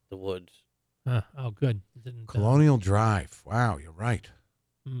Wow. the woods. Oh, good. Didn't, Colonial Drive. Wow, you're right.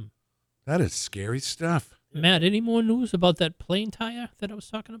 Hmm. That is scary stuff. Matt, any more news about that plane tire that I was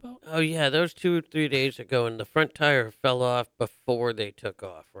talking about? Oh, yeah, that was 2 or 3 days ago, and the front tire fell off before they took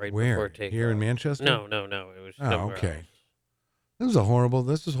off, right Where? before takeoff. Here in Manchester? No, it was somewhere okay. else. This is a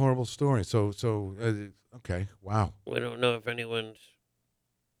horrible story. So, okay, wow. We don't know if anyone's...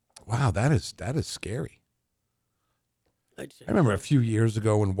 Wow, that is scary. I'd say I remember a so. few years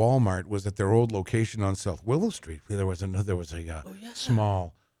ago when Walmart was at their old location on South Willow Street. There was a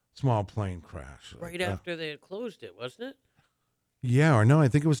small plane crash. Right after they had closed it, wasn't it? Yeah, or no, I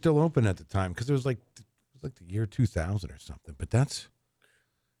think it was still open at the time because it was like the year 2000 or something. But that's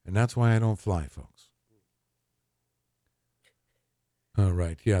why I don't fly, folks. All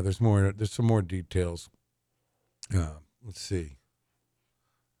right, yeah. There's some more details. Let's see.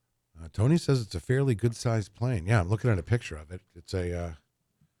 Tony says it's a fairly good-sized plane. Yeah, I'm looking at a picture of it. It's a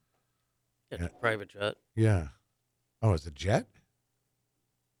It's a private jet. yeah. Oh, it's a jet?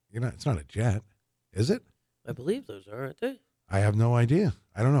 It's not a jet, is it? I believe those are, aren't they? I have no idea.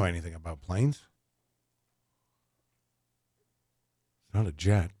 I don't know anything about planes. It's not a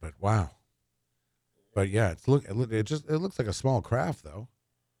jet, but wow. But yeah, it looks like a small craft though.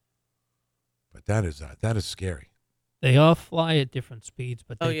 But that is scary. They all fly at different speeds,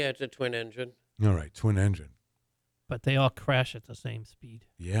 but It's a twin engine. All right, twin engine. but they all crash at the same speed.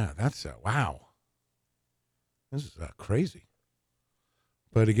 Yeah, that's wow. This is crazy.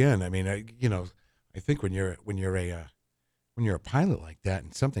 But again, I mean, I think when you're a pilot like that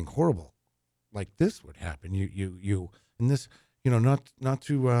and something horrible like this would happen, you and this, not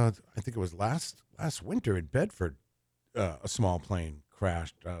to I think it was last winter in Bedford, a small plane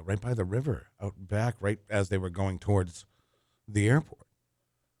crashed right by the river out back, right as they were going towards the airport.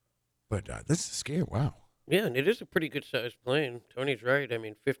 But this is scary. Wow. Yeah, and it is a pretty good sized plane. Tony's right. I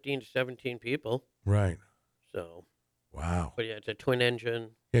mean, 15 to 17 people. Right. So. Wow. But yeah, it's a twin engine.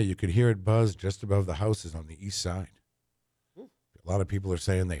 Yeah, you could hear it buzz just above the houses on the east side. A lot of people are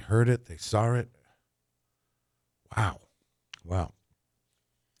saying they heard it, they saw it. Wow. Well,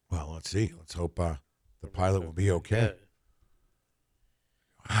 let's see. Let's hope the pilot will be okay.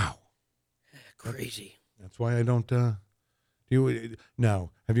 Yeah. Wow. Crazy. That's why I don't.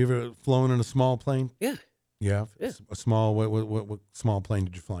 Now, have you ever flown in a small plane? Yeah. Yeah. Yeah. A small. What small plane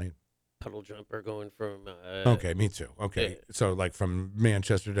did you fly in? Puddle jumper going from. Okay, me too. Okay, yeah. So like from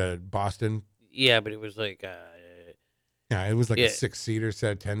Manchester to Boston. Yeah, but it was like. Yeah, it was like a 6-seater,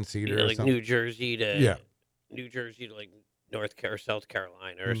 10-seater, or like something. New Jersey to like South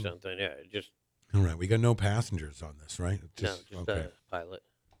Carolina or something. Yeah, just. All right, we got no passengers on this, right? Just okay. Pilot.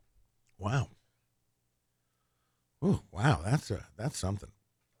 Wow. Oh, wow, that's something.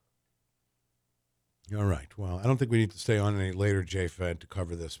 All right. Well, I don't think we need to stay on any later, JFed, to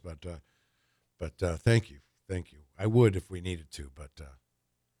cover this, but thank you. I would if we needed to, but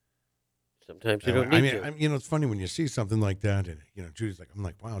sometimes you don't need to. It's funny when you see something like that, and Judy's like, I'm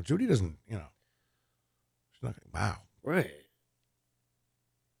like, wow, Judy doesn't, she's not. Wow, Right.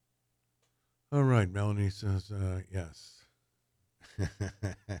 All right, Melanie says yes.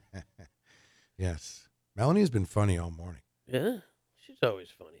 Yes. Melanie's been funny all morning. Yeah, she's always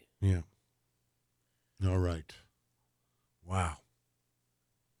funny. Yeah. All right. Wow.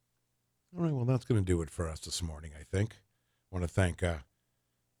 All right, well, that's going to do it for us this morning, I think. I want to thank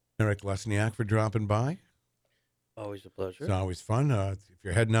Erik Lesniak for dropping by. Always a pleasure. It's always fun. If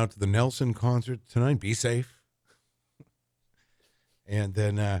you're heading out to the Nelson concert tonight, be safe. And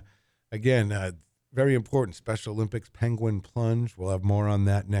then, again, very important, Special Olympics Penguin Plunge. We'll have more on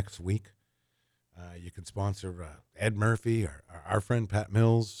that next week. You can sponsor Ed Murphy or our friend Pat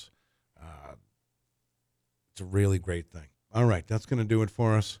Mills. It's a really great thing. All right, that's going to do it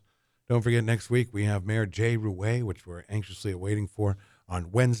for us. Don't forget, next week we have Mayor Jay Rouet, which we're anxiously awaiting for on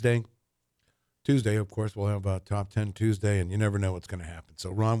Wednesday. Tuesday, of course, we'll have Top 10 Tuesday, and you never know what's going to happen.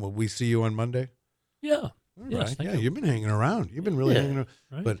 So, Ron, will we see you on Monday? Yeah. All Yes, right. thank Yeah, you. you've been hanging around. You've been really hanging around.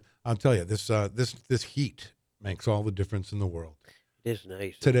 Right. But I'll tell you, this heat makes all the difference in the world. It is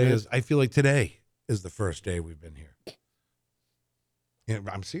nice. Today isn't is, I feel like today is the first day we've been here. Yeah,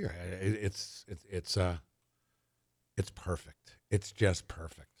 I'm serious. It's perfect. It's just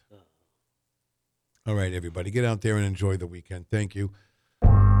perfect. All right, everybody, get out there and enjoy the weekend. Thank you. Boy.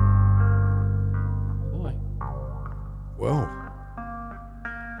 Whoa.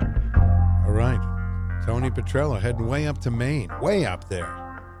 All right. Tony Petrella heading way up to Maine. Way up there.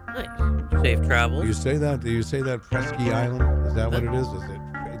 Nice. Safe travels. Do you say that? Do you say that Presque Island? Is that what it is?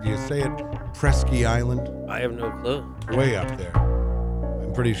 Do you say it Presque Island? I have no clue. Way up there.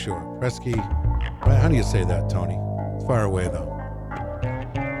 I'm pretty sure. Presque. How do you say that, Tony? It's far away, though.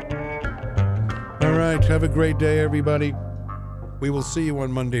 All right. Have a great day, everybody. We will see you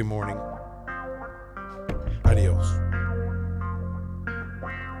on Monday morning. Adios.